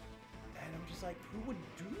 Right. And I'm just like, who would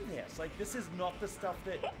do this? Like, this is not the stuff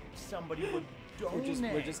that somebody would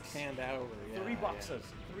donate. We're just canned out over. Yeah, 3 boxes.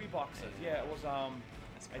 3 boxes. Yeah, it was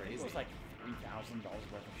That's I think it crazy. was like $3,000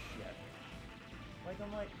 worth of shit. Like,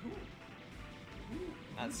 I'm like, who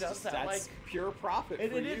That's does just, that? That's Like, pure profit for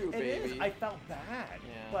it you, is. baby. I felt bad.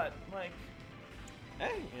 Yeah. But like,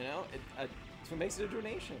 Hey, you know, it's what makes it a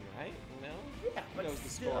donation, right? You know. yeah, but knows the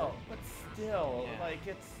still, score. Yeah. like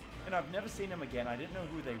it's. And I've never seen them again. I didn't know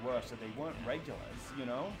who they were, so they weren't regulars, you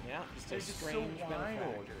know? Yeah, just They're a just strange so wild.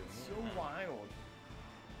 benefactor. So Yeah. wild.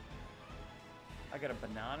 I got a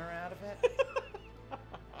banana out of it.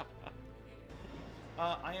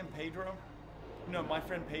 I am Pedro. No, my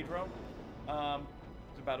friend Pedro.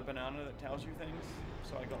 It's about a banana that tells you things.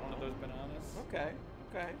 So I got one of those bananas. Okay.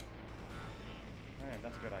 Alright,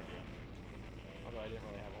 that's a good idea. Although I didn't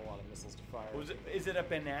really have a lot of missiles to fire. Is it a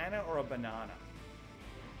banana or a banana?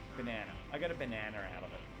 Banana. I got a banana out of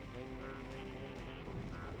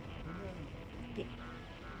it.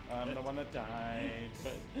 I'm the one that died.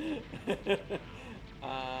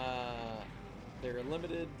 They're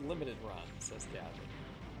limited run, says Gavin.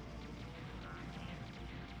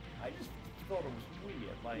 I just thought it was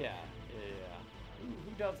weird. Like, Yeah.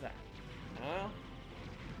 who does that? I don't know.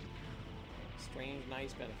 Strange,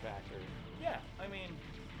 nice benefactor. Yeah, I mean,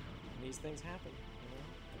 These things happen.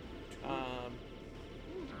 You know?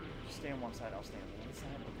 just stay on one side, I'll stay on the other side.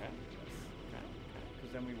 Okay.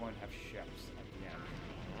 Because then we won't have chefs at the end.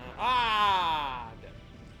 Dead.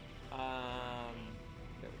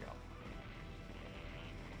 There we go.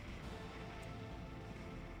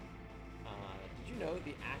 Did you know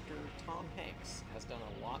the actor Tom Hanks has done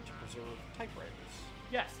a lot to preserve typewriters?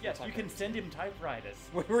 Yes, you typewriters. can send him typewriters.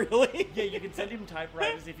 Really? Yeah, you can send him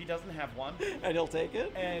typewriters if he doesn't have one. And he'll take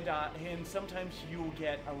it? And sometimes you'll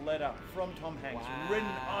get a letter from Tom Hanks written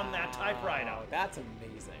on that typewriter. Wow, that's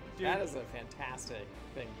amazing. Dude. That is a fantastic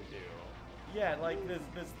thing to do. Yeah, like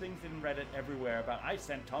there's things in Reddit everywhere about I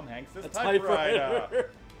sent Tom Hanks this A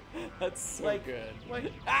typewriter. That's so Like, good. like,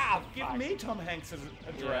 give fuck. me Tom Hanks'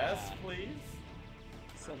 address, Yeah. please.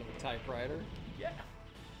 Send him a typewriter. Yeah.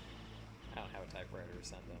 I don't have a typewriter to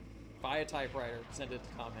send him. Buy a typewriter, send it to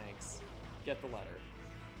Tom Hanks. Get the letter.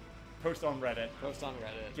 Post on Reddit. Post on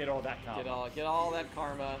Reddit. Get all that karma. Get all that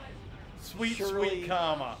karma. Sweet, Surely- sweet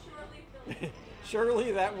karma.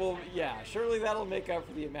 Surely that'll make up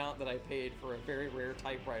for the amount that I paid for a very rare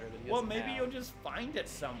typewriter that he Well, doesn't maybe have. you'll just find it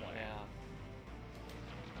somewhere. Yeah.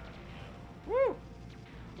 Woo!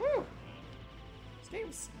 Woo! This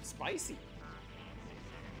game's spicy.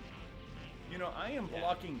 You know, I am Yeah.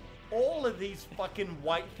 blocking all of these fucking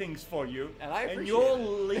white things for you, And I appreciate you're it.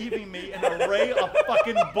 leaving me an array of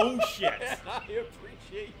fucking bullshit. And I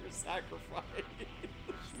appreciate your sacrifice.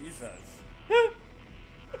 Jesus.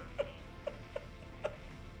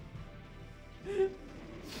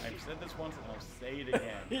 I've said this once and I'll say it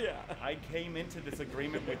again. Yeah. I came into this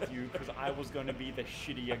agreement with you because I was going to be the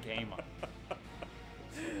shittier gamer.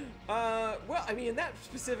 Well, I mean, in that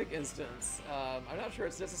specific instance, I'm not sure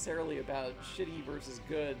it's necessarily about shitty versus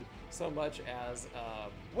good so much as,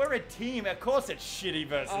 We're a team. Of course it's shitty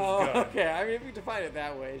versus oh, good. okay. I mean, if you define it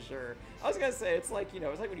that way, sure. I was gonna say it's like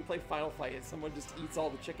it's like when you play Final Fight and someone just eats all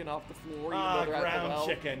the chicken off the floor. Even though they're at ground the well.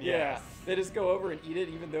 chicken, Yeah, yes. they just go over and eat it,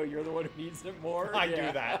 even though you're the one who needs it more. I Yeah.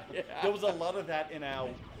 do that. Yeah. There was a lot of that in our...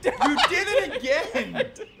 You did it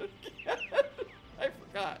again! I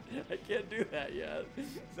forgot. I can't do that yet.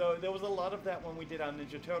 So there was a lot of that when we did our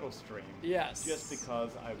Ninja Turtle stream. Yes. Just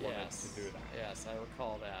because I wanted Yes. to do that. Yes, I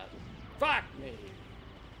recall that. Fuck me.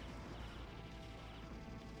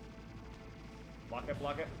 Block it,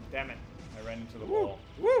 block it. Damn it. I ran into the Woo! wall.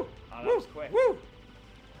 Woo! Oh, that Woo! was quick. Woo!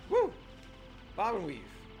 Woo! Bob and weave.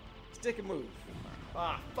 Stick and move.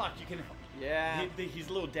 Ah, fuck, you can... Yeah. He's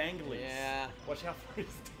little danglies. Yeah. Watch out for his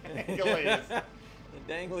danglies.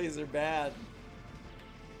 The danglies are bad.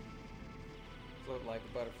 Float like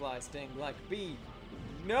a butterfly, sting like a bee.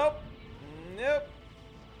 Nope. Nope.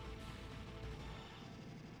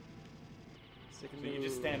 Stick and So move. you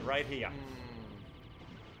just stand right here.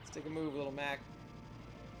 Stick and move, little Mac.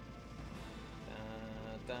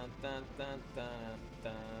 Dun, dun, dun, dun,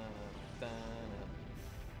 dun, dun.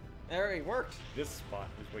 There, it worked. This spot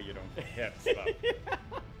is where you don't get hit stuff.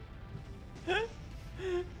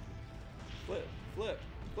 Flip, flip,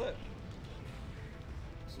 flip.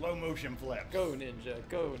 Slow motion flips. Go, ninja,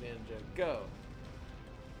 go, ninja, go.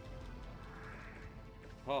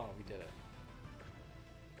 Oh, we did it.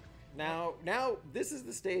 Now, this is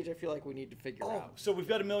the stage I feel like we need to figure Oh, out. so we've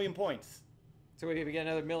got 1,000,000 points. So if we get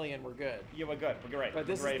another 1,000,000, we're good. Yeah, we're good. We're great. But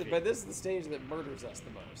this is the stage that murders us the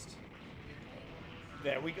most.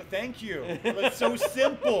 There we go. Thank you. It's so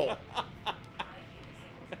simple.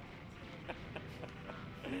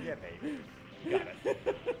 Yeah, baby. You got it.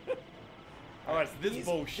 All right, so this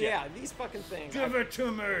bullshit. Yeah, these fucking things. Give it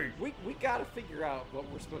to me. We gotta figure out what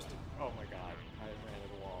we're supposed to. Oh my god, I ran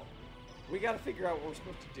into the wall. We gotta figure out what we're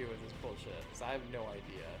supposed to do with this bullshit, because I have no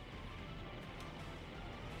idea.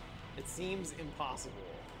 It seems impossible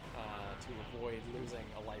to avoid losing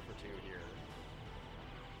a life or two here.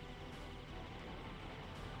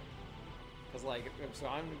 Because, like, so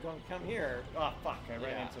I'm going to come here. Oh, fuck. I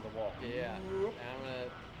ran into the wall. Yeah. And I'm gonna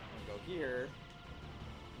go here.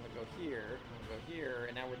 I'm gonna go here. I'm gonna go here.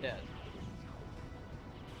 And now we're dead.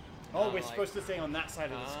 Oh, we're supposed to stay on that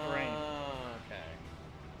side of the screen. Okay.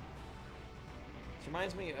 It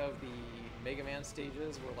reminds me of the Mega Man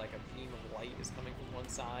stages where, like, a beam of light is coming from one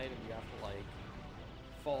side and you have to, like,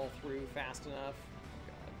 fall through fast enough.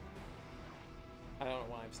 Oh, God. I don't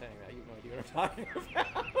know why I'm saying that. You have no idea what I'm talking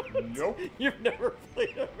about. Nope. You've never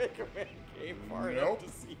played a Mega Man game far enough Nope. to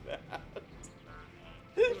see that.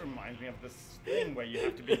 This reminds me of this thing where you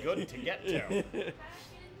have to be good to get to. Back in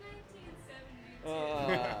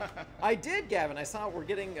 1972. I did, Gavin. I saw we're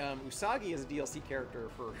getting Usagi as a DLC character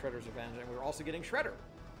for Shredder's Revenge, and we're also getting Shredder.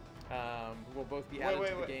 Who will both be added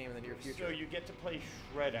to the game in the near future. So you get to play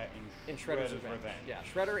Shredder in Shredder's Revenge. Yeah,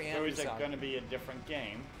 Shredder and So is it Usagi. going to be a different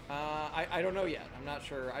game? I don't know yet. I'm not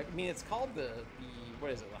sure. I mean, it's called the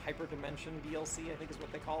what is it? The Hyperdimension DLC, I think is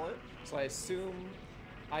what they call it. So I assume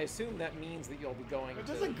that means that you'll be going But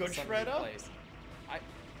to there's a good some Shredder? place.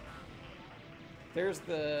 There's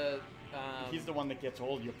the He's the one that gets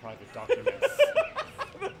all your private documents.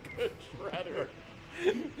 the good Shredder.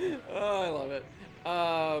 Oh, I love it.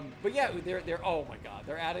 But yeah, they're oh my god,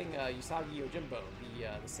 they're adding Usagi Yojimbo,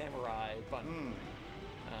 the samurai bun.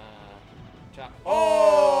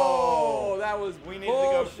 Oh, that was We need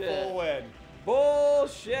bullshit. to go forward.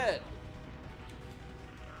 Bullshit.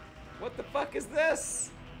 What the fuck is this?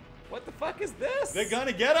 What the fuck is this? They're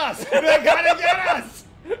gonna get us. They're gonna get us.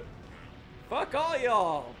 Fuck all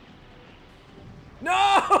y'all. No!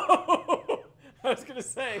 I was gonna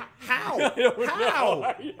say. How? I don't How? know.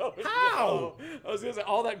 I don't How? know. I was gonna say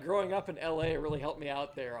all that growing up in LA really helped me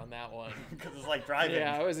out there on that one. Because it's like driving.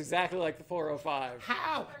 Yeah, it was exactly like the 405.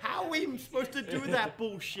 How? How are we even supposed to do that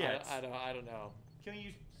bullshit? I don't know. Can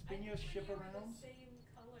you spin your ship They're around? the same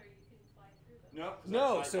color, you can fly through them. Nope.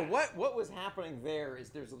 No, so what was happening there is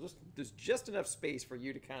there's just enough space for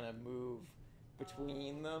you to kind of move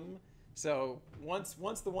between them. So once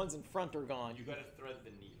the ones in front are gone, You gotta thread the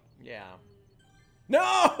needle. yeah.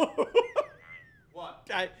 No! What?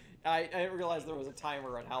 I didn't realize there was a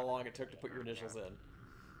timer on how long it took to put your initials in.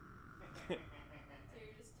 So you're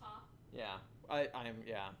just top. Yeah, I'm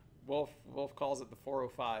yeah. Wolf calls it the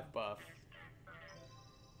 405 buff.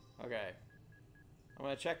 Okay, I'm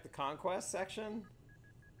gonna check the conquest section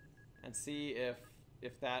and see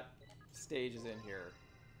if that stage is in here.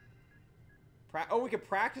 Oh, we could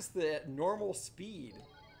practice the normal speed.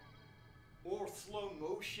 Or slow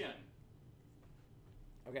motion.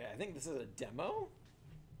 Okay, I think this is a demo.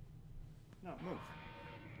 No, move.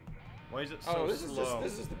 Why is it so Oh, this slow?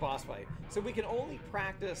 is the boss fight. So we can only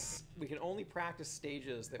practice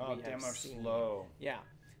stages that we have demo seen. slow. Yeah.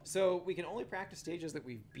 So we can only practice stages that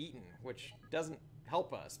we've beaten, which doesn't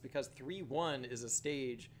help us because 3-1 is a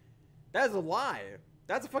stage. That's a lie.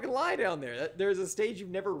 That's a fucking lie down there. There's a stage you've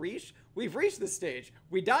never reached. We've reached this stage.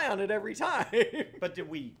 We die on it every time. But did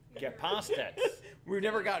we get past it? We've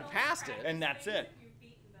never gotten past it. And that's it. You've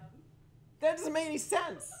beaten them. That doesn't make any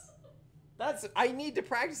sense. I need to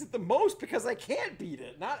practice it the most because I can't beat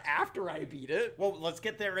it, not after I beat it. Well, let's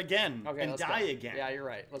get there again Okay, and let's die go. again. Yeah, you're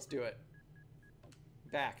right. Let's do it.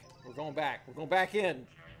 Back. We're going back. We're going back in.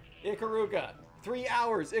 Ikaruga. 3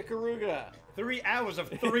 hours, Ikaruga. 3 hours of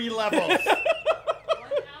 3 levels. 1 hour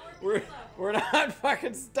We're, we're not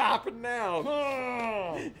fucking stopping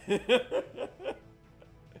now.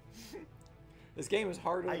 This game is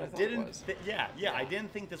harder than I thought it was. Yeah, I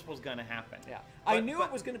didn't think this was gonna happen. Yeah, I knew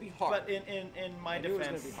it was gonna be hard. But in my I knew it was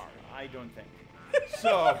defense, gonna be hard. I don't think.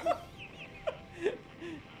 So,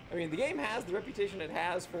 I mean, the game has the reputation it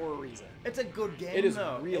has for a reason. it's a good game. It is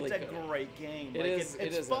though. really It's good. a great game. It Like, is- It's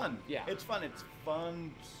it is fun. yeah. It's fun. It's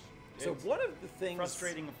fun. So It's one of the things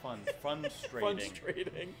frustrating and fun. Frustrating.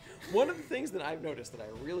 frustrating. One of the things that I've noticed that I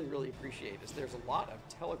really, really appreciate is there's a lot of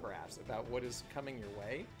telegraphs about what is coming your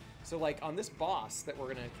way. So like on this boss that we're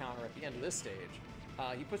going to encounter at the end of this stage,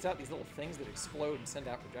 he puts out these little things that explode and send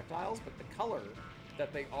out projectiles, but the color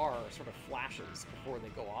that they are sort of flashes before they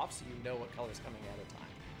go off, so you know what color's coming at a time.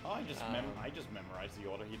 Oh, I just memorized the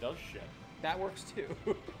order he does shit. That works too.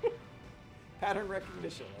 Pattern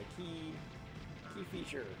recognition, a key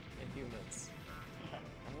feature in humans.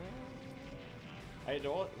 I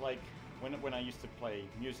adore, like when I used to play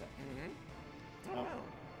music. Mm-hmm. Oh,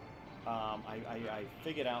 wow. I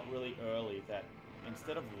figured out really early that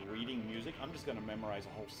instead of reading music, I'm just gonna memorize a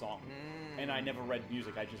whole song. And I never read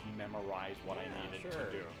music; I just memorized what I needed to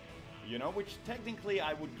do. You know, which technically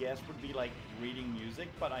I would guess would be like reading music,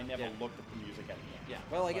 but I never looked at the music at the end. Yeah.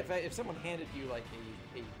 Well, like if someone handed you like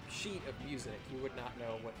a sheet of music, you would not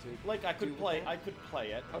know what to. Like I could do with play, it? I could play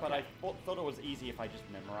it, but Okay. I thought it was easy if I just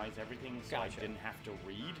memorized everything, so Gotcha. I didn't have to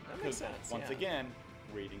read. That makes sense, Once yeah. again,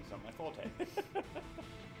 reading's not my forte.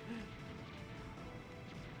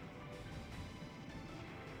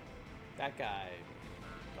 That guy.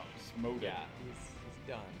 Got smoted. Yeah, he's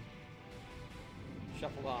done.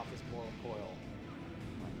 Shuffled off his mortal coil.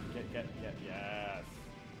 Get, yes.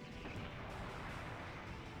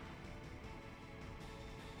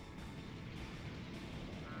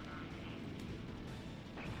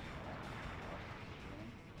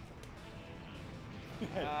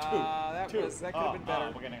 That could have been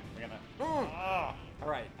better. We're gonna. All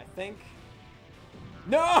right, I think.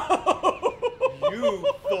 No! You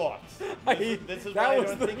thought. This is that why I was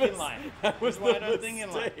don't the think in mis- life. that This was is why I the don't think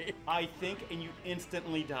in life. mistake. I think, and you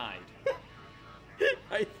instantly died.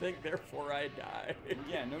 I think, therefore I die.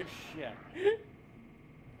 Yeah, no shit.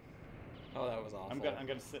 Oh, that was awful. I'm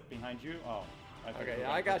gonna sit behind you. Oh. I thought you Okay, were yeah,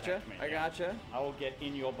 gonna I gotcha. protect me. I Yeah. gotcha. I will get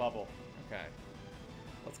in your bubble. Okay.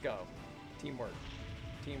 Let's go. Teamwork.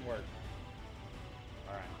 Teamwork.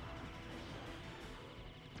 All right.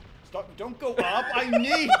 Stop! Don't go up. I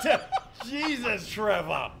need to. Jesus,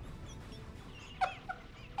 Trevor.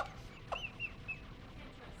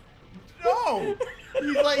 No.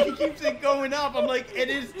 He's like, he keeps it going up. I'm like, it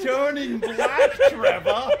is turning black,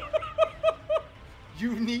 Trevor.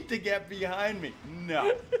 You need to get behind me.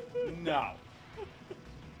 No. No.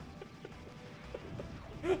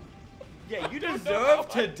 Yeah, you deserve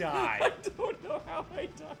to die. I don't know how I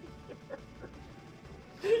died there.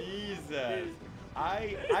 Jesus.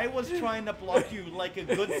 I was trying to block you like a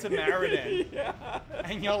good Samaritan. Yeah.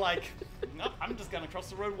 And you're like, nope, I'm just gonna cross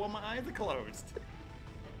the road while my eyes are closed.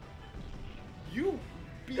 You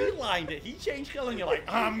beelined it. He changed color and you're like,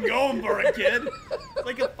 I'm going for it, kid. It's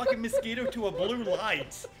like a fucking mosquito to a blue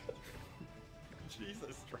light.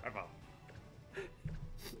 Jesus, Trevor.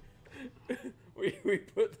 We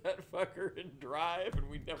put that fucker in drive and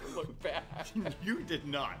we never looked back. You did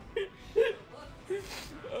not.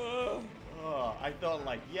 Oh, I thought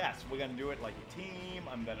like, yes, we're gonna do it like a team.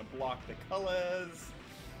 I'm gonna block the colors.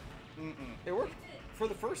 It worked for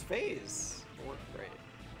the first phase. It worked great.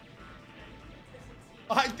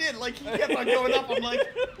 I did, like he kept on going up. I'm like,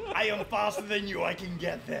 I am faster than you. I can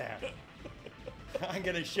get there. I'm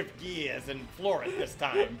gonna shift gears and floor it this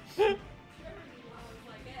time.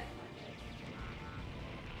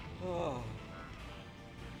 Oh.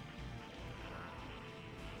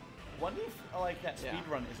 Wonder if like that Yeah.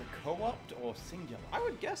 speedrun is a co-op or singular. I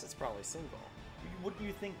would guess it's probably single. Wouldn't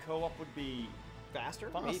you think co-op would be Faster?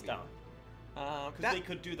 faster? Maybe. Because That- they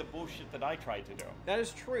could do the bullshit that I tried to do. That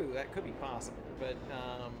is true. That could be possible. But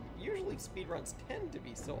usually speedruns tend to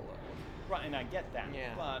be solo. Right, and I get that.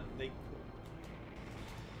 Yeah. But they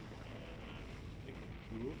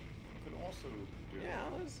could also do Yeah,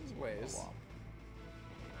 there's ways. co-op.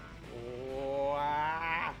 Oh,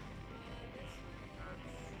 ah.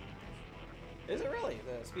 Is it really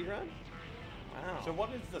the speedrun? Wow. So what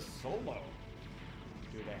is the solo?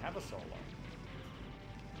 Do they have a solo?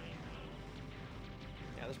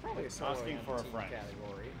 Yeah, there's probably a solo Asking in for a team friend.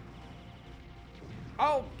 category.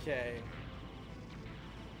 Okay.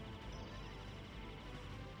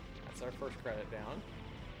 That's our first credit down.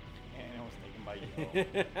 And it was taken by you.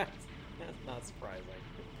 That's not surprising.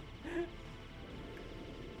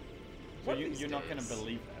 So One of these you're not going to days-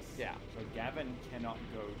 believe this. Yeah. So Gavin cannot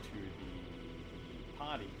go to the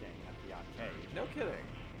party thing at the arcade No kidding.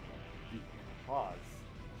 because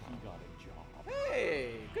he got a job.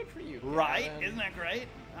 Hey, good for you. Right? Gavin. Isn't that great?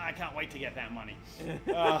 I can't wait to get that money. What's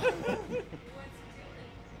doing?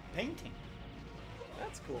 Painting.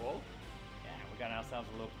 That's cool. Yeah, we got ourselves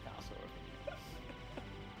a little Picasso over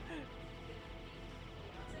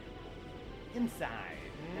here. Inside.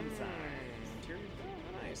 Inside. Interior. Oh,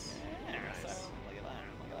 nice. Yeah, Nice. so look at that.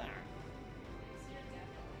 Look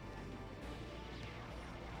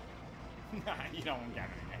at that. You don't want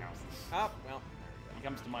Gavin in the house. Oh, well. He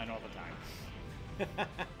comes to mind all the time. There we go.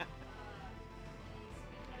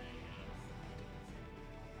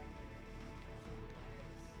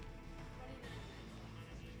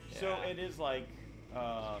 So Yeah. it is like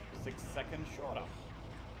 6 seconds shorter.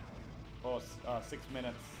 Or 6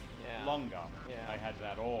 minutes Yeah. longer. Yeah. I had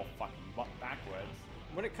that all fucking backwards.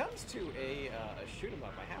 When it comes to a shoot 'em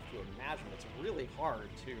up, I have to imagine it's really hard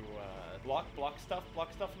to. Block stuff?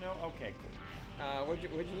 No? Okay, cool. What'd you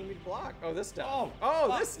need me to block? Oh, this stuff. Oh, Oh,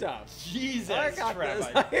 fuck. this stuff. Jesus, I got Trevor. this.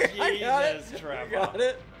 I got it. Jesus, Trevor. I got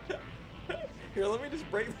it. Here, let me just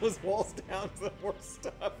break those walls down so more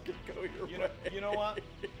stuff can go your way. You know what?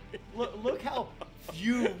 Look how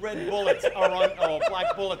few red bullets are on, or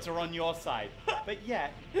black bullets are on your side. But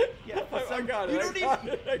yet, yeah, for I some, got it, you I don't got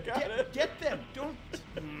even it, I got it. get them. Don't.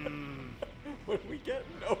 When we get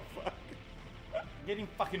no fuck. Getting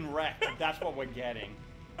fucking wrecked. That's what we're getting.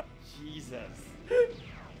 Jesus.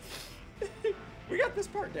 We got this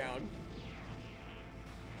part down.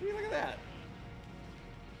 Look at that.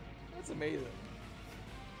 That's amazing.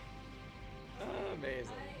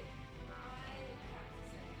 Amazing.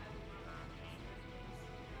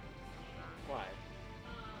 Why?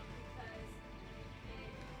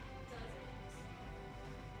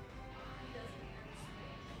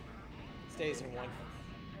 Stays in one.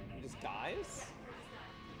 He just dies?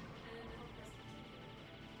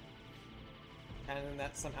 And then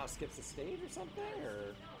that somehow skips a stage or something?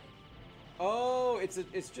 Or oh, it's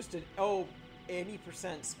just an any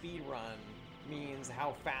percent speed run means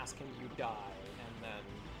how fast can you die and then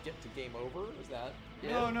get to game over? Is that it?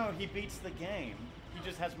 No, he beats the game. He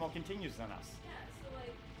just has more continues than us.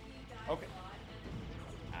 Okay.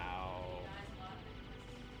 Ow.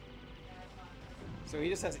 So he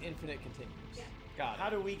just has infinite continues. Got it. How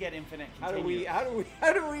do we get infinite How continues?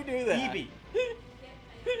 do we do that? Evie.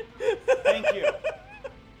 Thank you.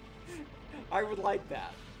 I would like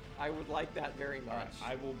that. I would like that very much.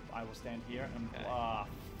 Alright, I will stand here and Okay.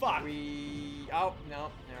 fuck. Oh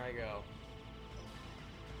no, there I go.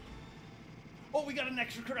 Oh, we got an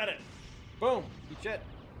extra credit. Boom. Eat shit.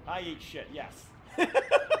 I eat shit, yes.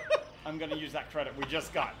 I'm gonna use that credit we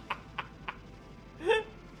just got. I'm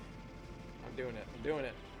doing it. I'm doing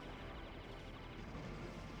it.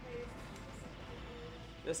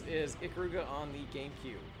 This is Ikaruga on the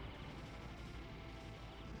Gamecube.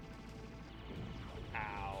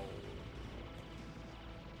 Ow.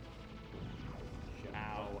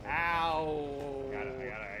 Ow. Ow. Got it.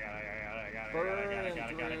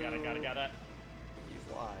 These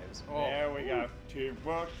lives. There we go.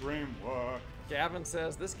 Teamwork, dreamwork. Gavin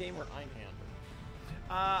says this game or Einhander.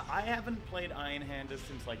 I haven't played Iron Hander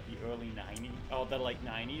since like the early 90s. Oh, the late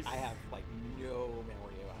 90s. I have like no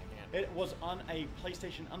memory of Einhander. It was on a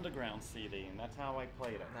PlayStation Underground CD, and that's how I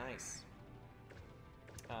played it. Nice.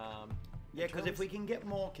 Yeah, because if we can get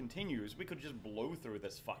more continues, we could just blow through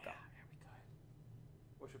this fucker. Yeah, we could.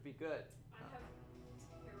 Which would be good.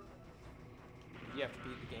 You have to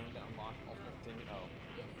beat the game to unlock ultimate continue. Oh.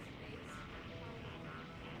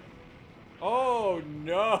 Oh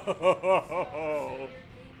no!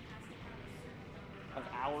 Of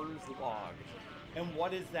hours logged. And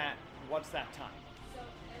what is that? What's that time?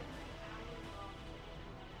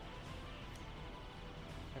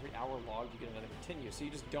 Every hour logged, you get another continue. So you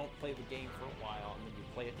just don't play the game for a while, and then you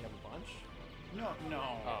play it and you have a bunch? No.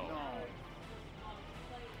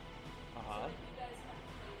 Uh-huh.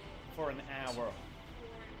 For an hour.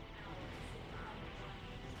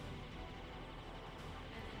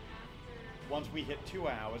 Once we hit 2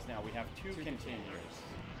 hours, now we have two continues.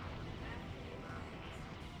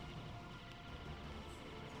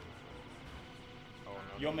 Oh, no,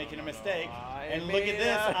 You're no, making no, a no, mistake. I And look made at this.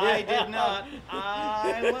 it. I did not.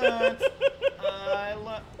 I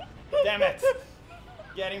learned. Damn it.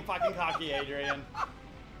 Getting fucking cocky, Adrian.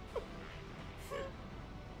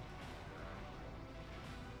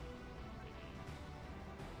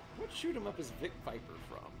 shoot him up as Vic Viper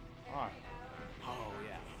from? Alright. Oh,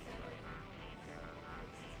 yeah.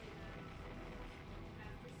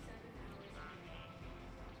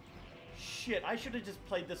 Shit, I should have just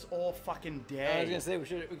played this all fucking day. I was gonna say, we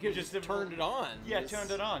could have just turned it on. Yeah,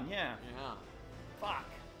 turned it on, yeah. Yeah. Fuck.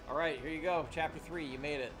 Alright, here you go. Chapter 3, you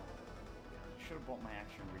made it. Should have bought my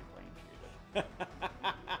action replay and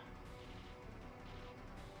shit.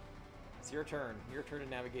 It's your turn. Your turn to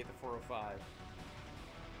navigate the 405.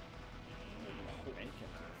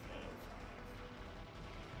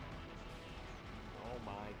 Oh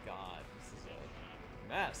my god, this is a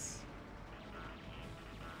mess.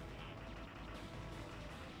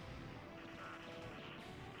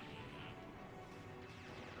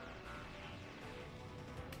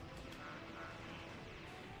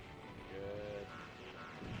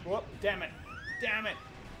 Good. Whoop, damn it. Damn it.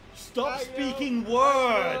 Stop I know, speaking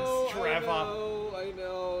words, Trevor. I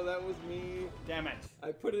know, that was me. Damn it.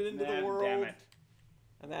 I put it into the world. Damn it.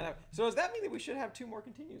 And that. So does that mean that we should have 2 more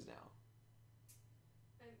continues now?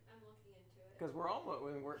 I'm looking into it. Because we're almost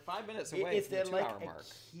we're 5 minutes away Is from there the like 2-hour a mark.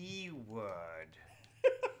 keyword?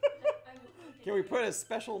 I'm looking Can we into put it. a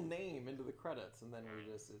special name into the credits and then we're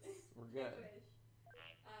good. I wish.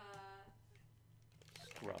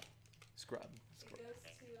 Scrub. Scrub. It goes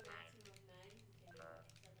to a maximum of 9 continues for 7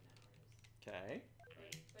 hours. Okay.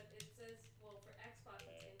 Right? But it says, well, for Xbox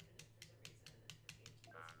it's infinite for some reason, and then for GameCube it's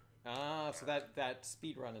 9. So that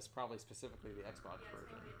speed run is probably specifically the Xbox Yeah, it's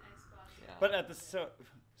version. probably an Xbox. Yeah. But at the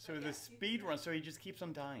so the speed run, so he just keeps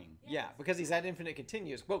on dying. Yeah, because he's at infinite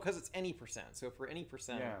continues. Well, because it's any percent. So for any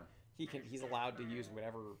percent, Yeah. he's allowed to use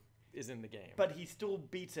whatever is in the game. But he still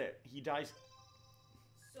beats it. He dies.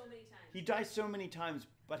 So many times. He dies so many times,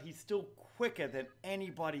 but he's still quicker than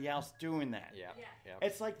anybody else doing that. yeah. Yeah. Yeah.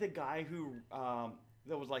 It's like the guy who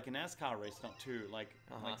there was like an NASCAR race, not two, like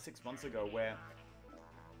 6 months ago, where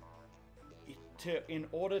in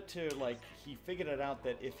order to he figured it out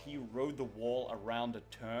that if he rode the wall around a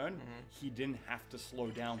turn, he didn't have to slow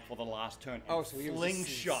down for the last turn. Oh, so he was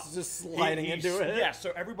slingshot, just sliding into it. Yeah,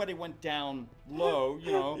 so everybody went down low,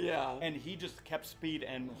 you know. Yeah. And he just kept speed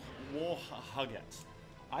and wall hug it.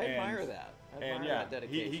 I admire that. I admire And yeah, that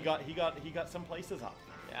dedication. he got some places up.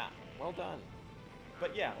 Yeah. Well done.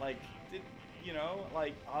 But yeah,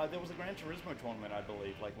 there was a Gran Turismo tournament, I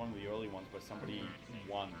believe, like one of the early ones where somebody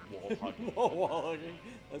won wall hugging Wall hugging.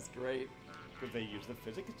 That's great. because they used the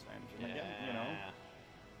physics engine again, you know.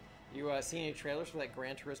 You seen any trailers for that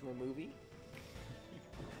Gran Turismo movie?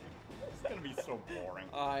 It's gonna be so boring.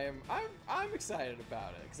 I'm excited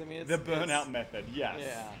about it because I mean it's The burnout method, yes.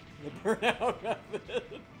 Yeah, the burnout method.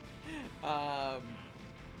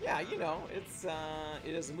 Yeah, you know, it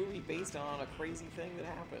is a movie based on a crazy thing that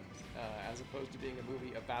happened, as opposed to being a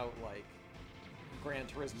movie about like Gran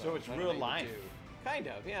Turismo. So it's I don't real know what life. you do. Kind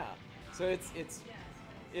of, yeah. So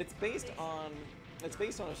it's based on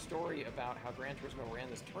a story about how Gran Turismo ran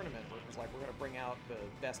this tournament where it was like, we're going to bring out the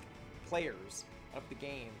best players of the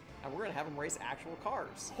game and we're going to have them race actual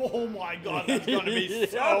cars. Oh my god, that's gonna be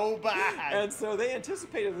so bad. And so they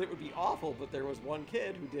anticipated that it would be awful, but there was one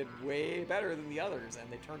kid who did way better than the others, and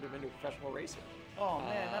they turned him into a professional racer. Oh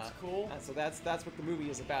man, that's cool. And so that's what the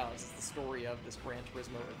movie is about. It's the story of this Gran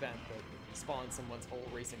Turismo event that spawned someone's whole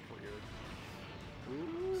racing career.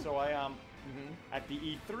 Ooh. So at the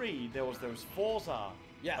E3 there was those Forza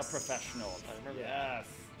professionals. I remember Yes.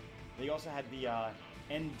 They also had the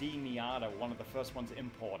ND Miata, one of the first ones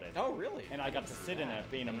imported. Oh, really? And I got to sit in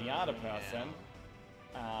it, being a Miata person.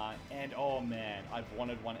 And oh man, I've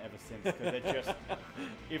wanted one ever since, because it just,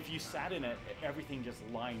 if you sat in it, everything just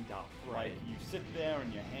lined up. Right. Like you sit there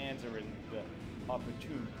and your hands are in the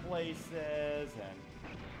opportune places,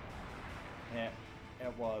 and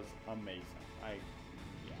it was amazing.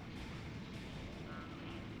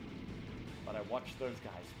 But I watched those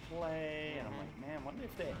guys play, and I'm like, man, I wonder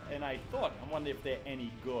if they're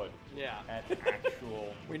any good at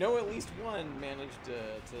actual. We know at least one managed to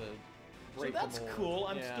So break that's the mold. cool.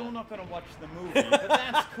 I'm Yeah. still not going to watch the movie, but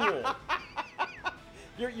that's cool.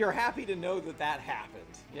 You're happy to know that happened.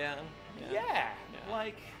 Yeah. Yeah.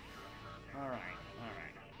 Like, all right.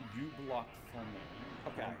 You block for me.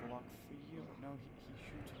 Okay. I block for you. No, he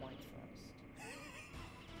shoots white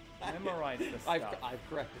first. Memorize this stuff. I've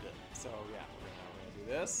corrected it. So yeah, we're gonna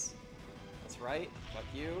do this. That's right. Fuck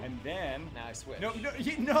you. And then. Now I switch. No.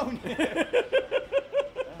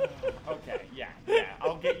 Okay. Yeah.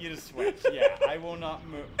 I'll get you to switch. Yeah. I will not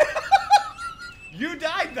move. You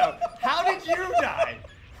died though. How did you die?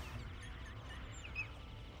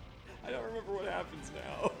 I don't remember what happens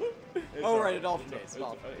now. It's oh, all right, it alternates. It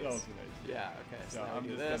alternates. Yeah, okay. So So now I'm we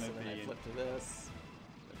do just this, gonna and then I be- flip to this.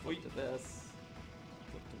 I flip to this.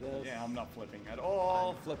 Flip to this. Yeah, I'm not flipping at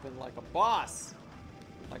all. I'm flipping like a boss.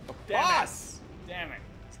 Like a Damn it. boss. Damn it.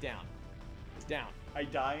 It's down. It's down. I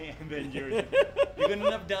die, and then you couldn't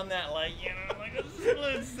have done that like, you know, like a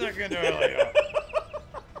split second earlier.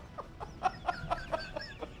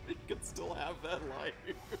 You could still have that life.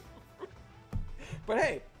 But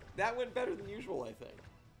hey, that went better than usual, I think.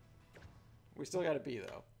 We still got a B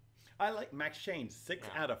though. I like Max Shane, 6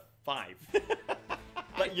 Yeah. out of 5.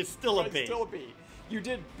 But you're still a But B. it's still a B. You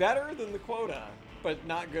did better than the quota, but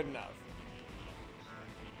not good enough.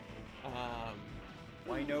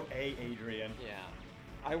 Why no A, Adrian? Yeah,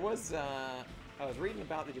 I was reading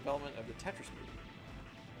about the development of the Tetris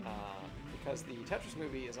movie because the Tetris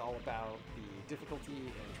movie is all about the difficulty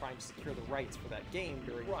in trying to secure the rights for that game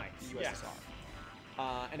during the USSR. Yes.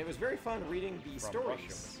 And it was very fun reading the From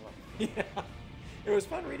stories. Russia. Yeah, it was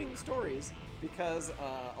fun reading the stories because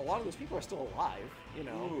a lot of those people are still alive. You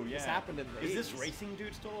know, Ooh, yeah. this happened in the 80s. Is this racing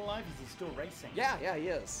dude still alive? Is he still racing? Yeah, he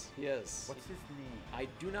is. He is. What's his name? I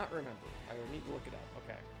do not remember. I will need to look it up.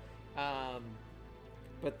 Okay.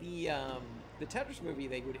 But the Tetris movie,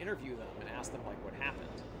 they would interview them and ask them like what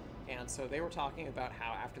happened, and so they were talking about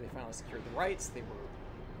how after they finally secured the rights, they were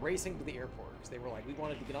racing to the airport because they were like, we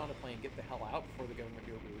wanted to get on a plane and get the hell out before the government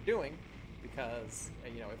knew what we were doing, because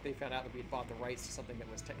you know if they found out that we had bought the rights to something that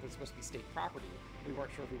was technically supposed to be state property, we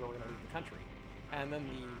weren't sure if we were going to leave the country. And then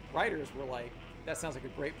the writers were like, that sounds like a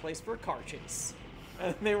great place for a car chase.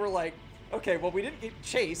 And they were like, okay, well, we didn't get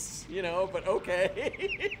chased, you know, but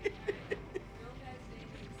okay.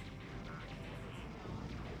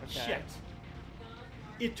 Shit.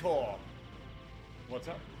 Itor. What's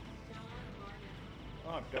up? Oh,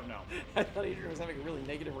 I don't know. I thought Adrian was having a really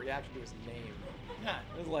negative reaction to his name. Nah.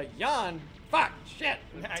 It was like, Jan, fuck, shit,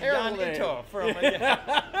 Jan terrible name. Itor from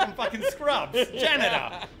fucking Scrubs.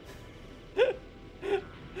 Janitor.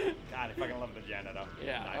 God, I fucking love the janitor.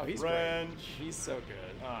 Yeah, Knife oh, he's wrench. great. He's so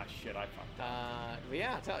good. Oh, shit, I fucked up. But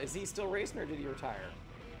yeah, is he still racing or did he retire?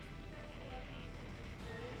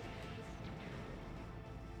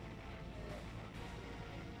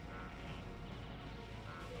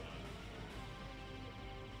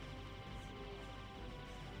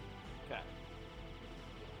 Okay.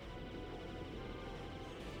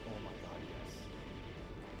 Oh my god, yes.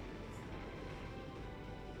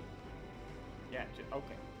 Yeah,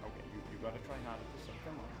 okay, you gotta try harder for some.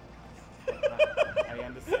 Come on. I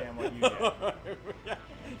understand what you did.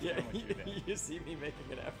 Yeah, what you did. you see me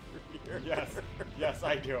making an effort here. Yes,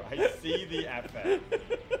 I do. I see the effort.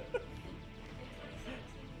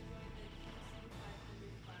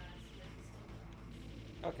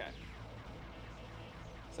 Okay.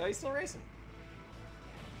 So he's still racing.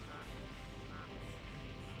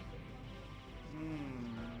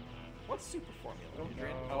 What's super formula?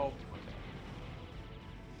 Adrian? No. Oh. Okay,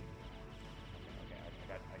 I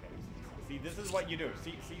got it. See, this is what you do.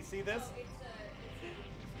 See this?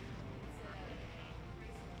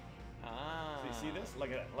 Ah. See this? Look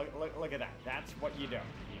at that. Look at that. That's what you do.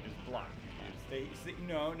 You just block. You just stay.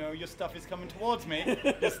 No, your stuff is coming towards me.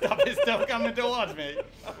 Your stuff is still coming towards me.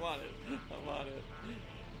 I'm on it. I'm on it.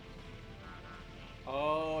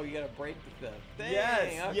 Oh, you gotta break the thing.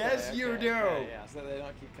 Yes, Okay, yes, you do. Okay, yeah, so they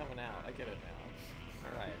don't keep coming out. I get it now.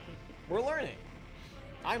 All right. We're learning.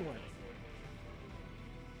 I'm learning.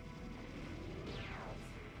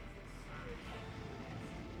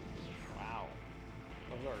 Wow.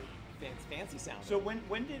 Those are fancy sounding. So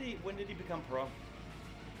when did he become pro?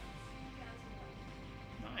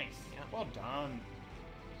 Nice. Yeah. Well done.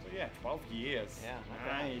 So yeah, 12 years. Yeah,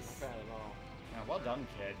 not Nice. bad. Not bad at all. Yeah, well done,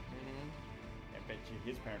 kid. Mm-hmm. I bet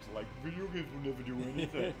you his parents are like, video games will never do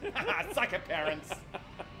anything. Suck it, parents.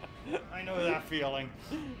 I know that feeling.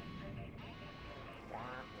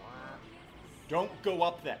 Don't go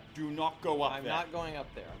up there. Do not go up I'm there. not going up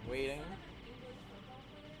there. I'm waiting.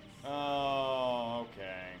 Oh,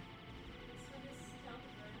 okay.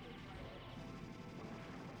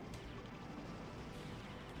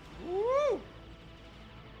 Woo!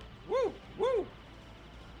 Woo! Woo!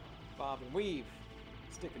 Bob and weave.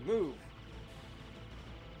 Stick and move.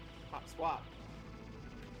 Hop swap.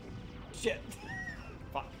 Shit.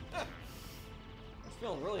 Fuck. I was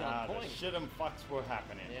feeling really on The point. shit and fucks were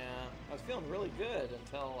happening. Yeah, I was feeling really good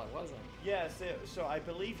until I wasn't. Yeah, so I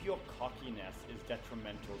believe your cockiness is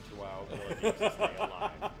detrimental to our ability to stay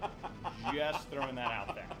alive. Just throwing that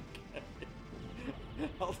out there.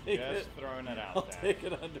 I'll take Just it. throwing it out I'll there. take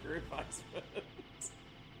it under advisement.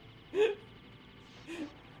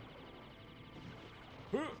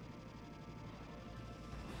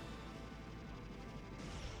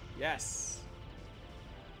 Yes.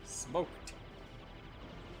 Smoked.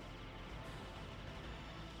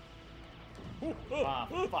 Ah,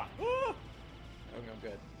 fuck. Oh, I'm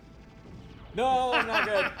good. No, I'm not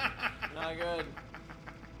good. Not good.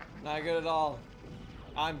 Not good at all.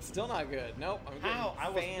 I'm still not good. Nope, I'm getting How? I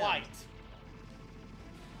was fanned. white.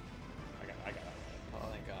 I got it. Oh,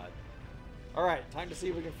 thank God. All right, time to see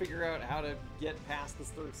if we can figure out how to get past this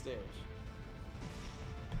third stage.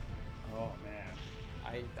 Oh,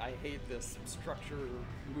 man. I hate this structure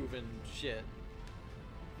moving shit.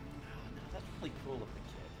 No, that's really cool of the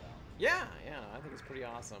kid, though. Yeah, I think it's pretty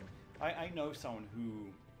awesome. I know someone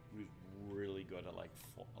who's really good at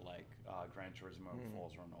Gran Turismo,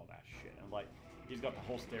 Forza, and all that shit, and like he's got the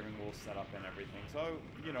whole steering wheel set up and everything. So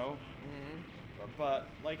you know, but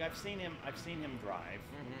like I've seen him drive,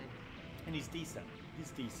 and he's decent.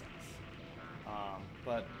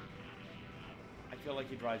 But I feel like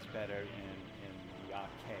he drives better in the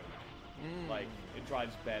arcade. Like it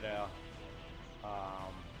drives better.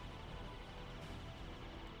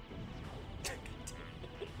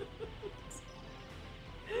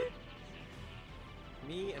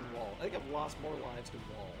 Me and Wall. I think I've lost more lives to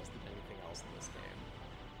walls than anything else in this game.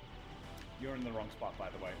 You're in the wrong spot, by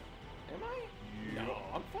the way. Am I? Yeah. No,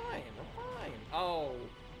 I'm fine. Oh,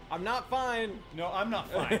 I'm not fine. No, I'm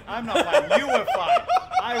not fine. I'm not fine. You were fine.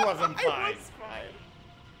 I wasn't fine. I was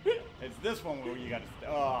fine. It's this one where you gotta.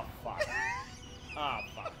 Oh fuck. Oh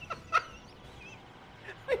fuck.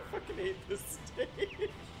 I fucking hate this stage.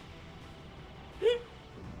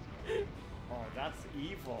 Oh, that's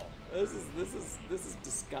evil. This is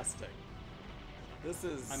disgusting. This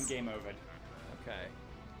is. I'm game over. Okay.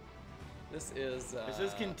 This is. It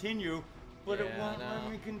says continue, but it yeah, won't no.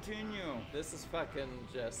 let me continue. This is fucking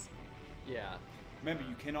just. Yeah. Remember,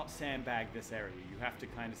 you cannot sandbag this area. You have to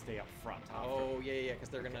kind of stay up front. Oh yeah, because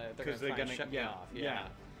they're gonna try and shut me off. Yeah.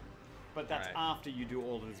 But that's Right. after you do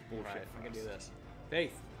all of this bullshit. Right, I can do first. this.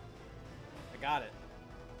 Faith. I got it.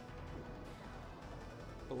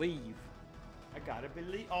 Believe. I gotta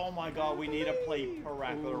believe. Oh my god, we need to play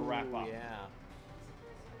Parappa wrap up. Yeah.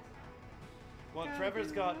 Well,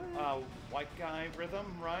 Trevor's got white guy rhythm,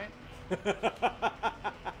 right?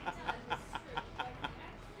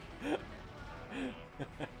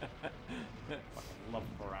 I love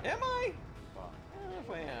Parappa. Am I? Fuck. I don't know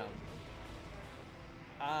if I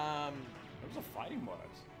am. Those are fighting words.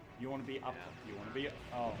 You want to be up. Yeah. You want to be.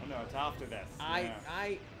 Oh no, it's after this.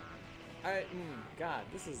 God,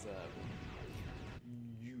 this is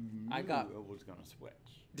You I knew got- it was gonna switch.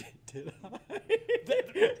 Did I?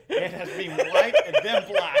 It has been white and then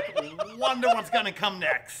black. Wonder what's gonna come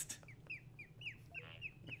next.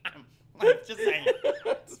 I'm just saying.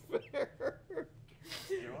 That's fair.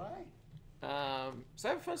 Do I? So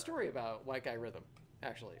I have a fun story about White Guy Rhythm,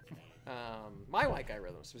 actually. My White Guy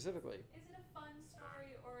Rhythm, specifically. Is it a fun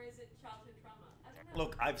story or is it childhood trauma? I don't know.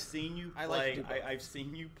 Look, I've seen you I like to play. do both. I've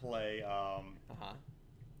seen you play Uh-huh.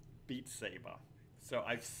 Beat Saber. So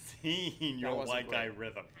I've seen your wasn't white guy great.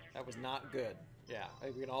 rhythm. That was not good. Yeah, I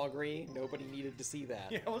think we can all agree, nobody needed to see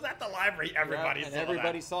that. Yeah, it was at the library. Everybody Yep, saw and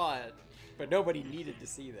everybody that. saw it, but nobody needed to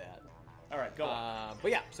see that. All right, go on.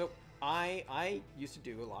 But yeah, so I used to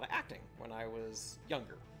do a lot of acting when I was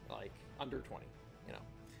younger, like under 20, you know.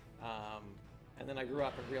 And then I grew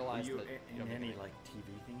up and Were realized you that in any like TV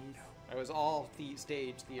thingies? I was all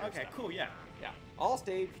stage theater Okay, stuff. cool. Yeah. Yeah, all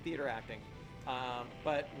stage theater acting.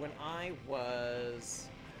 But when I was,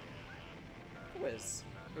 it was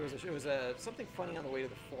something funny on the way to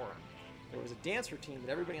the forum. There was a dance routine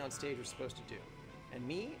that everybody on stage was supposed to do, and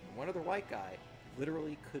me and one other white guy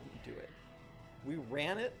literally couldn't do it. We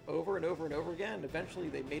ran it over and over and over again, and eventually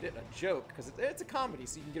they made it a joke, because it's a comedy,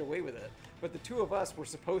 so you can get away with it. But the two of us were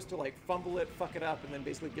supposed to like fumble it, fuck it up, and then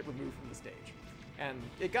basically get removed from the stage. And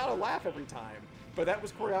it got a laugh every time, but that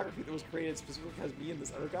was choreography that was created specifically because me and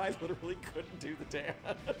this other guy literally couldn't do the dance.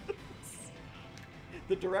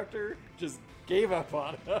 The director just gave up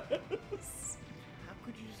on us. How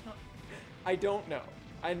could you just not? I don't know.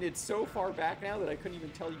 And it's so far back now that I couldn't even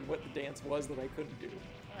tell you what the dance was that I couldn't do.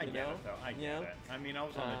 I You get know? it though. I get Yeah. it. I mean, I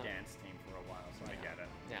was on the Uh, dance team for a while, so I get it.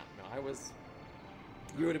 Yeah, no, I was.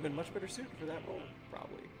 You would have been much better suited for that role,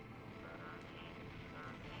 probably.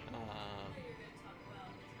 I know you're going to talk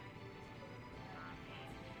about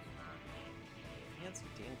Fancy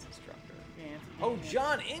dance instructor. Dance. Oh,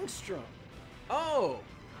 John Ingstrom. Oh,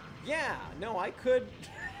 yeah. No, I could,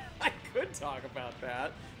 I could talk about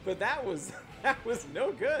that, but that was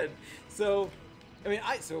no good. So, I mean,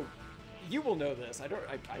 so you will know this. I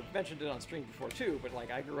mentioned it on stream before too, but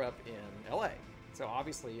like I grew up in LA, so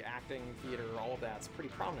obviously acting, theater, all of that's pretty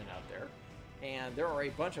prominent out there, and there are a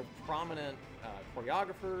bunch of prominent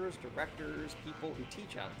choreographers, directors, people who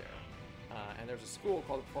teach out there. And there's a school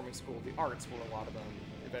called the Performing School of the Arts where a lot of them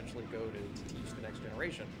eventually go to teach the next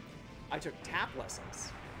generation. I took tap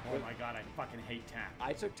lessons. Oh my god, I fucking hate tap.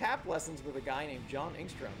 I took tap lessons with a guy named John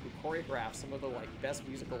Engstrom, who choreographed some of the like best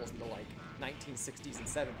musicals in the like 1960s and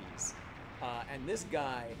 70s. And this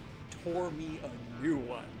guy tore me a new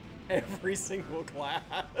one every single class.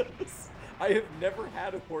 I have never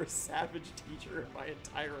had a more savage teacher in my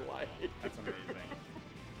entire life. That's amazing.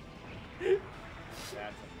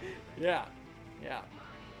 That's amazing. Yeah, yeah.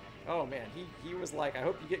 Oh man, he was like, I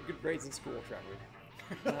hope you get good grades in school, Trevor.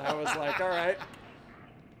 And I was like, all right,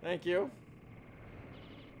 thank you.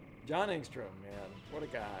 John Engstrom, man, what a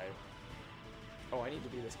guy. Oh, I need to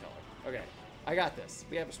be this color. Okay, I got this.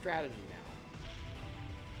 We have a strategy now.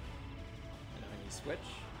 And now I need to switch.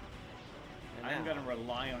 And I'm now- gonna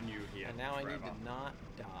rely on you here. And now I Trevor. need to not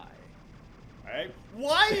die. Hey,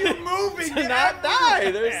 why are you moving? To not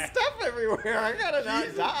die! There's everywhere? stuff everywhere. I gotta not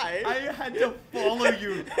Jesus, die. I had to follow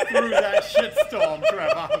you through that shitstorm,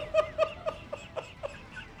 Trevor.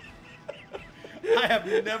 I have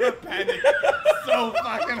never panicked so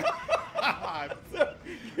fucking hard. So,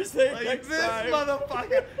 you're saying Like next this time.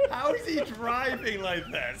 motherfucker, how is he driving like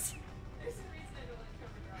this? There's a reason I don't let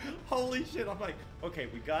Trevor drive. Holy shit, I'm like, okay,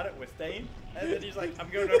 we got it, we're staying. And then he's like, I'm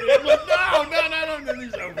going over here. I'm like, no. And then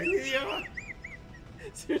he's over here.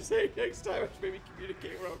 So you're saying next time I should maybe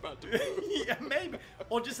communicate what I'm about to do. Yeah, maybe.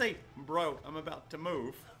 Or just say, bro, I'm about to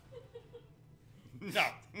move. No.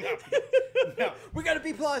 We got a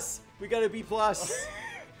B plus. We got a B plus.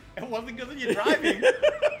 It wasn't because of you driving.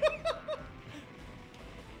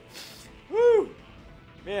 Woo!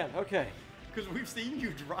 Man, okay. Because we've seen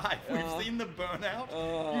you drive. We've seen the burnout. You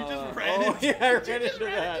oh, just ran into, yeah, I you ran just into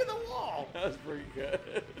ran that. into the wall. That was pretty good.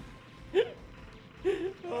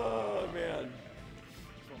 Oh man,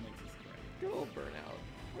 That's what makes this great. good old burnout.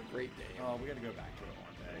 What a great game. Oh, we got to go back to it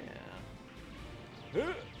one day. Yeah.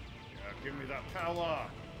 Yeah, give me that power.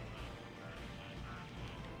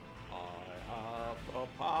 I have a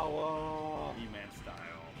power. E-Man style.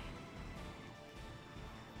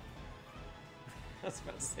 I was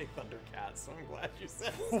about to say Thundercats, so I'm glad you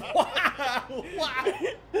said Wow.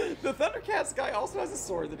 The Thundercats guy also has a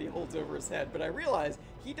sword that he holds over his head, but I realize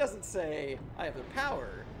he doesn't say, I have their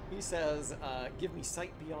power. He says, give me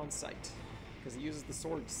sight beyond sight. Because he uses the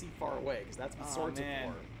sword to see far away, because that's what swords are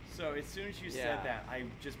man. for. So as soon as you Yeah. said that, I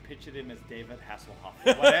just pictured him as David Hasselhoff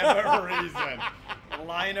for whatever reason.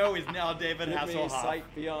 Lino is now David Give me Hasselhoff. sight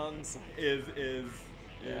beyond sight. Is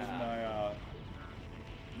Yeah.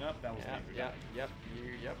 my nope, that was me. Yep. Yep.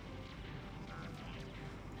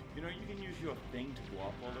 You know, you can use your thing to go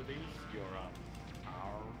up all of these. Your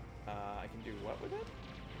power. I can do what with it?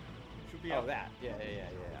 Should be Oh, up. that. Yeah.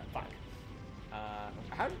 Fuck.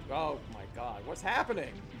 Oh my god, what's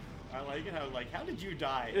happening? I like it how how did you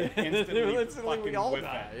die instantly? Instantly we fucking all with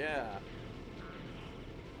die, it? yeah.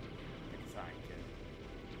 Excited,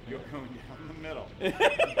 kid. You're going down the middle.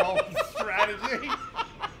 Bold strategy.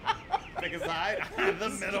 Pick a side. The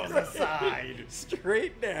middle's a side.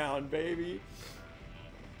 Straight down, baby.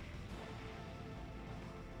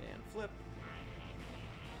 And flip.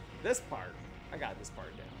 This part. I got this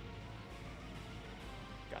part down.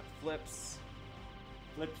 Got the flips.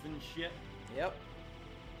 Flips and shit. Yep.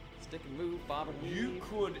 Stick and move, bob and weave. You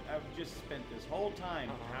could have just spent this whole time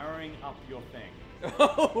powering up your thing.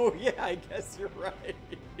 Oh, yeah, I guess you're right.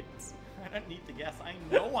 I don't need to guess. I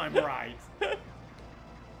know I'm right.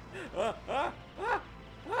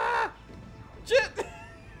 Shit!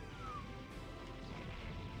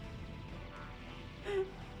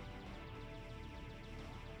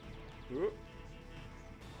 Oop.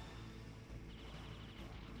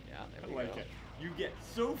 Yeah, there I we like go. it. You get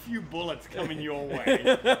so few bullets coming your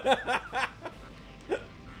way.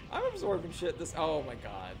 I'm absorbing shit this. Oh my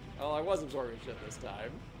god. Oh, I was absorbing shit this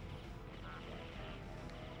time.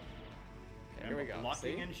 Okay, here we go.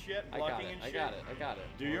 Blocking See? and shit. I got Blocking it. and I shit. got it. I got it.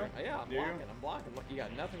 Do you? Yeah, I'm Do you? blocking. I'm blocking. Look, you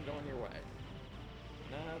got nothing going your way.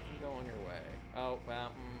 Nothing going your way. Oh,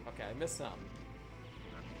 well, okay, I missed some.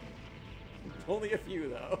 Only a few,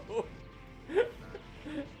 though.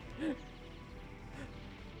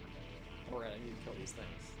 Alright, I need to kill these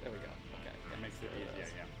things. There we go. Okay. That makes it there easier,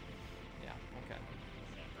 is. yeah. Yeah, okay.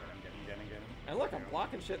 I'm getting. And look, I'm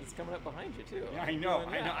blocking shit that's coming up behind you, too. Yeah, I know.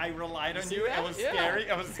 I relied on see you. that? It was Yeah. scary.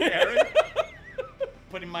 It was scary.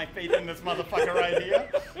 Putting my faith in this motherfucker right here.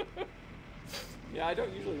 Yeah, I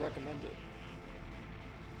don't usually recommend it.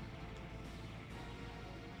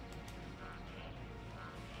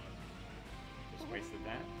 Just wasted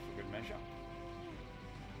that for good measure.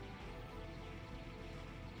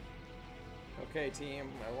 Okay, team,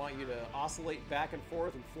 I want you to oscillate back and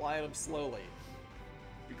forth and fly at them slowly.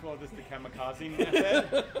 We call this the kamikaze method.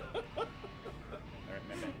 Alright,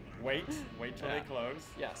 Wait till Yeah. they close.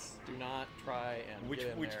 Yes, do not try and Which get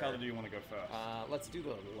in there. color do you want to go first? Let's do the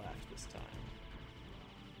left this time.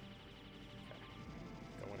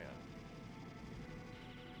 Okay, going in.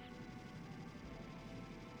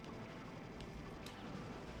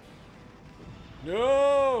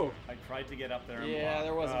 No! I tried to get up there and Yeah, block.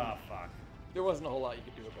 there wasn't- Oh, fuck. There wasn't a whole lot you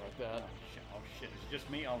could do about that. Oh, shit. It's just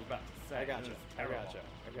me. I was about to say. I gotcha. This is I terrible. gotcha.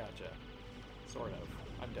 I gotcha. Sort of.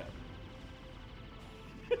 I'm dead.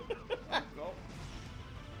 Go.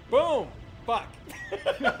 Boom! Fuck.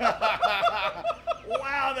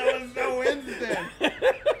 Wow, that was so instant.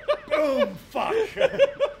 Boom, fuck. Red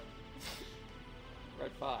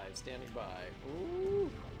 5, standing by. Ooh.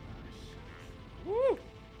 Woo!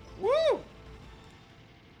 Woo!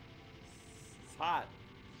 It's hot.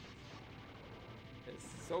 It's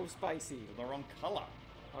so spicy. The wrong color.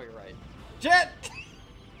 Oh, you're right. Jet!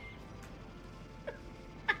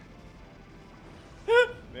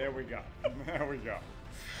 There we go. There we go.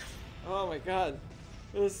 Oh my god.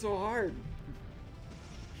 It was so hard.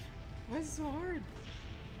 Why is it so hard?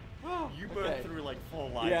 Oh, You burned through like 4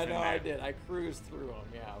 lives. Yeah, in no, there. I did. I cruised through them.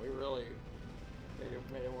 Yeah, we really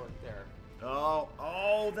made it work there.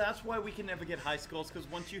 Oh, that's why we can never get high scores, because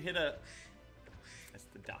once you hit a... That's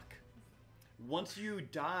the duck. Once you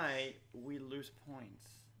die, we lose points.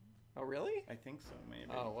 Oh, really? I think so, maybe.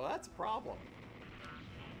 Oh, well, that's a problem.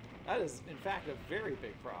 That is, in fact, a very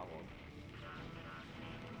big problem.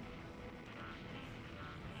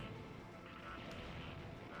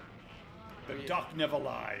 The duck never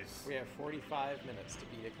lies. We have 45 minutes to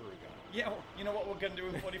beat Ikaruga. Yeah, well, you know what we're going to do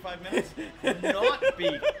in 45 minutes? Not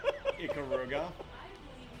beat Ikaruga.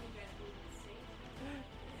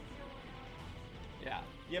 Yeah.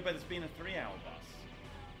 Yeah, but it's been a 3-hour bus.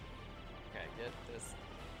 Okay, get this.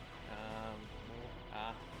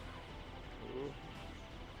 Ooh.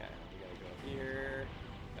 Okay, we gotta go here.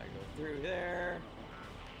 Gotta go through there.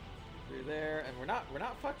 Through there, and we're not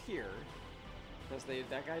fucked here, because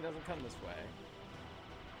that guy doesn't come this way.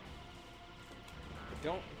 I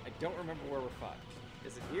don't remember where we're fucked.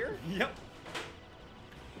 Is it here? Yep.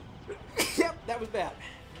 Yep, that was bad.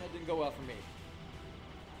 That didn't go well for me.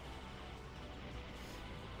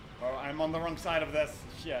 Oh, I'm on the wrong side of this.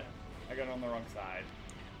 Shit. I got on the wrong side.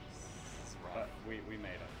 It's rough. But we made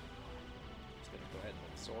it. Just gonna go ahead and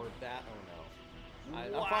absorb that. Oh no.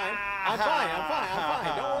 I'm Wow. fine. I'm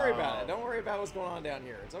fine. Don't worry about it. Don't worry about what's going on down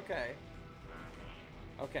here. It's okay.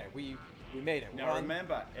 Okay, we made it. Now We're on-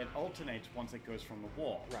 remember, it alternates once it goes from the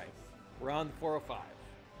wall. Right. We're on 405.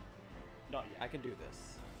 Not yet. I can do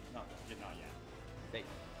this. Not yet. Not yet. Fake.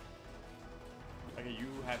 Okay, you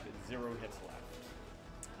have 0 hits left.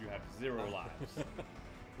 You have 0 lives.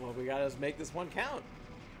 Well, we gotta make this one count.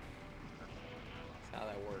 That's how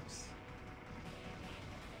that works.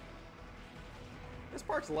 This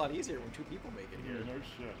part's a lot easier when 2 people make it here. No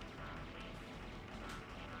shit.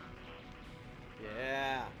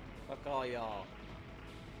 Yeah. Fuck all y'all.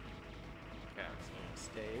 Okay, so we're gonna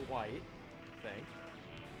stay white, I think.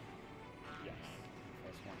 Yes.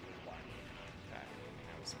 First one is black. Okay.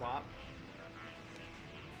 Now we swap.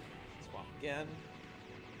 Swap again.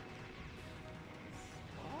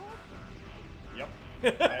 Swap. Yep.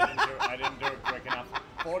 I didn't do it quick enough.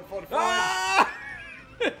 Forward. Ah!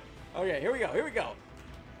 Okay, here we go.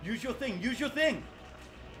 Use your thing. Use your thing.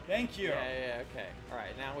 Thank you. Yeah, okay.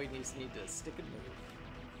 Alright, now we just need to stick and move.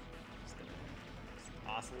 Just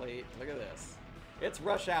oscillate. Look at this. It's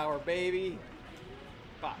rush hour, baby.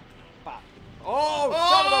 Bop, bop. Oh,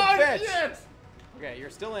 son of a bitch! Shit! Okay, you're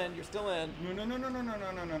still in. No.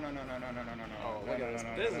 Oh, look at this.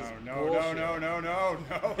 This is No.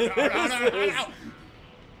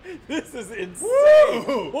 This is insane.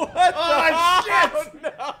 Woo! What Oh, the shit!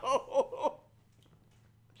 No!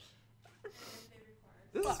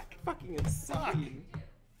 This is fucking insane.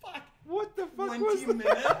 Fuck. What the fuck 20 was minutes?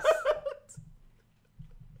 that?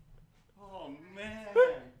 Oh man.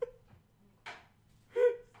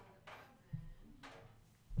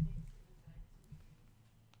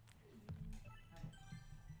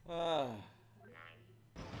 Ah!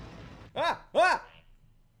 What?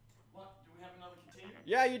 Do we have another container?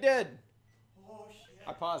 Yeah, you did. Oh shit.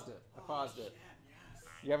 I paused it. Yes.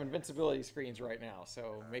 You have invincibility screens right now,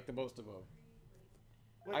 so make the most of them.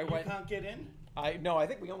 Wait, you can't get in? No, I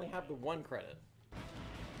think we only have the 1 credit.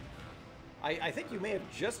 I think you may have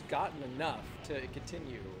just gotten enough to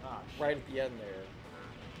continue right at the end there.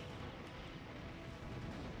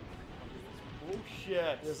 Oh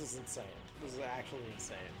shit. This is insane. This is actually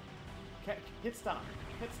insane. Hit stop.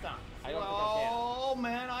 Hit stop. I don't think I can. Oh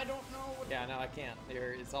man, I don't know what. Yeah, no, I can't.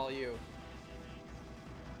 It's all you.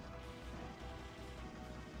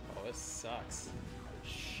 Oh, this sucks.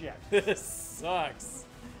 Shit. This sucks.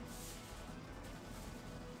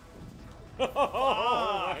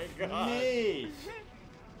 Oh my god. Me.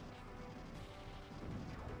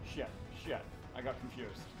 Shit. I got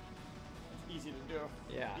confused. It's easy to do.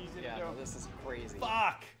 Yeah, Easy yeah, to do. no, this is crazy.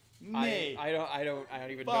 Fuck me. I don't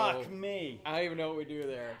even know. Fuck me. I don't even know what we do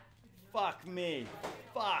there. Fuck me.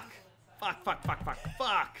 Fuck. Fuck.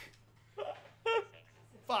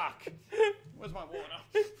 Fuck. Where's my water?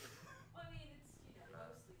 I mean, it's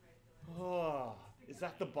mostly regular. Oh, is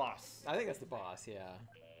that the boss? I think that's the boss, yeah.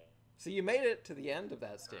 So you made it to the end of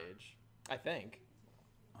that stage, I think.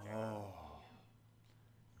 Oh.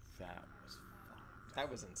 That was fun.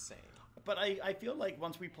 That was insane. But I feel like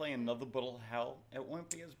once we play another Bullet Hell, it won't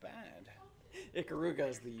be as bad. Ikaruga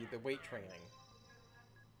is the weight training.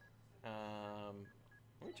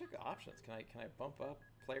 Let me check the options. Can I bump up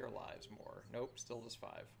player lives more? Nope, still just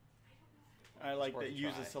 5. I like worth that a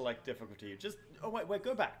user try. select difficulty. Just wait,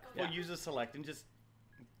 go back. Yeah. For user select and just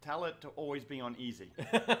tell it to always be on easy.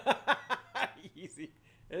 Easy.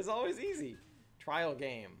 It's always easy. Trial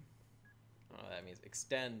game. Oh, that means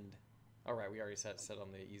extend. All right, we already set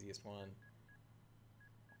on the easiest one.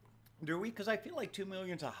 Do we? Because I feel like 2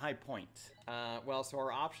 million's a high point. Well, so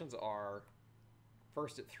our options are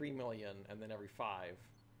first at 3 million and then every 5.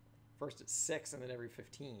 First at 6 and then every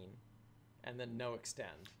 15. And then no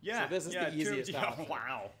extend. Yeah. So this is the easiest option.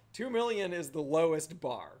 Wow. 2 million is the lowest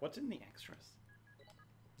bar. What's in the extras?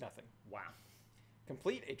 Nothing. Wow.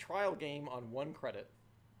 Complete a trial game on 1 credit.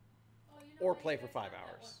 Oh, you know Or why play you for guys 5 have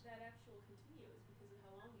hours. That actual continue is because of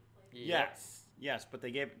how long you've played. Yep. Yes, but they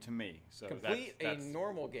gave it to me. So Complete that's a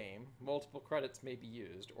normal game. Multiple credits may be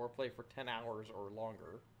used, or play for 10 hours or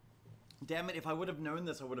longer. Damn it! If I would have known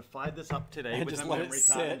this, I would have fired this up today And with just a let it memory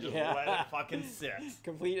sit, card and just yeah. let it fucking sit.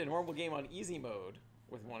 Complete a normal game on easy mode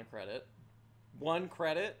with 1 credit. 1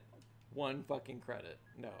 credit, 1 fucking credit.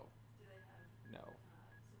 No. Do they have No.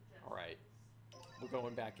 suggestions? All right. We're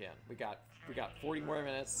going back in. We got 40 more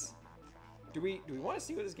minutes. Do we want to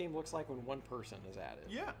see what this game looks like when 1 person is added?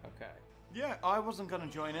 Yeah. Okay. Yeah, I wasn't gonna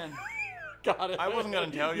join in. Got it. I wasn't gonna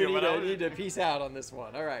tell you, need but I to, was- need to peace out on this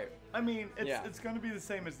one. All right. I mean, it's Yeah. it's gonna be the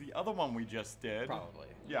same as the other one we just did. Probably.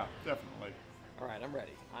 Yeah, definitely. All right. I'm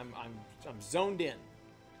ready. I'm zoned in.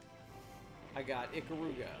 I got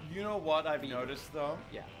Ikaruga. You know what I've noticed though?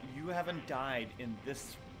 Yeah. You haven't died in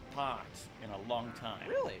this part in a long time.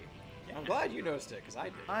 Really? Yeah. I'm glad you noticed it because I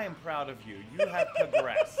did. I am proud of you. You have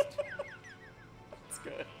progressed. That's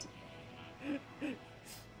good.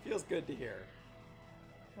 Feels good to hear.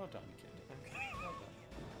 Well done, kid.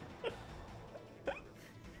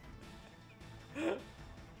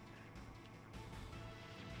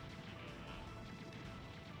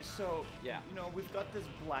 So, Yeah. you know, we've got this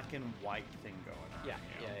black and white thing going on. Yeah.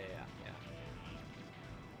 here. Yeah.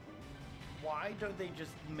 Why don't they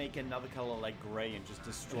just make another color like gray and just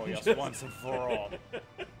destroy us once and for all?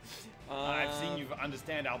 I've seen you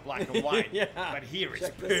understand our black and white, yeah. but here it's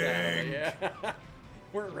Check pink. this out. Yeah.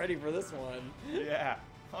 Weren't ready for this one. Yeah.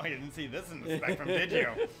 Oh, you didn't see this in the spectrum, did you?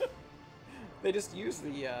 They just use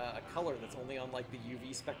the a color that's only on like the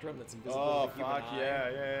UV spectrum that's invisible Oh, to the human fuck, eye.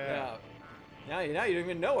 yeah. Now you don't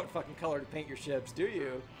even know what fucking color to paint your ships, do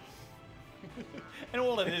you? And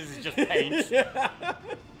all it is just paint. Yeah.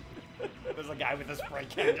 There's a guy with a spray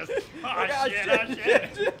can just, Oh,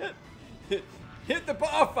 shit. Hit the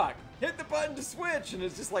oh fuck! Hit the button to switch, and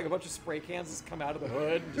it's just like a bunch of spray cans just come out of the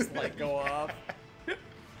hood and just like go off.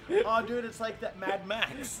 Oh, dude, it's like that Mad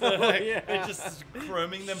Max. Oh, yeah. They're just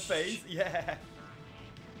chroming them face. Yeah.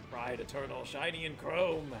 Bright, eternal, shiny, and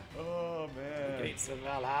chrome. Oh, man. Gates of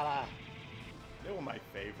Valhalla. They were my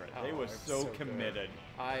favorite. Oh, They were it's so good. committed.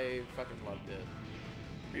 I fucking loved it.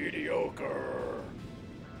 Mediocre.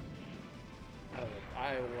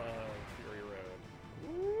 I love Fury Road.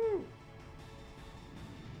 Woo!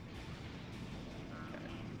 Okay,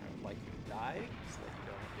 I would like you to die, so that you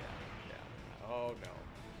don't. Yeah. Oh no.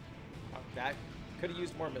 That could have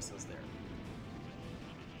used more missiles there.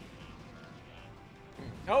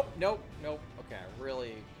 Nope. Okay,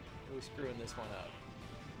 really screwing this one up.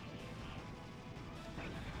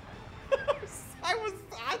 I was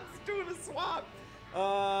doing a swap.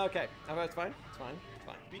 Okay. It's fine. It's fine.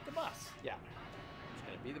 Beat the boss. Yeah. I'm just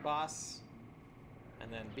gonna beat the boss,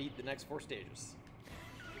 and then beat the next 4 stages.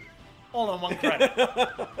 All on 1 credit.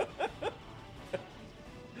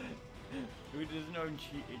 There's no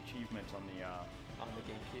achievements on the On the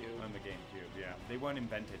GameCube. on the GameCube. Yeah, they weren't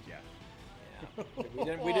invented yet.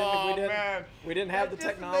 Yeah. Oh, man. We didn't have That the just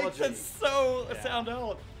technology. makes it so Yeah. sound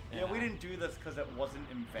old. Yeah, we Yeah. didn't do this because it wasn't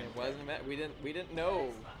invented. It wasn't. We didn't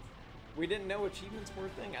know. We didn't know achievements were a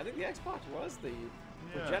thing. I think the Xbox was the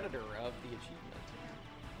progenitor of the achievement.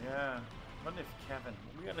 Yeah. What if Kevin?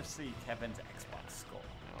 We gotta see Kevin's Xbox score.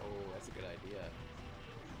 Oh, that's a good idea.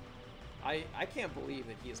 I can't believe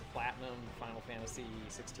that he has platinum Final Fantasy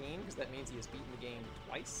 16 because that means he has beaten the game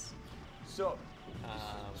twice. So,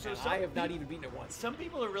 And I have not even beaten it once. Some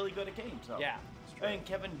people are really good at games, though. Yeah, it's true. And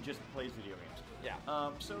Kevin just plays video games.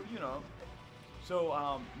 Yeah. So you know,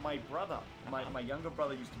 my brother, my younger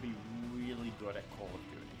brother used to be really good at Call of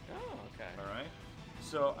Duty. Oh, okay. All right.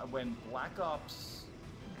 So when Black Ops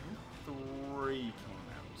 3 came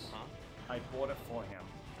out, I bought it for him.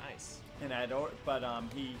 Nice. And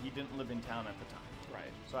he didn't live in town at the time.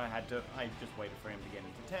 Right. So I just waited for him to get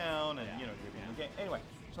into town and give him the game. Anyway,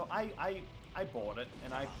 so I bought it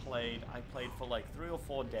and I played for like 3 or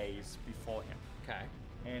 4 days before him. Okay.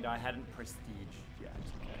 And I hadn't prestige yet.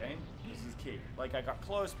 Okay. This is key. Like I got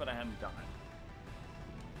close, but I hadn't done it.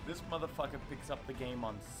 This motherfucker picks up the game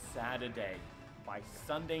on Saturday. By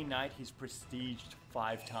Sunday night, he's prestiged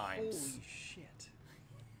 5 times. Holy shit.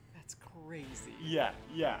 That's crazy. Yeah.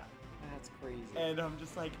 That's crazy. And I'm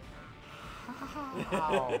just like,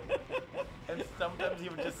 how? And sometimes he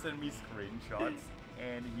would just send me screenshots,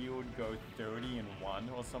 and he would go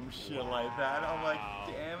 30-1 or some shit like that. I'm like,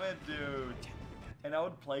 damn it, dude. And I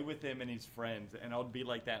would play with him and his friends, and I would be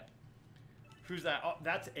like that. Who's that? Oh,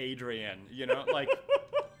 that's Adrian. You know, like,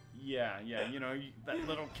 yeah. You know, that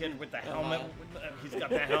little kid with the helmet. He's got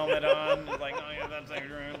the helmet on. It's like, oh yeah, that's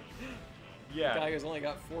Adrian. Yeah. The guy who's only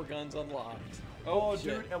got 4 guns unlocked. Oh,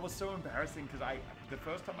 shit. dude, it was so embarrassing because the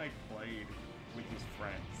first time I played with his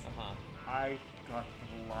friends, I got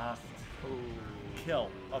the last kill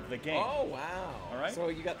of the game. Oh, wow. All right. So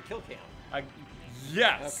you got the kill cam.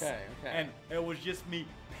 Yes. Okay. And it was just me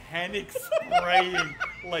panic spraying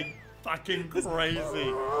like fucking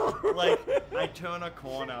crazy. Like I turn a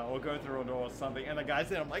corner or go through a door or something, and the guy's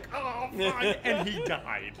there. I'm like, oh fuck, and he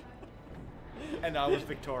died, and I was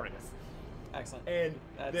victorious. Excellent. And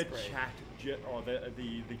That's the great. chat,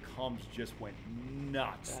 the comms just went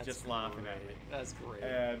nuts, That's just laughing at me. That's great.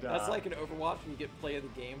 And, that's like an Overwatch when you get play of the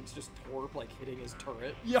game. It's just Torp like hitting his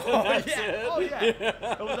turret. Oh yeah.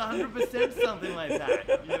 It was 100% something like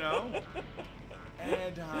that, you know.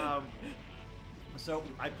 And so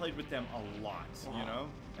I played with them a lot, you know.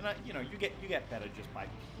 And you get better just by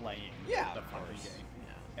playing the fucking game.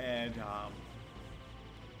 Yeah. And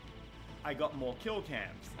I got more kill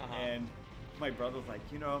cams, and my brother's like,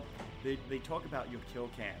 they talk about your kill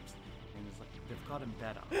cams, and it's like they've gotten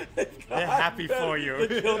better. They're happy for you.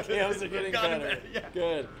 The kill cams are getting better. Yeah.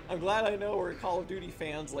 Good. I'm glad I know where Call of Duty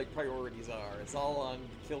fans like priorities are. It's all on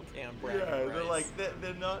kill cam bragging rights. They're like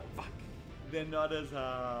they're not. Fuck. They're not as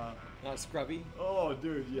not scrubby. Oh,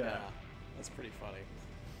 dude, yeah. That's pretty funny.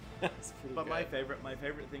 That's pretty But good. my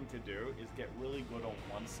favorite thing to do is get really good on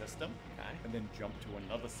one system, and then jump to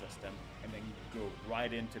another system, and then go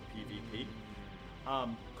right into PvP.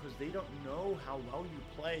 Because they don't know how well you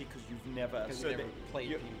play because you've never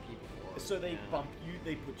played PvP before. So they bump you,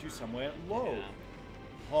 they put you somewhere low.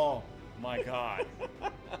 Yeah. Oh my god.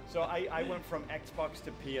 So I went from Xbox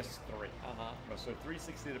to PS3. So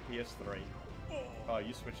 360 to PS3. Oh,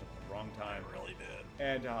 you switched at the wrong time. I really did.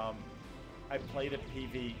 And I played a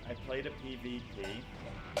PvP,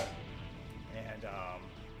 and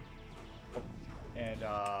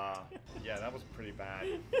yeah, that was pretty bad.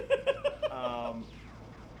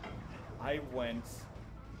 I went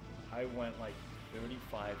like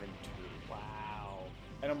 35-2. Wow.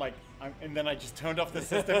 And I'm like, and then I just turned off the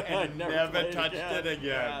system and never touched it again.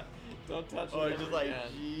 Yeah. Don't touch it. Oh, it's just like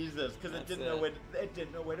again. Jesus, because it didn't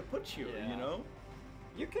know where to put you. Yeah. You know.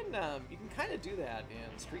 You can kind of do that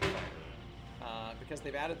in Street Fighter because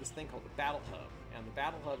they've added this thing called the Battle Hub, and the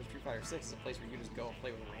Battle Hub in Street Fighter 6 is a place where you just go and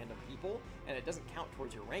play with random people, and it doesn't count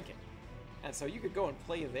towards your ranking. And so you could go and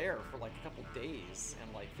play there for like a couple days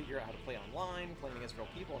and like figure out how to play online, playing against real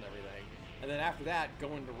people and everything. And then after that, go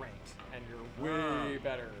into ranked, and you're way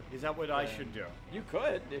better. Is that what I should do? You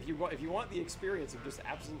could, if you want the experience of just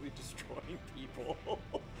absolutely destroying people.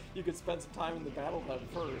 You could spend some time in the Battle Hub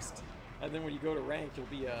first, and then when you go to rank, you'll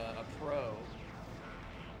be a pro.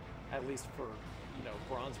 At least for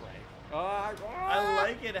bronze rank. I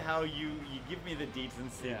like it how you give me the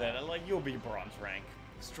decency that you'll be bronze rank.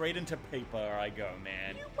 Straight into paper I go,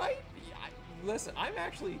 man. You might be. Listen,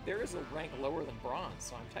 there is a rank lower than bronze,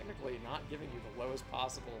 so I'm technically not giving you the lowest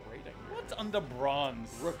possible rating. What's under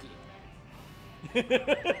bronze? Rookie.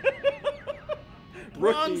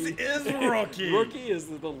 Bronze is rookie. Rookie is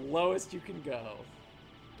the lowest you can go.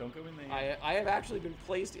 Don't go in there. I have actually been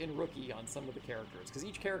placed in rookie on some of the characters, because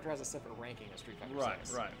each character has a separate ranking in Street Fighter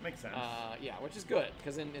 6. Right, makes sense. Yeah, which is good,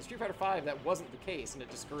 because in Street Fighter 5 that wasn't the case, and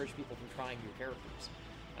it discouraged people from trying new characters.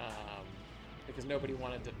 because nobody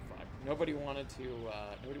wanted to fuck. Nobody wanted to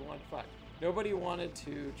fuck. Nobody wanted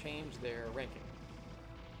to change their ranking.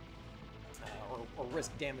 Or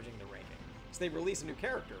risk damaging the ranking. So they release a new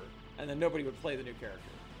character, and then nobody would play the new character.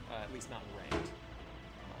 At least not in ranked.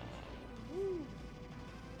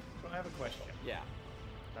 So I have a question. Yeah.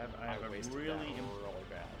 I have a really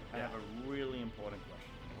bad. I have a really important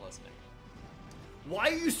question. I'm listening. Why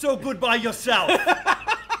are you so good by yourself?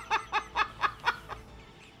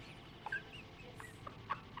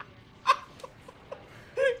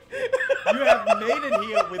 You have made it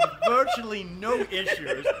here with virtually no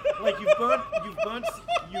issues. Like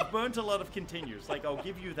you've burnt a lot of continues. Like I'll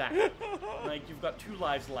give you that. Like you've got 2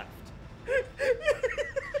 lives left.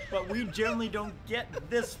 But we generally don't get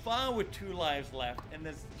this far with 2 lives left, and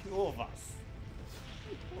there's 2 of us.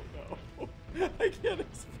 Oh no, I can't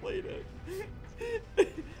explain it.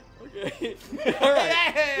 Okay. All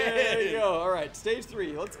right. There you go. All right. Stage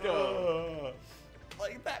 3. Let's go.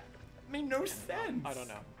 Like that made no sense. I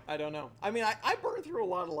don't know. I mean, I burned through a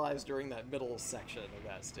lot of lives during that middle section of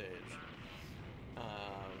that stage.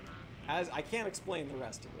 As I can't explain the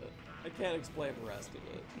rest of it.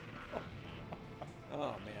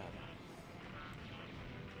 Oh man.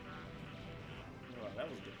 Oh, that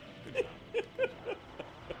was good. Good job.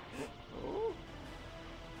 Oh.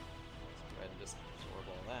 Let's go ahead and just absorb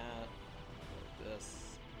all that. Like this.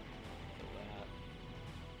 Kill that.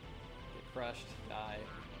 Get crushed. Die.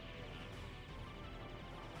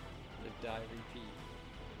 Live, die, repeat.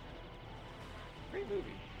 Great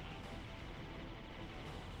movie.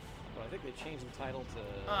 But I think they changed the title to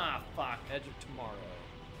Fuck. Edge of Tomorrow.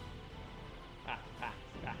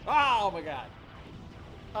 Oh my god!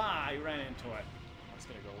 I ran into it. I was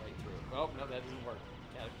gonna go right through it. Oh, no, that doesn't work.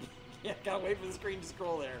 Gotta wait for the screen to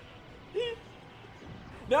scroll there.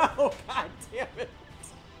 No! God damn it!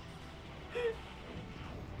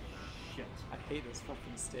 Shit. I hate this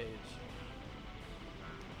fucking stage.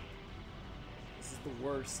 This is the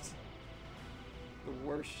worst. The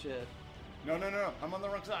worst shit. No. I'm on the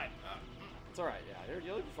wrong side. It's alright, yeah.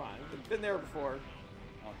 You'll be fine. I've been there before.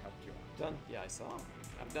 I'll help you. Done? Yeah, I saw.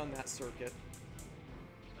 I've done that circuit.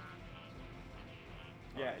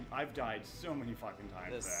 Yeah, I've died so many fucking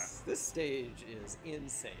times This stage is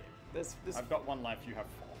insane. This. I've got 1 life, you have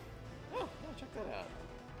 4. Oh, yeah, check that out.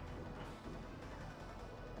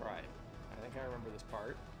 Right. I think I remember this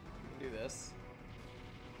part. We can do this.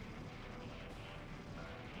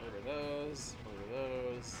 Murder those. Murder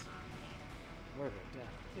those. Murder,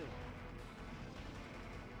 death, kill.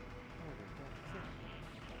 Murder, death, kill.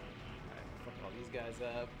 Alright, fuck all these guys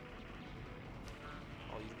up.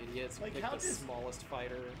 All these idiots who Like, pick how the does- smallest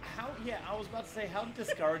fighter. Yeah, I was about to say, how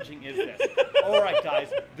discouraging is this? Alright,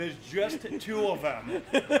 guys, there's just 2 of them.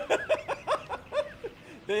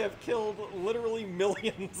 They have killed literally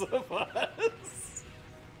millions of us.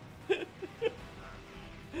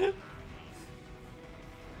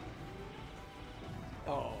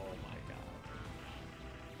 Oh my god.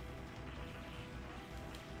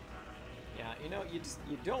 Yeah, you know,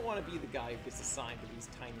 you don't want to be the guy who gets assigned to these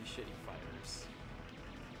tiny shitty fighters.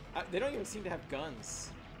 They don't even seem to have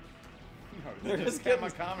guns. No, They're just getting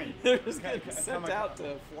getting- Kamikaze. They're just getting sent out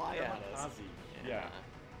to fly at us. Kamikaze. Yeah.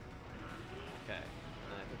 Okay.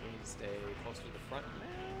 And I think we need to stay closer to the front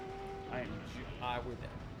now. We're dead.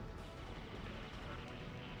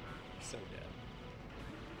 So dead.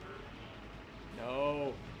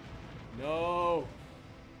 No. No.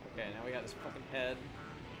 Okay, now we got this fucking head.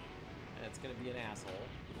 And it's gonna be an asshole.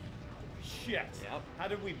 Shit. Yep. How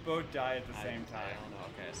did we both die at the same time? I don't know.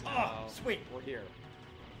 Okay, so Oh, now sweet. we're here.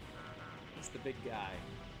 It's the big guy.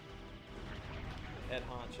 Head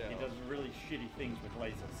honcho. He does really shitty things with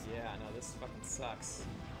lasers. Yeah, no, this fucking sucks.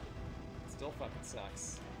 It still fucking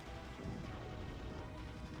sucks.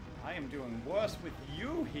 I am doing worse with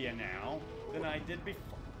you here now than I did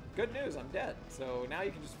before. Good news, I'm dead. So now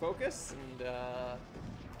you can just focus and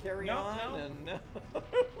carry No, on no. and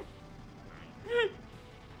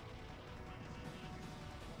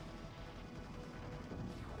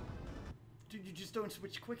Dude, you just don't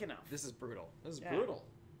switch quick enough. This is brutal. This is Yeah. brutal.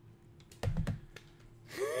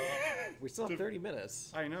 We still have 30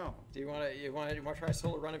 minutes. I know. Do you want to try a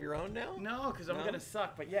solo run of your own now? No, because I'm No? gonna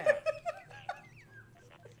suck, but yeah.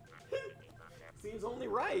 Seems only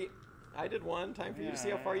right. I did one. Time for you to see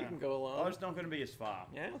how far you can go along. Oh, it's not gonna be as far.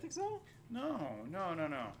 Yeah, I don't think so. No.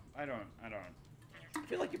 I don't. I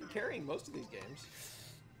feel like you've been carrying most of these games.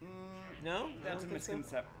 No? I That's a don't think so?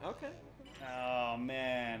 misconception. Okay. Oh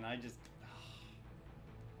man, I just.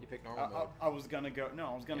 You pick normal mode. I was gonna go. No,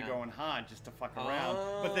 I was gonna Yeah. go in hard just to fuck around.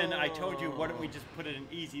 But then I told you, why don't we just put it in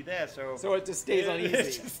easy there? So. So it just stays on easy.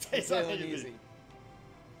 It just stays on easy.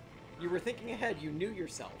 You were thinking ahead. You knew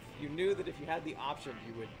yourself. You knew that if you had the option,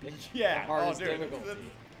 you would pick Yeah. the hardest dude, difficulty.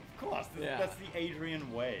 Of course. Yeah. That's the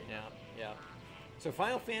Adrian way. Yeah, yeah. So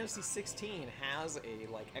Final Fantasy 16 has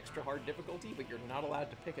a like extra hard difficulty, but you're not allowed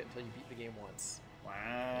to pick it until you beat the game once. Wow.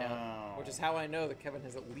 Yeah. Which is how I know that Kevin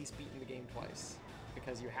has at least beaten the game twice,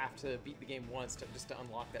 because you have to beat the game once just to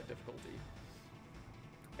unlock that difficulty.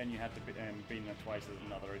 And you have to beating it twice is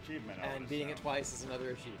another achievement. I And would beating it assume. twice is another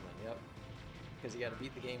achievement. Yep. Because you got to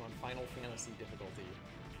beat the game on Final Fantasy difficulty.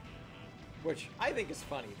 Which I think is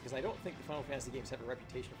funny, because I don't think the Final Fantasy games have a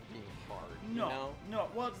reputation for being hard. No, You know? no.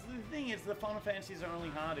 Well, the thing is, the Final Fantasies are only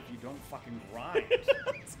hard if you don't fucking grind.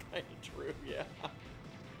 That's kind of true, yeah.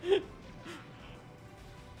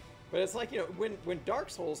 But it's like, you know, when Dark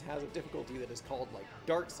Souls has a difficulty that is called, like,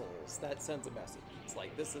 Dark Souls, that sends a message. It's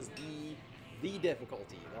like, this is the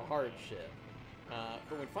difficulty, the hard shit.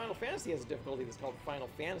 But when Final Fantasy has a difficulty that's called Final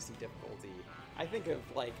Fantasy difficulty, I think of,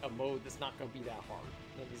 like, a mode that's not going to be that hard.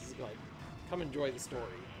 Like, this is like, come enjoy the story.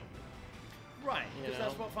 Right, You because know?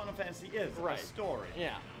 that's what Final Fantasy is, Right. a story.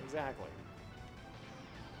 Yeah, exactly.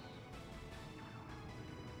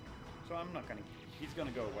 So I'm not gonna. He's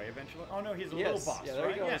gonna go away eventually. Oh no, he's a Yes, little boss, yeah, there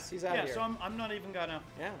he right? goes. Yeah, He's outta yeah. here. So I'm not even gonna.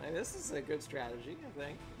 Yeah, and this is a good strategy, I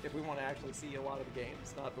think, if we want to actually see a lot of the game.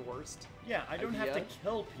 It's not the worst. Yeah, I don't have to idea.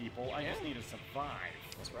 kill people. I just Yeah. need to survive.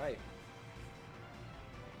 That's right.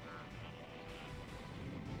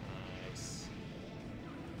 Nice.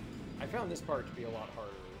 I found this part to be a lot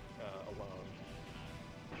harder alone.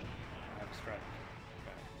 I have a strategy.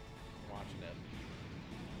 Okay. I'm watching it.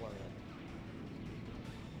 Learning.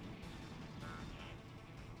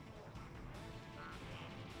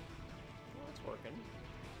 Well, it's working.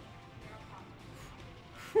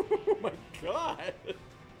 Oh my god!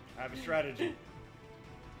 I have a strategy.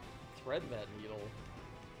 Thread that needle.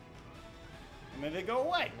 And then they go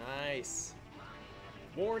away. Nice.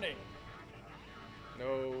 Warning.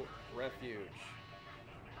 No refuge.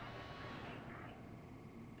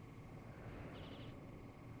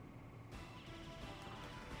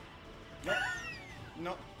 Nope.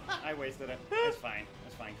 Nope. I wasted it. It's fine.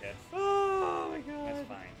 It's fine, kids. Oh my god. It's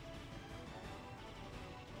fine.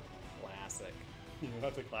 Classic.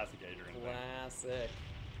 That's a classic Adrian thing. Classic.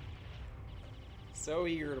 So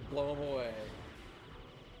eager to blow him away.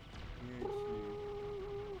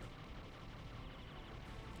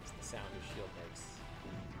 It's the sound his shield makes.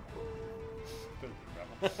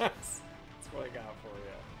 that's what I got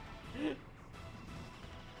for you.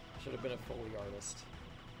 Should have been a Foley artist.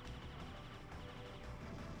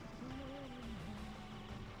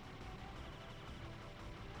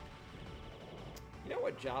 You know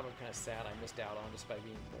what job I'm kind of sad I missed out on just by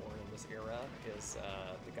being born in this era is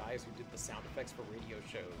the guys who did the sound effects for radio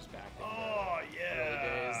shows back in Oh the early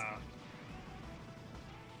days. yeah.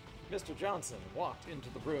 Mr. Johnson walked into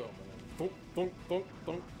the room and then thunk, thunk, thunk,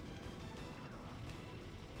 thunk.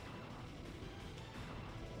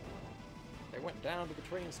 They went down to the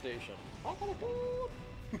train station.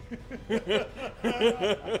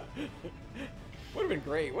 Would have been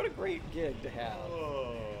great. What a great gig to have.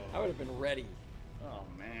 Oh. I would have been ready. Oh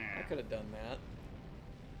man. I could have done that.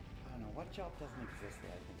 I don't know what job doesn't exist that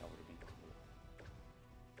I think I would have been cool.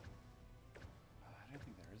 I don't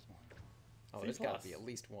think there is one. Oh, C++. there's got to be at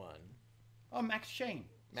least one. Oh, Max Chain.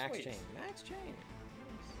 Max Sweet. Chain. Max Chain.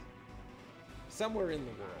 Somewhere in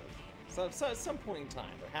the world. So at some point in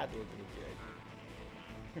time, there had to have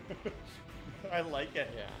been a gig. I like it.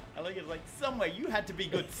 Yeah. I like it. Like somewhere you had to be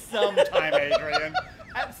good sometime, Adrian.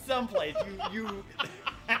 At some place, you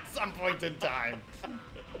at some point in time.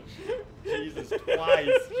 Jesus, twice.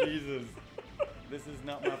 Jesus, this is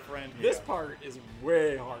not my friend here. This part is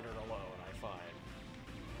way harder alone, I find.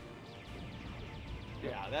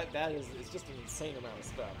 Yeah, that is it's just an insane amount of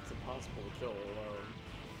stuff. It's impossible to kill alone.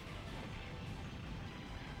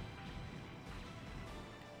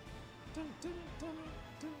 Dun, dun, dun,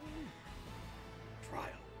 dun. Trial.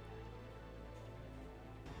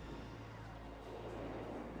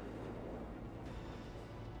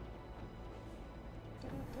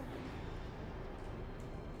 Dun, dun.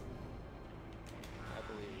 I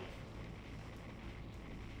believe.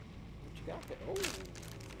 What you got there?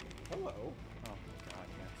 Oh, hello. Oh God,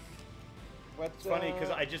 yes. What? It's funny because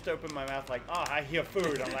I just opened my mouth like, oh, I hear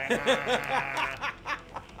food. I'm like, ah.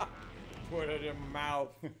 Put it in my mouth.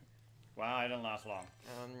 Wow, I didn't last long.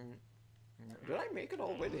 Did I make it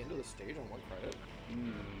all the way to the end of the stage on one credit?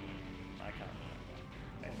 I can't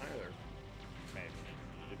I don't either. Maybe.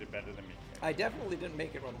 You did better than me. I definitely didn't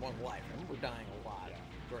make it on one life. I remember dying a lot Yeah.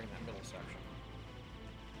 during that middle section.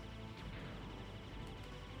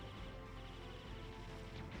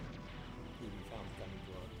 Evie found the gummy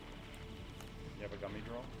drawer. You have a gummy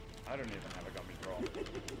drawer? I I don't even have a gummy draw.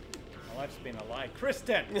 My life's been a lie.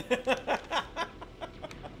 Kristen!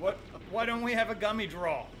 Why don't we have a gummy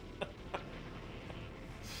draw?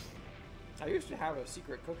 I used to have a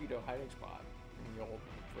secret cookie dough hiding spot in the old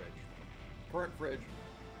fridge. Current fridge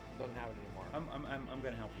doesn't have it anymore. I'm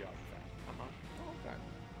gonna help you out with that. Oh, okay.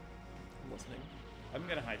 I'm listening. I'm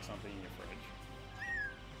gonna hide something in your fridge.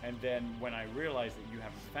 And then when I realize that you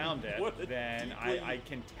haven't found it, then I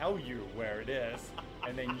can tell you where it is,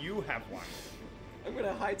 and then you have one. I'm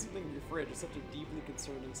gonna hide something in your fridge. It's such a deeply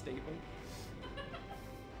concerning statement.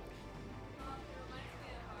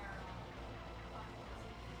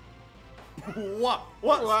 What?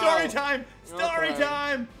 Wow. Story time! Story Okay.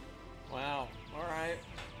 time! Wow. All right.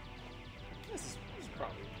 This is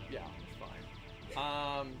probably, yeah, it's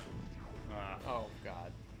fine. Oh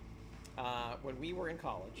God. When we were in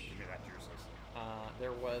college, Give me that juices.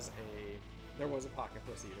 there was a pocket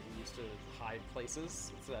pussy that we used to hide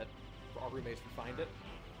places so that our roommates would find it.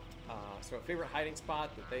 So a favorite hiding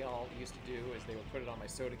spot that they all used to do is they would put it on my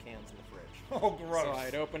soda cans in the fridge. Oh, gross. So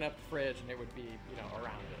I'd open up the fridge and it would be,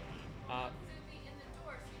 around it. So it'd be in the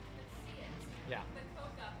door so you couldn't see it. Yeah. The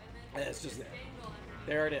Coke up and then And it's just there. dangle underneath.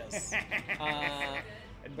 There it is.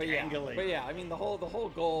 Dangly. But yeah, I mean the whole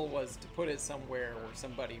goal was to put it somewhere where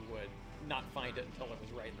somebody would not find it until it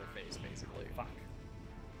was right in their face, basically. Fuck.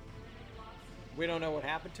 We don't know what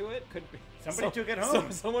happened to it. Could be Somebody took it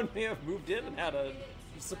home. Someone may have moved in and had a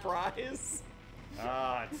surprise.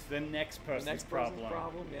 It's the next The person's next problem. person's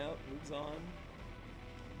problem. Yeah, moves on.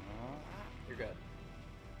 You're good.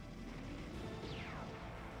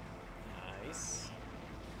 Nice.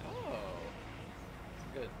 Oh,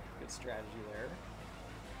 good strategy there.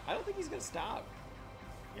 I don't think he's gonna stop.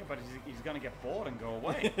 Yeah, but he's gonna get bored and go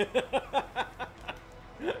away.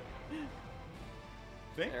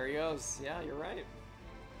 Think? There he goes. Yeah, you're right.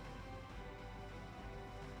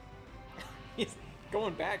 He's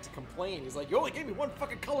going back to complain. He's like, "You only gave me one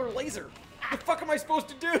fucking color laser. What the fuck am I supposed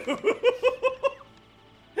to do?"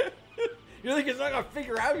 You think he's not gonna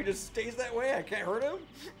figure out? He just stays that way. I can't hurt him.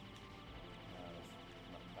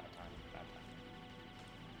 Bad time.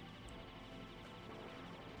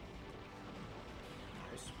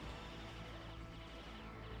 Nice.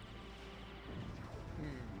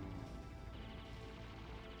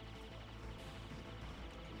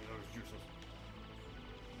 Give me those juices.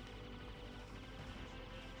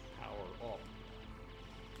 Power up.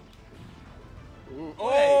 Ooh. Wait,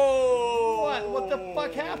 Oh! What the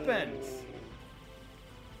fuck happened?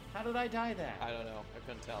 How did I die there? I don't know. I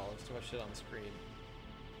couldn't tell. There's too much shit on the screen.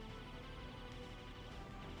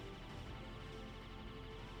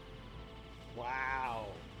 Wow.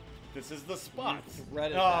 This is the spot. You've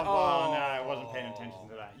read it Oh, back. well, no, I wasn't paying attention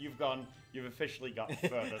to that. You've officially gotten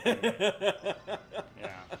further than me.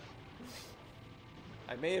 Yeah.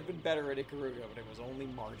 I may have been better at Ikaruga, but it was only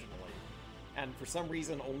marginally. And for some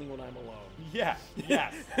reason, only when I'm alone. Yeah,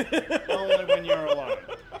 yes. Only when you're alone.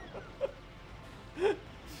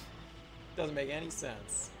 Doesn't make any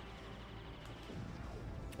sense.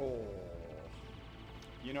 Oh.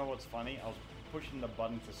 You know what's funny? I was pushing the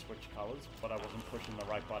button to switch colors, but I wasn't pushing the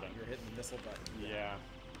right button. You're hitting the missile button. Yeah.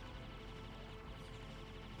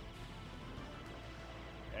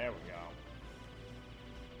 There we go.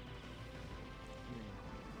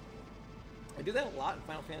 I do that a lot in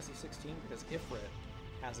Final Fantasy 16 because Ifrit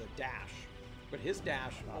has a dash, but his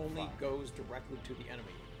dash Oh, only fuck. goes directly to the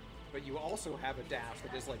enemy. But you also have a dash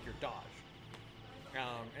that is like your dodge.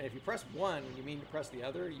 And if you press one when you mean to press the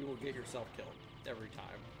other, you will get yourself killed every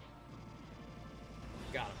time.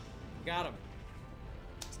 Got him. Got him.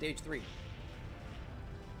 Stage 3.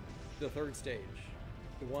 The third stage.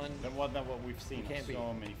 The one The one that what we've seen can't so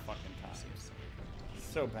beat. many fucking times.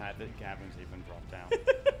 So bad that Gavin's even dropped down.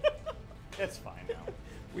 It's fine now.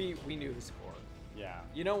 we knew the score. Yeah.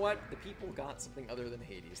 You know what? The people got something other than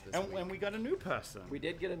Hades this week. And we got a new person. We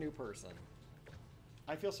did get a new person.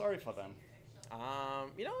 I feel sorry for them.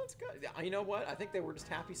 It's good. You know what? I think they were just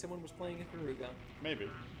happy someone was playing Ikaruga. Maybe.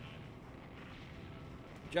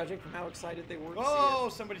 Judging from how excited they were to Oh,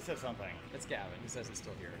 see somebody said something. it. It's Gavin. He says he's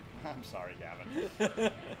still here. I'm sorry,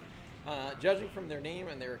 Gavin. Judging from their name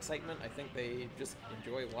and their excitement, I think they just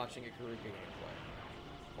enjoy watching Ikaruga gameplay.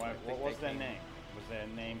 Why, I think what was they their came- name? Was their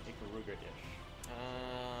name Ikaruga-ish?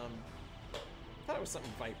 I thought it was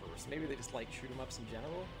something Vipers. Maybe they just like shoot 'em ups in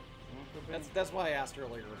general. That's why I asked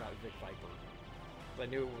earlier about Big Viper. I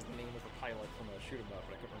knew it was the name of a pilot from a shoot 'em up,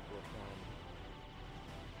 but I couldn't remember which one.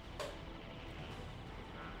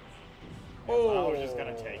 I was just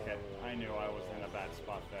gonna take it. I knew I was in a bad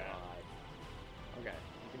spot there. Okay,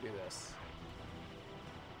 you can do this.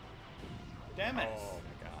 Damn it! Oh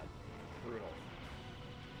my god. Brutal.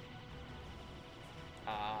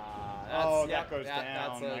 Oh, that goes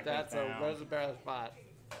down, That's a better spot.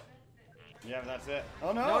 Yeah, that's it.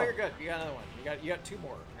 Oh no! No, you're good. You got another one. You got two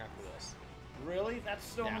more after this. Really? That's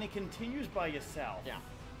so Yeah. many continues by yourself. Yeah.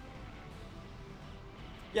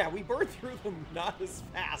 Yeah, we burned through them not as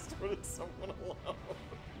fast with someone alone.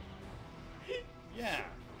 Yeah.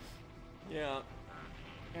 Yeah.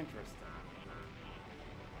 Interesting.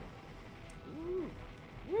 Woo.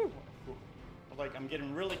 Woo. Like, I'm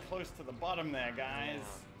getting really close to the bottom there, guys.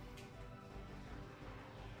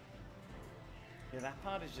 Yeah, that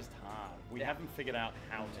part is just hard. We haven't figured out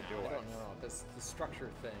how to do it. I don't know. The structure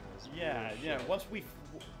thing is Yeah, really yeah. shit. Once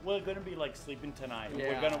we're gonna be like sleeping tonight. Yeah.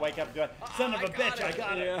 We're gonna wake up going, son of a bitch, I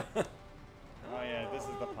got it. Yeah. Oh yeah, this is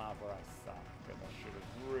the part where I suck. Because I should have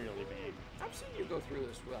really been. I've seen you go through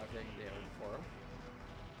this without getting damage before.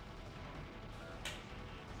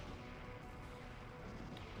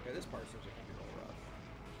 Okay, this part seems like it's a little rough.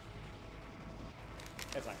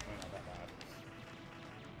 It's actually not that bad.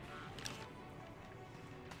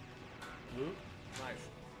 Ooh. Nice.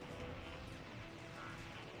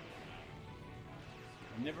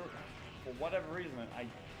 I never, for whatever reason, I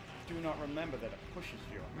do not remember that it pushes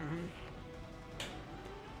you. Mm-hmm.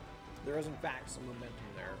 There is, in fact, some momentum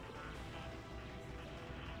there.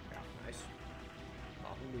 Yeah, nice.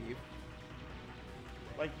 Off and leave.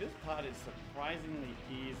 Like, this part is surprisingly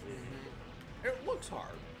easy. It looks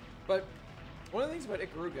hard, but one of the things about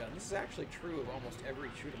Ikaruga, and this is actually true of almost every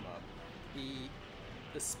shoot 'em up, the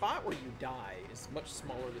spot where you die is much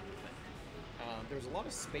smaller than you think. There's a lot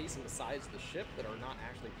of space in the sides of the ship that are not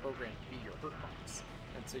actually programmed to be your hurt box,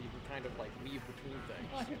 and so you can kind of like weave between things.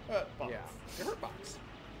 Hurt box. Yeah, the hurt box.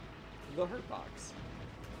 The hurt box.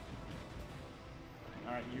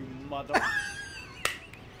 Alright, you mother...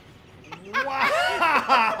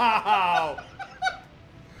 Wow!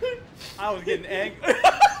 I was getting angry.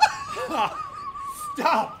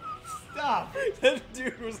 Stop! Stop! That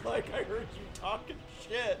dude was like, I heard you talking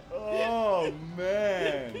shit. Oh,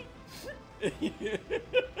 man. That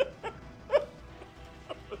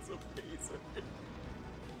was amazing.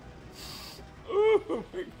 Oh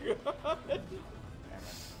my god.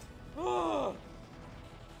 Oh.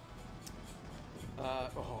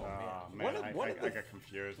 Oh man. I got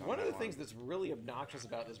confused. One of the things that's really obnoxious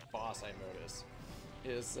about this boss, I notice,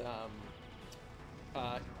 is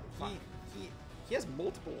he has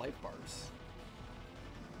multiple life bars.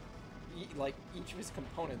 Like each of his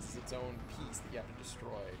components is its own piece that you have to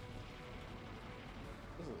destroy.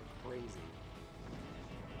 This is crazy.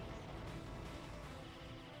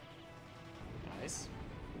 Nice.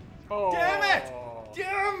 Oh, Damn it!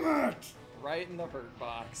 Damn it! Right in the hurt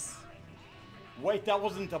box. Wait, that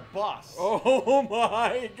wasn't a boss. Oh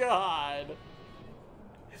my god!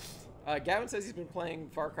 Gavin says he's been playing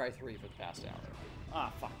Far Cry 3 for the past hour.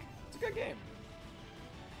 Ah, fuck. It's a good game.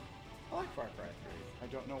 I like Far Cry 3. I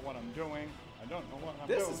don't know what I'm doing. I don't know what I'm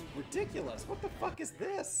doing. This is ridiculous. What the fuck is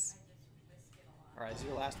this? Alright, this is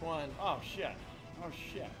your last one. Oh, shit. Oh,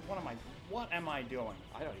 shit. What am I doing?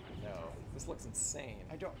 I don't even know. This looks insane.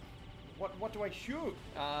 I don't... What do I shoot?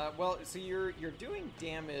 Well, so you're doing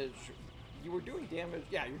damage. You were doing damage.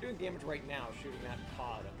 Yeah, you're doing damage right now, shooting that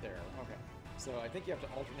pod up there. Okay. So I think you have to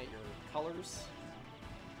alternate your colors.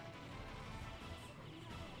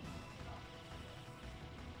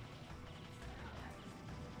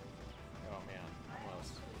 Oh man,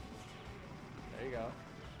 almost. There you go.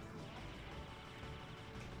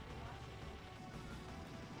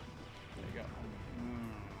 There you go.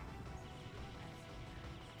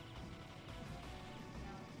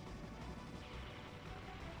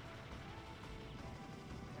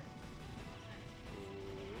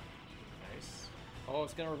 Nice. Oh,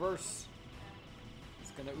 it's gonna reverse.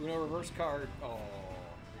 It's gonna Uno reverse card. Oh.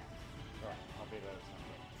 Alright, I'll beat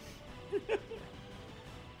that.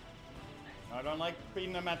 I don't like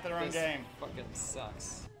beating them at their own This game. fucking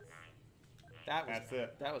sucks. That's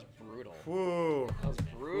it. That was brutal. Woo. That was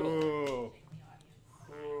brutal.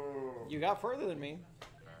 Woo. You got further than me.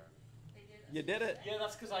 You did it. Yeah,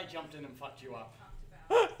 that's because I jumped in and fucked you up.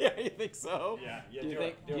 Yeah, you think so? Yeah, Do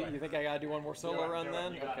you think I gotta do one more solo run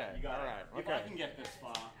then? You got Okay. it, you got All it. right. If Okay. I can get this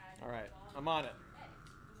far. All right. I'm on it.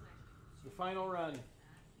 The final run. You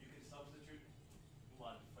can substitute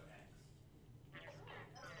blood for eggs.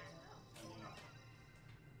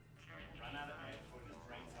 Run out of eggs or just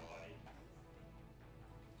drain somebody.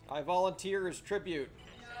 I volunteer as tribute.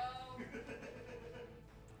 No.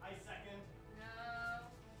 I second. No.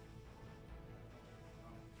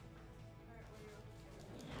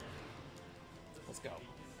 Let's go.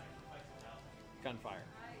 Gunfire.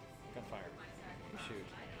 Gunfire. Shoot.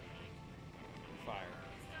 Fire.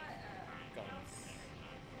 Guns.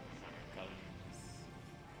 Guns.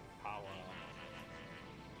 power.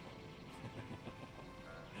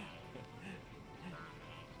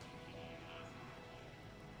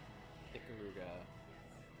 Ikaruga.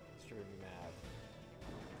 It's driving me mad.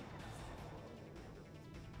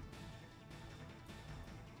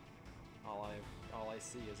 All I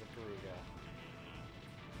see is Ikaruga.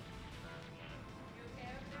 You okay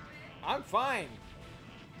over there, babe? I'm fine.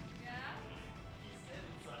 Yeah?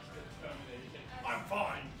 I'm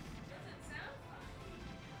fine. Doesn't sound fine.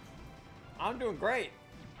 I'm doing great.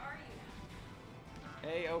 Are you now?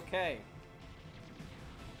 Hey, okay.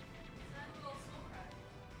 Sound a little sore eyed.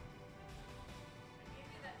 I gave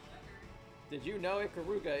you that sugar. Did you know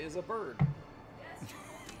Ikaruga is a bird? Yes, you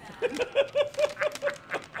told me that.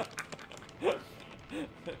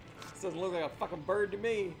 This doesn't look like a fucking bird to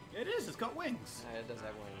me. It is. It's got wings. It does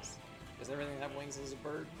have wings. Does everything that have wings is a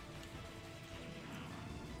bird?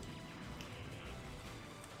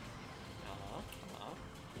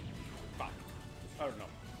 Fuck. I don't know.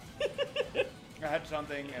 I had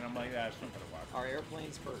something, and I'm like, that's not gonna work. Are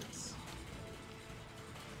airplanes birds?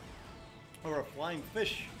 Or a flying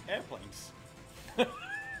fish airplanes.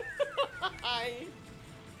 Hi.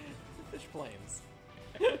 Fish planes.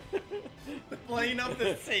 The plane of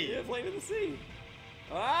the sea. Yeah, plane of the sea.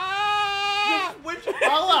 Ah! Which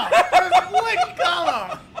color? Which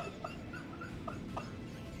color?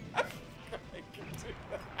 I can do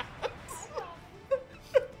that.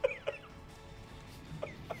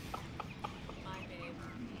 My babe.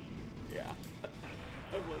 Yeah.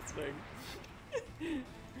 I'm listening.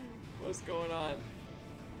 What's going on?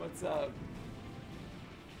 What's up?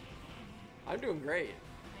 I'm doing great.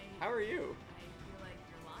 How are you? I feel like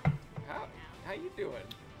you're lying. How you doing?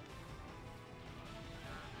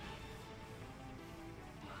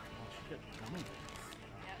 Yep.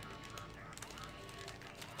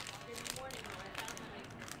 Good morning, though. I found my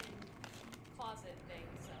freaking closet thing,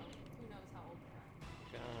 so who knows how old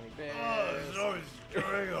they are. Johnny Bears. Oh,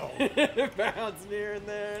 it's Bounce here and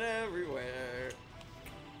there and everywhere.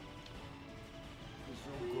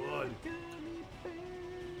 so good. Gummy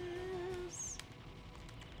bears.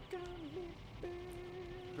 Gummy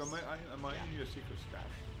bears. So am I in your secret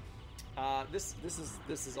stash? This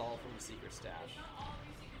is all from the secret stash. Not all of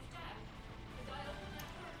your secret stash. Because I opened that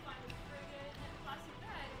door to find the Ikaruga in that plastic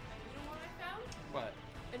bag, and you know what I found? What?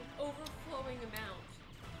 An overflowing amount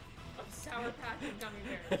of Sour Patch and gummy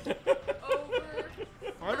bears. Overflowing.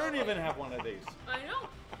 I don't even have one of these. I know.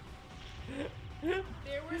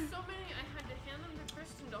 There were so many I had to hand them to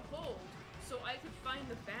Kristen to hold so I could find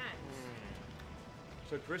the bags.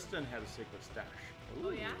 So Tristan had a secret stash. Oh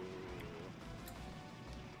yeah?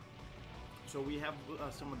 So we have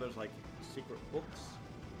some of those like secret books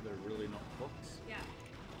that are really not books. Yeah.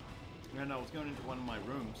 And I was going into one of my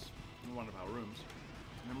rooms, in one of our rooms,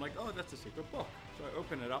 and I'm like, oh, that's a secret book. So I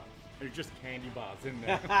open it up, and there's just candy bars in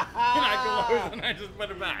there. And I close and I just put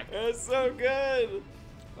it back. It's so good.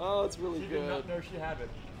 Oh, it's really She good. did not know she had it.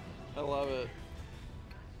 I love it.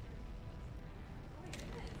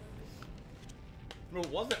 Well, it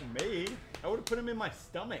wasn't me. I would have put them in my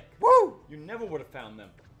stomach. Woo! You never would have found them.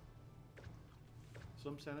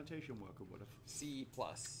 Some sanitation worker would have. C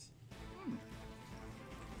plus.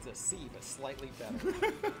 It's a C, but slightly better.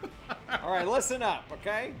 All right, listen up,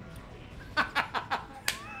 okay?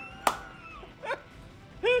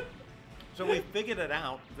 So we figured it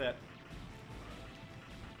out that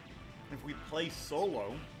if we play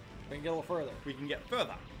solo, We can get a little further. we can get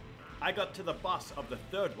further. I got to the boss of the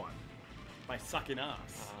third one by sucking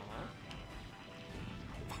ass.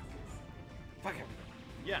 Uh-huh. Fuck him.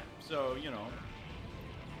 Yeah, so, you know.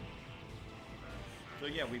 So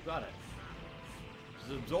yeah, we've got it.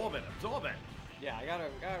 Just absorb it, absorb it. Yeah, I gotta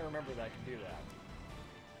remember that I can do that.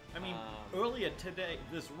 I mean, earlier today,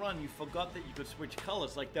 this run, you forgot that you could switch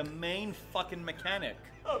colors, like the main fucking mechanic.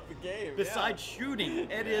 Of the game. Besides shooting,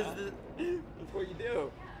 it is the... That's what you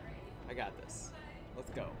do. I got this. Let's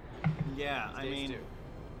go. Yeah, I Stage mean... 2.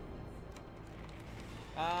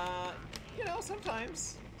 You know,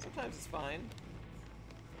 sometimes it's fine.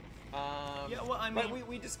 Yeah, well, I but mean-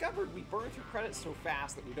 we discovered we burn through credits so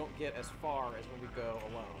fast that we don't get as far as when we go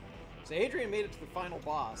alone. So Adrian made it to the final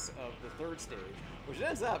boss of the third stage, which it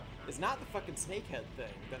ends up is not the fucking snakehead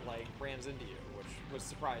thing that like rams into you, which was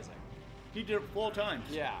surprising. He did it 4 times.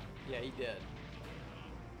 Yeah, he did.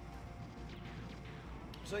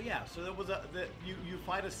 So yeah, so there was you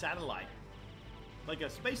fight a satellite, like a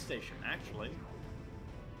space station, actually.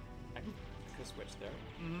 I can switch there.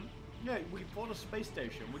 Mm-hmm. Yeah, we fought a space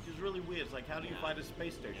station, which is really weird. It's like, how do you fight a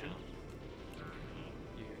space station?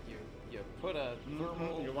 You put a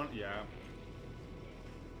thermal. You want, yeah.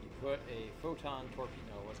 You put a photon torpedo.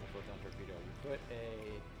 No, it wasn't a photon torpedo. You put a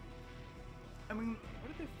I mean,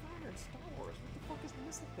 What did they fire in Star Wars? What the fuck is the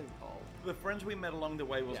missile thing called? the friends we met along the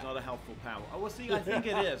way was Yeah. not a helpful power. Oh, well, see, I think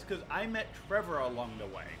it is, because I met Trevor along the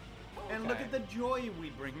way. And look Okay. at the joy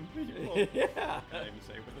we bring people. Yeah. Can't even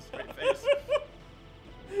say it with a straight face.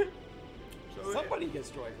 So Somebody gets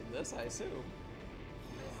joy from this, I assume.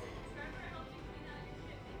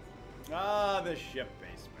 Ah, the ship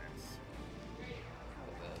basements.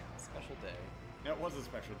 That was a special day. It was a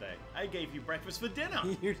special day. I gave you breakfast for dinner,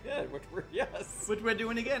 You did, which we're, yes. which we're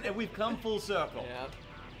doing again, and we've come full circle. Yeah.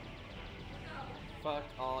 Fuck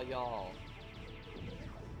all y'all.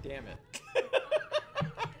 Damn it.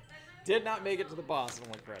 Did not make it to the boss in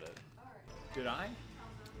one credit. Did I?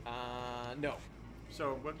 No.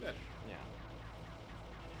 So we're good. Yeah.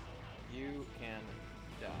 You can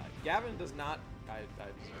die. Gavin does not. I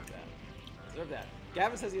deserve that. I deserve that.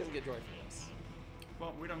 Gavin says he doesn't get joy from this.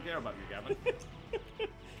 Well, we don't care about you, Gavin.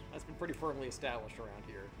 That's been pretty firmly established around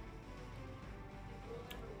here.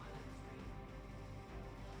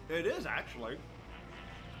 It is, actually.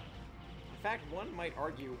 In fact, one might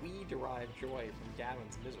argue we derive joy from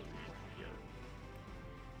Gavin's misery around here.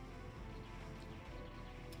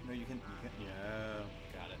 No, you can. Yeah.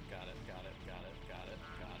 Got it, got it, got it, got it, got it,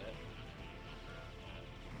 got it.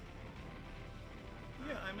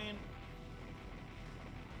 Yeah, I mean,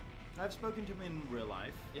 I've spoken to him in real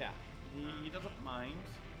life. Yeah, He doesn't mind.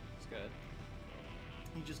 it's good.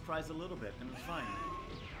 He just cries a little bit, and it's fine.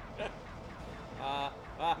 No,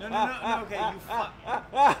 No, okay, you fuck.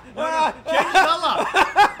 No, change color!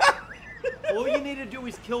 All you need to do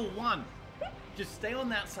is kill one. Just stay on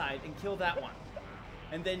that side and kill that one.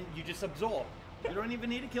 And then you just absorb. You don't even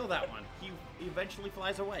need to kill that one. He eventually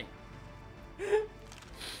flies away.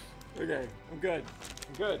 Okay, I'm good.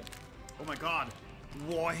 I'm good. Oh my god.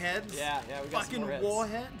 Warheads? Yeah, we got some Fucking warheads.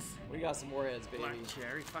 warheads? We got some warheads, baby. Black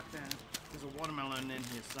cherry? Fuck that. There's a watermelon in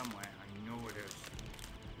here somewhere. I know it is.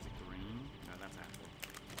 Is it green? No, that's apple.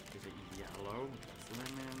 Is it yellow? That's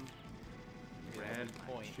lemon. Red, black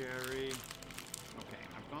point. cherry. Okay,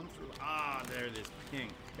 I've gone through. Ah, there it is.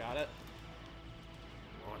 Pink. Got it.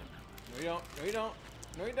 Watermelon. No, you don't. No, you don't.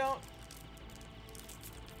 No, you don't.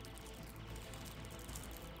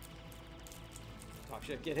 Talk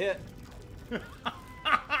shit, get hit. Okay.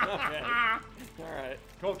 Alright.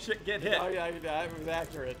 Talk shit, get hit. Oh, yeah, it was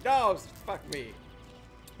accurate. No, fuck me.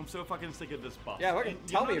 I'm so fucking sick of this boss. Yeah, fucking And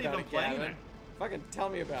tell you're me not about even it, playing Gavin. Fucking tell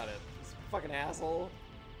me about it. This fucking asshole.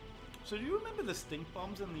 So do you remember the stink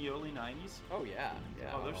bombs in the early 90s? Oh, yeah.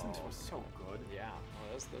 Yeah. Oh, those things were so good. Yeah.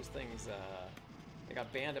 Oh, those things, they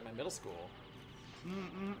got banned at my middle school.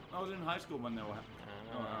 I was in high school when they were.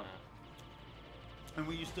 Ah. And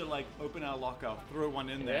we used to like open our locker, throw one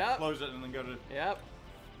in there, Yep. close it, and then go to. Yep.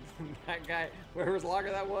 That guy, whoever's locker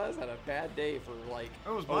that was, had a bad day for like. It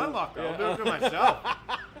was my locker. I'll do yeah. it to myself.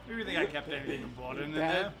 You think I kept anything important in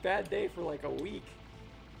there? Bad day for like a week.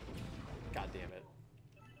 God damn it.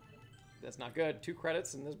 That's not good. 2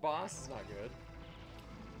 credits in this boss is not good.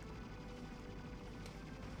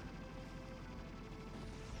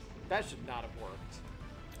 That should not have worked.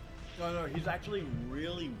 No, he's actually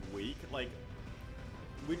really weak. Like,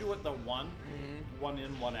 we do it the one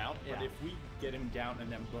in, one out. But Yeah. if we get him down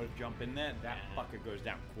and then both jump in there, that Yeah. fucker goes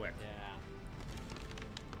down quick. Yeah.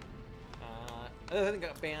 Another thing that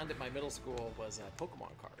got banned at my middle school was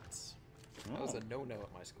Pokemon cards. That was a no-no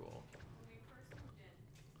at my school.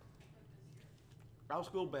 Our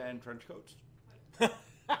school banned trench coats.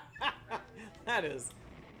 That's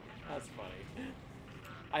funny.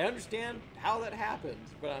 I understand how that happened,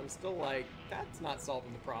 but I'm still like, that's not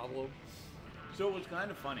solving the problem. So it was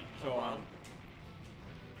kind of funny. So Uh-huh.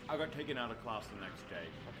 I got taken out of class the next day.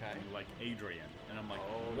 Okay. And, like Adrian, and I'm like,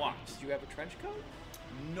 Oh, what? Did you have a trench coat?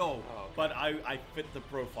 No, Oh, okay. but I fit the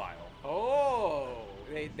profile. Oh,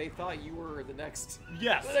 they thought you were the next.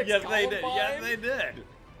 Yes, the next yes they did. Columbine? Yes they did.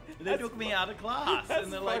 They That's took me fu- out of class, that's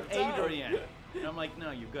and they're like, fucked up. Adrian. And I'm like,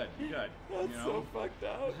 no, you're good. You're good. That's you know? so fucked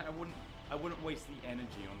up. I wouldn't waste the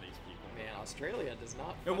energy on these people. Man, Australia does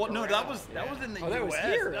not. Yeah, fuck well, no, that around. was Yeah. in the Oh, US. that was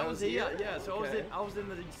here. That was here. Yeah, so Okay. I was in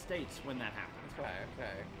the States when that happened.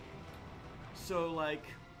 Okay. So like,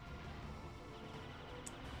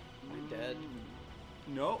 Are you dead?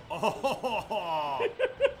 no. Oh.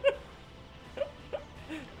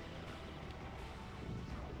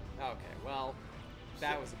 Okay, well,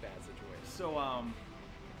 that was a bad situation. So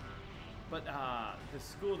but the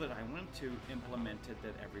school that I went to implemented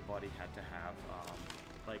that everybody had to have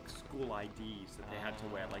like school IDs that they had to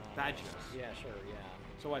wear, like badges. Yeah, sure, yeah.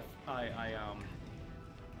 So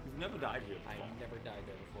you've never died here I before. never died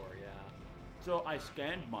there before, yeah. So I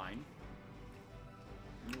scanned mine,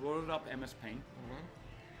 loaded up MS Paint, Mm-hmm.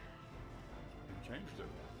 and changed it.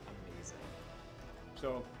 Amazing.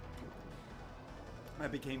 So I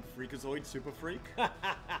became Freakazoid Super Freak.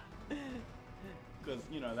 Because,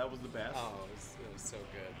 you know, that was the best. Oh, it was so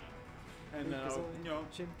good. And then, you know,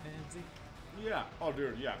 chimpanzee. yeah. Oh,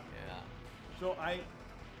 dude, yeah. Yeah. So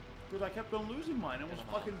because I kept on losing mine. It was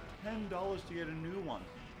fucking $10 to get a new one.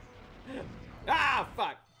 Ah,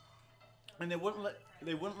 fuck. And they wouldn't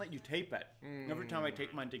let you tape it. Every time I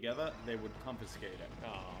taped mine together, they would confiscate it. Oh,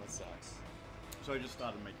 that sucks. So I just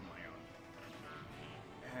started making my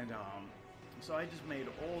own. And so I just made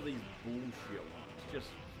all these bullshit ones, just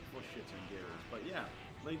for shits and giggles. But yeah,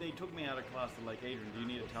 like they took me out of class. They're like, Adrian, do you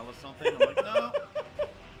need to tell us something? I'm like, no.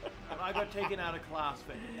 I got taken out of class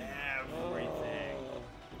for everything.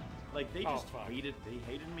 Like they just hated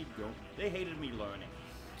me they hated me learning.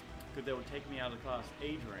 Because they would take me out of class.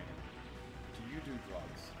 Adrian, do you do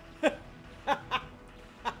drugs?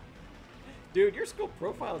 Dude, your school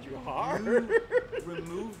profiled you hard. You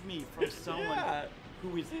removed me from someone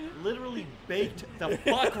who is literally baked the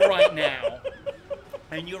fuck right now,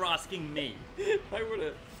 and you're asking me.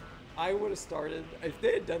 I would have started, if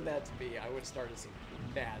they had done that to me, I would have started some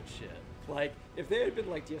bad shit. Like, if they had been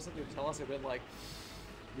like, do you have something to tell us? I'd been like,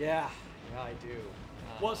 yeah, I do.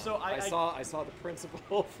 Well, so I saw the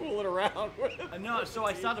principal fooling around with no, so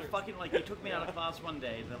I started fucking, like, they took me out of class one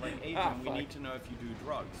day. They're like, Adrian, we need to know if you do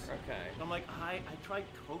drugs. Okay. So I'm like, I tried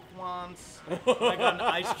coke once. I got an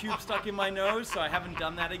ice cube stuck in my nose, so I haven't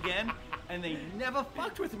done that again. And they never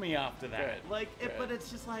fucked with me after that. Good. Like, but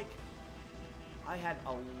it's just like, I had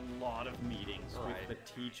a lot of meetings with the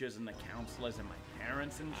teachers and the counselors and my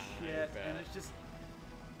parents and shit. And it's just,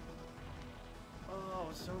 oh, it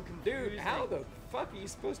was so confusing. Dude, how the fuck are you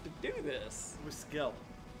supposed to do this? With skill.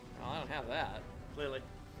 Oh, I don't have that. Clearly.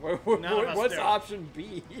 What's option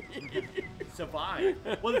B? Survive.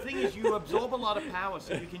 Well, the thing is, you absorb a lot of power,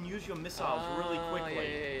 so you can use your missiles really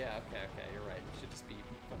quickly. Yeah. Okay, you're right. You should just be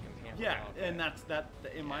fucking hammered. Yeah, Okay. and that's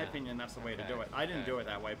in my opinion, that's the way to do it. I didn't do it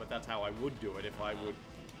that way, but that's how I would do it if I would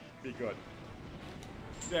be good.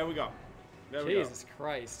 There we go. There we go. Jesus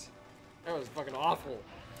Christ. That was fucking awful.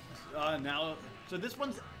 Now, so this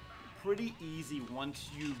one's pretty easy once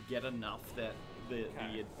you get enough that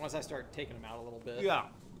once I start taking them out a little bit. Yeah.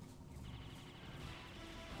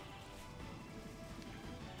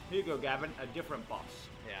 Here you go, Gavin. A different boss.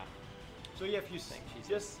 Yeah. So yeah, if you Thank Jesus.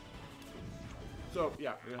 just so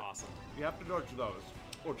yeah, Awesome. you have to dodge those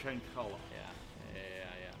or change color. Yeah.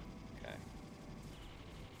 Okay.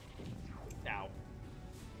 Ow.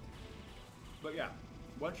 But yeah,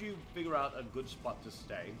 once you figure out a good spot to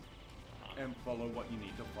stay and follow what you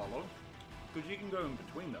need to follow, because you can go in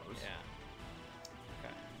between those. Yeah.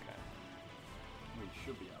 Okay. We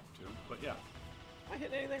should be able to, but yeah. Am I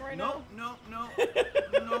hitting anything right now? No.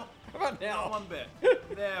 How about now? Not one bit.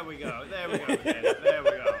 There we go. There we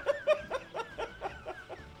go.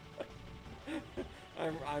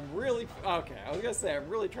 I'm really okay. I was gonna say I'm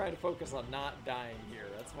really trying to focus on not dying here.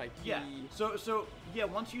 That's my key. Yeah. So yeah.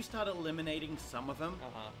 Once you start eliminating some of them,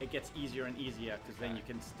 it gets easier and easier because then you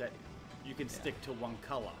can stick to one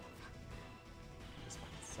color. This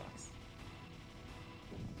fucking sucks.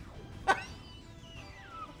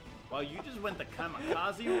 Well, you just went the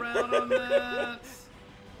kamikaze route on that.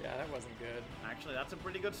 Yeah, that wasn't good. Actually, that's a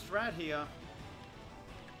pretty good strat here.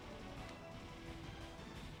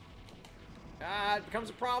 Ah, it becomes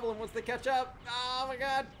a problem once they catch up. Oh my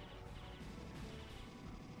god.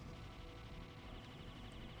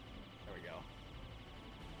 There we go.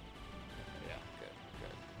 Yeah, good.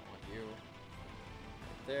 I want you.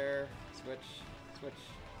 Right there. Switch.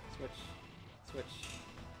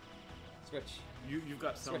 You've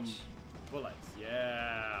got some Switch. bullets.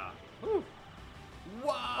 Yeah. Whew.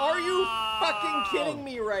 Wow. Are you fucking kidding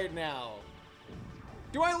me right now?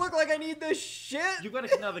 Do I look like I need this shit? You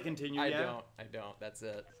got another continue, I yeah? I don't. That's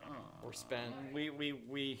it. Oh. We're spent. We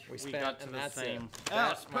spent, got to and the that's same. it. Oh,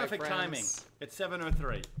 That, it's my perfect timing. friends- It's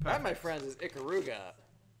 7:03. That, my friends, is Ikaruga.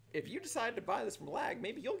 If you decide to buy this from Lag,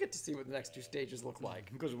 maybe you'll get to see what the next two stages look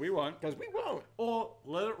like. Because we won't. Because we won't. Or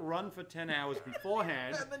let it run for 10 hours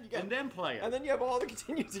beforehand and then play it. And then you have all the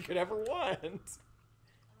continues you could ever want.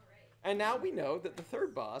 And now we know that the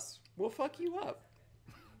third boss will fuck you up.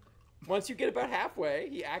 Once you get about halfway,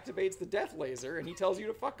 he activates the death laser and he tells you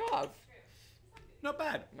to fuck off. Not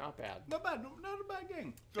bad. Not bad. Not bad. Not a bad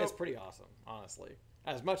game. So, It's pretty awesome, honestly.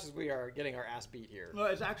 As much as we are getting our ass beat here. no,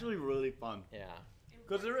 it's actually really fun. Yeah.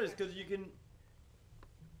 Because there is. Because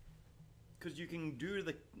you can do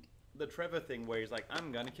the Trevor thing where he's like,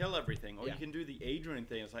 I'm going to kill everything. Or Yeah. you can do the Adrian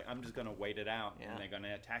thing. It's like, I'm just going to wait it out. Yeah. And they're going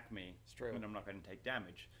to attack me. It's true. And I'm not going to take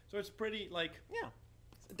damage. So it's pretty like... Yeah.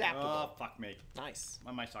 It's adaptable. Oh, fuck me. Nice.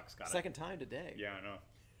 My sucks got it. Second time today. Yeah, I know.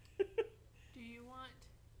 Do you want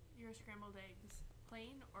your scrambled eggs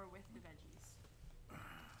plain or with the veggies?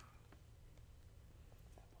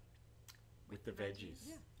 With the veggies.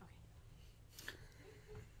 Yeah.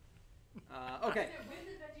 Okay. Okay. Either with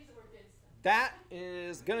the veggies or this. That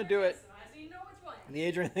is gonna do it. So you know which one. The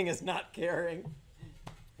Adrian thing is not caring.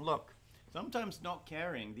 Look, sometimes not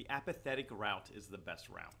caring, the apathetic route is the best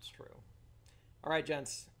route. It's true. All right,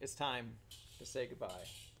 gents, it's time to say goodbye,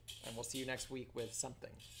 and we'll see you next week with something.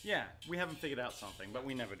 Yeah, we haven't figured out something, but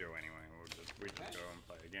we never do anyway. We just go and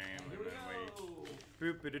play a game, and then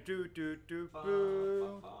we...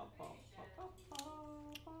 Boop-a-da-doo-doo-doo-boo.